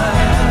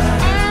sun,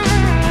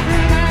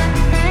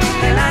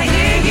 and I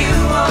hear you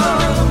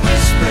all the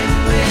whispering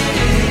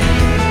wind,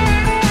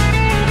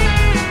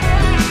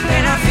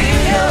 and I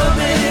feel your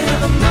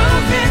rhythm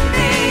moving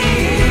me.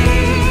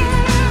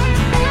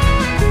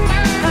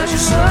 'Cause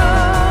your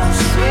soul,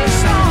 sweet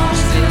song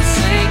still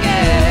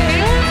singing.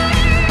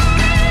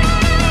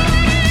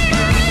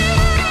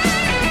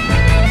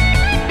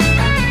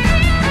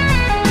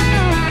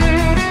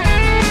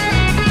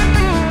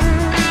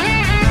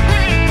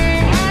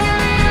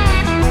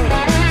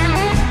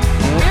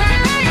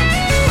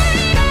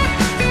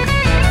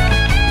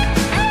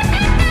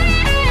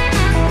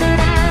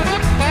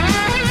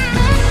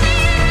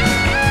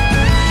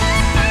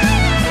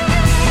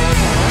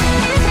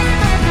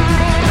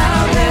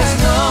 Now there's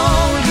no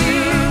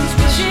use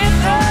wishing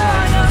for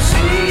your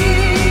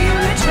sweet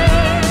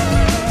return,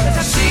 'cause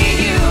I see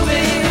you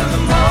in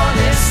the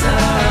morning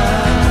sun,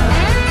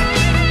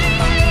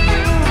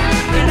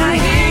 and I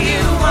hear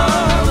you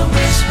all the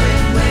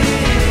whispering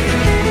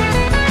wind,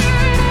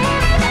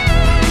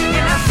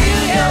 and I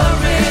feel your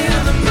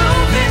rhythm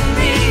moving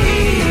me.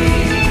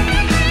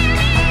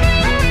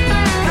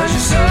 'Cause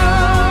your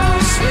soul,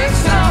 sweet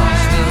song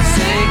still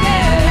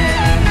singing,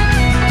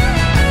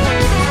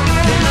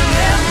 in the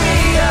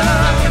memory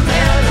of your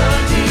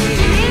melody,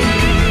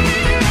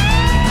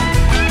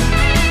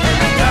 and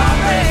the dawn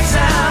breaks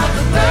out,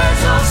 the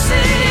birds all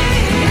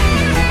sing,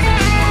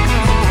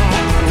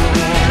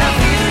 and I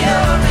feel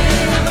your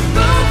rhythm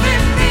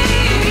moving me.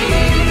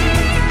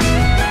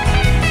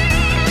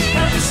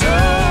 'Cause your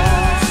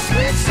soul,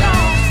 sweet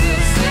song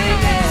still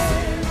singing.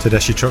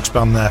 Tedeschi Trucks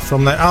Band there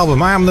from their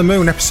album I Am the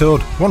Moon,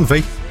 episode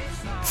 1V.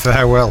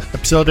 Farewell.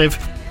 Episode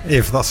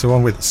If that's the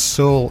one with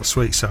Soul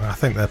Sweet Song. I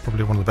think they're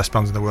probably one of the best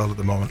bands in the world at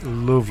the moment.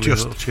 Lovely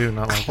Just little tune,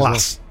 that one as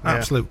class. well. Yeah.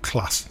 Absolute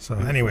class. So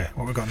anyway,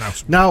 what we got now?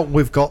 Now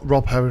we've got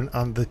Rob Herron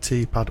and the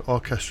Teapad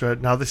Orchestra.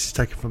 Now this is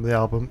taken from the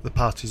album The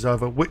Party's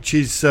Over, which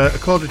is,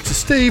 according to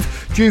Steve,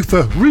 due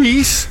for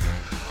release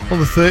on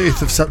the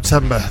 30th of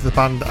September. The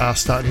band are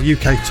starting a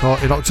UK tour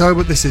in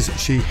October. This is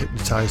She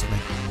Hypnotised Me.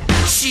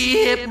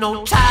 She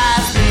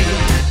hypnotized me,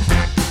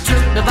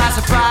 took me by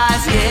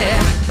surprise, yeah.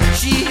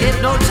 She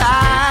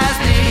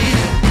hypnotized me,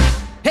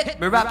 hit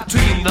me right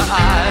between the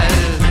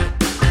eyes.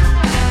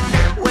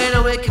 When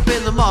I wake up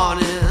in the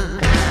morning,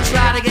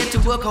 try to get to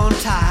work on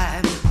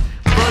time,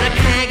 but I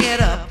can't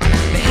get up,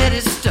 my head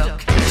is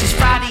stuck. She's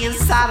fighting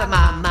inside of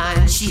my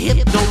mind. She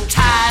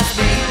hypnotized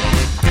me,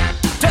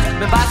 took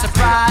me by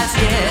surprise,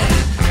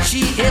 yeah. She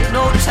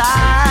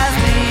hypnotized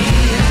me,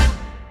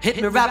 hit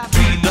me right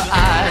between the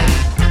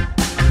eyes.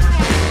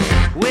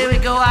 When we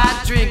go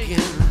out drinking,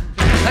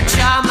 a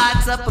charm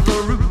lights up of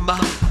the room.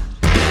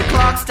 The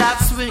clock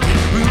starts swinging,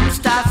 room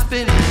starts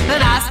spinning,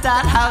 and I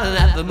start howling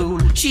at the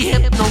moon. She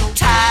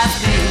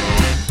hypnotized me,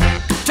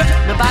 took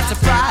me by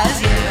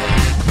surprise,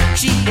 yeah.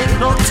 She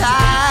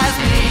hypnotized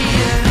me,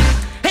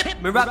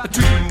 hit me right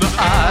between the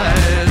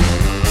eyes.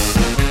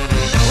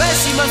 Well,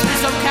 she must be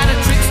some kind of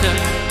trickster,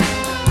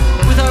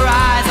 with her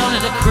eyes on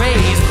in a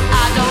craze.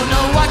 I don't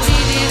know what she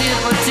did in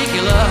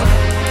particular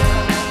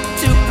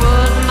to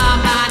put my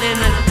mind in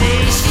a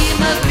daze. She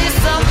must be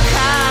some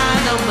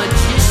kind of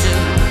magician,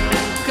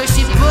 'cause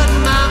she put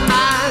my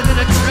mind in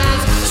a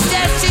trance. She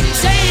said she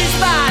changed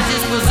my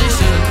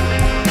disposition,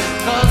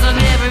 'cause I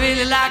never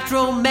really liked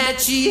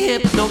romance. She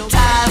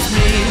hypnotized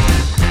me,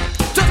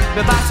 took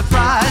me by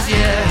surprise,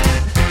 yeah.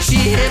 She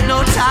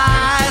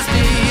hypnotized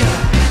me,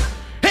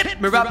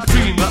 hit me right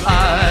between the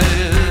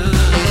eyes.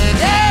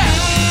 Yeah!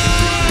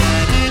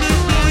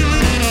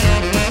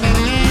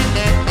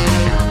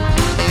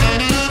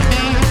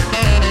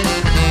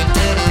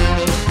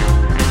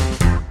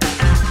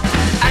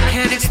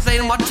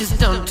 Explain what she's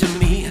done to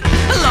me.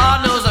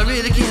 Lord knows I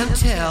really can't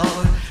tell.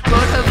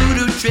 But her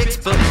voodoo tricks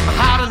put my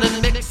heart in the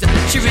mix.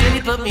 She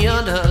really put me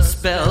under her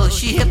spell.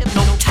 She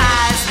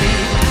hypnotized me,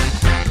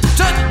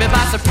 took me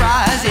by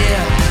surprise,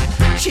 yeah.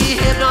 She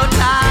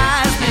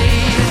hypnotized me,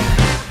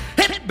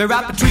 hit me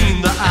right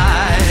between the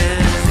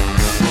eyes.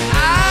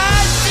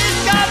 She's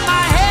got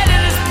my head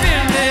in a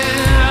spin,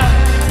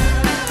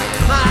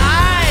 my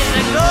eyes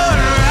are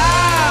going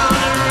round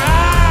and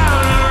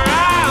round and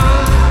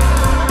round.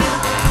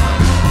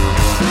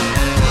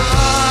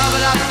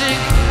 But I think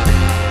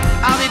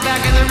I'll be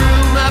back in the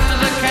room after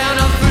the count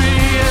of 3.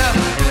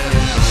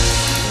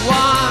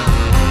 1,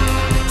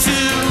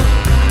 2,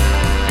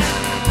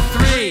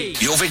 3.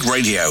 Jorvik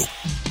Radio.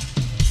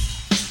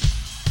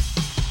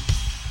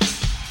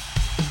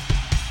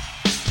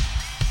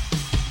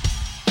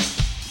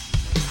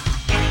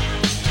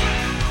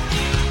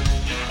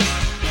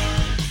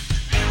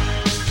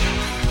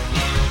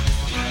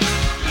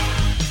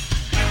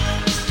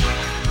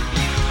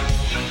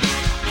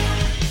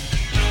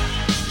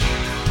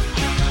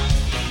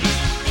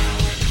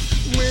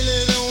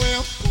 Willie the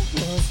Wimp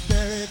was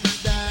buried to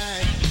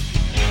die.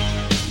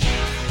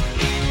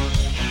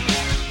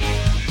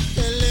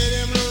 They laid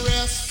him to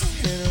rest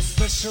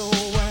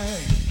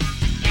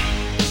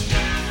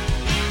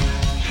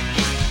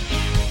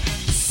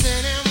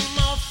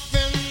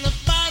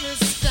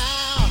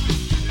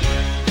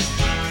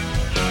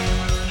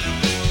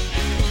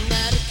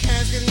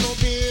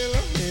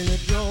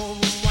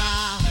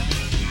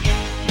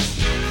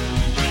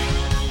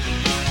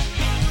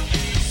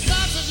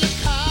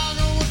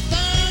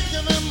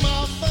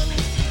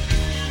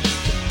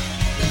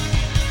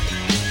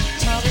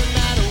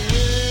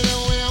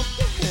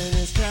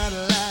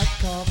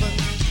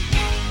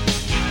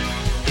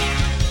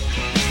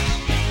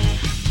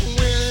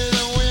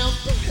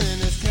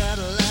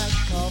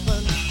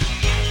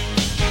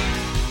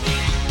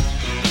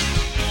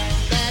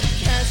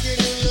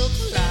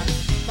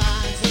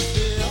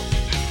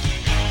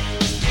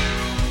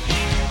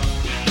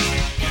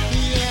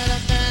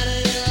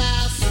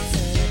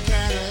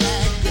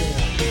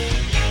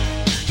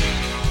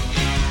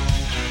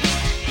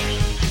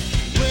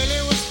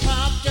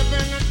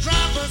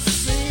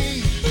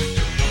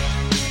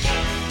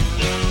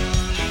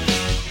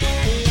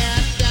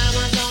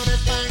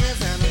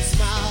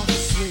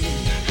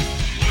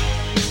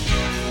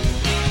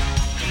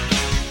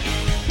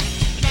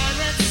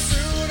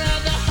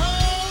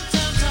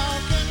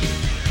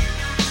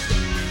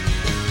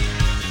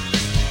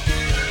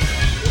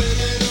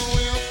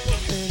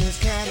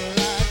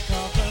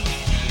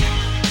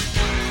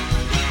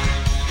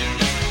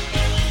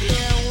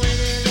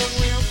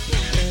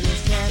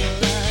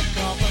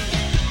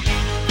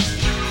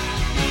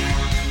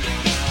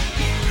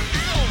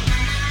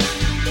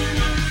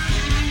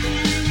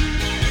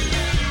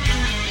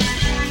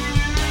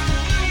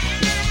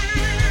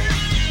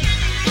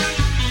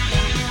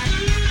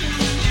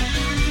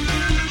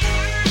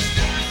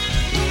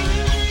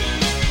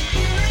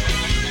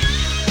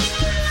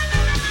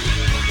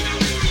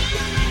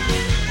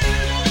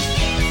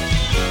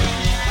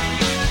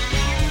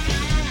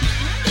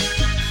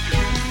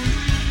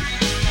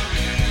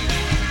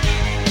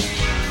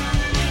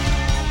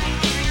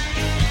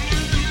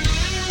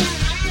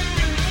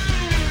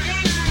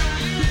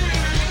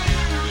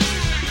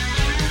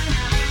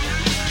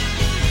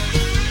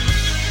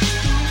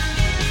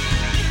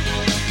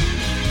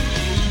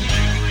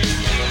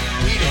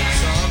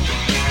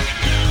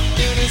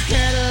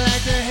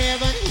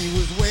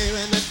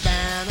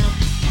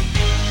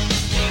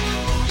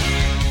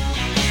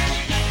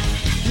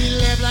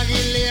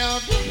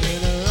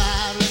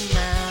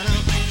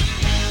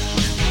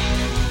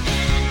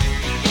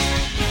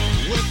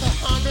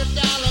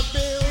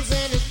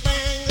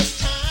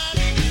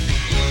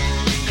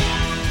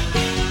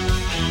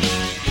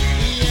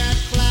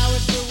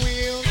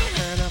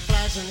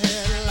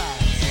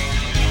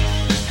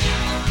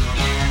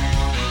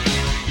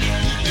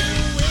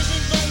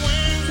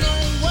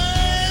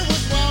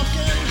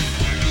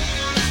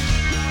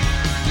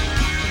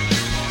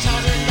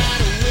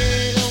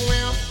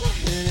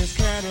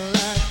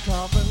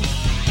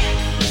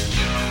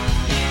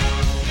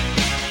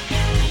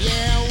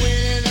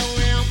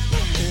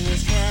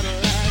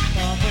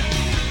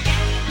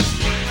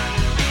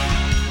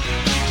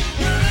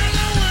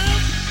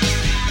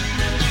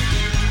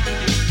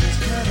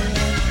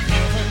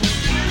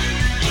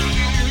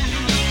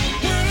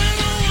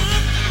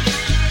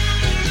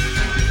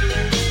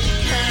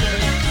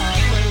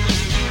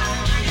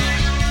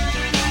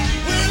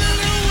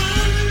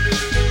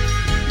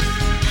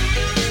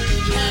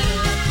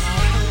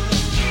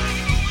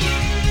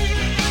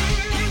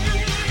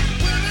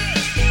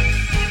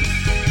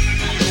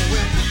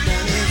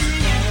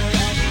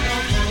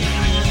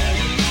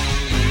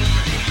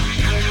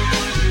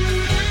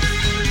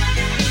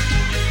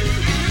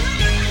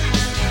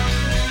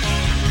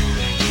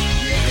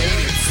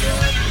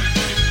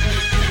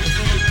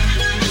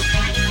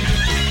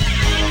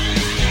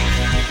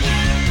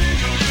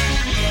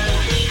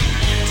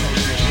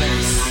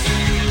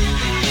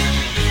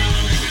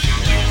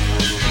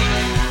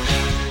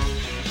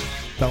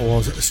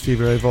was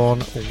Stevie Ray Vaughan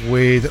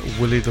with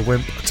Willie the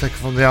Wimp, taken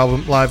from the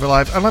album Live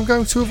Alive. And I'm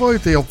going to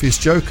avoid the obvious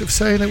joke of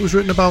saying it was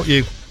written about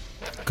you.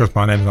 Because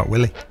my name's not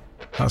Willie.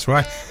 That's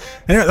why.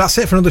 Anyway, that's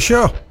it for another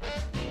show.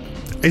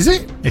 Is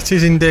it? It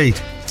is indeed.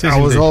 I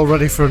was all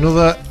ready for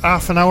another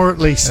half an hour at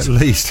least. At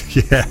least,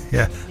 yeah.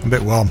 I'm a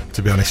bit warm,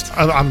 to be honest.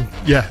 I'm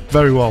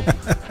very warm.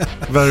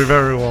 Very,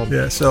 very warm.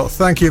 Yeah, so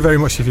thank you very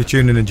much if you're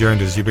tuning in and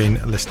joined us. You've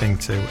been listening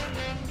to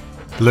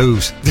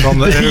Blues from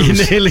the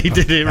Ooze. You nearly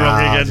did it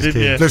wrong again,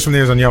 didn't you? Blues from the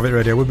Ooze on Jorvik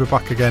Radio. We'll be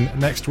back again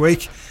next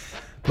week.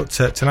 But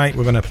tonight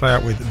we're going to play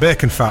out with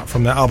Bacon Fat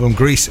from their album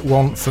Grease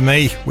One For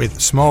Me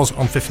with Smalls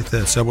on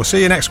 53rd. So we'll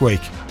see you next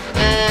week.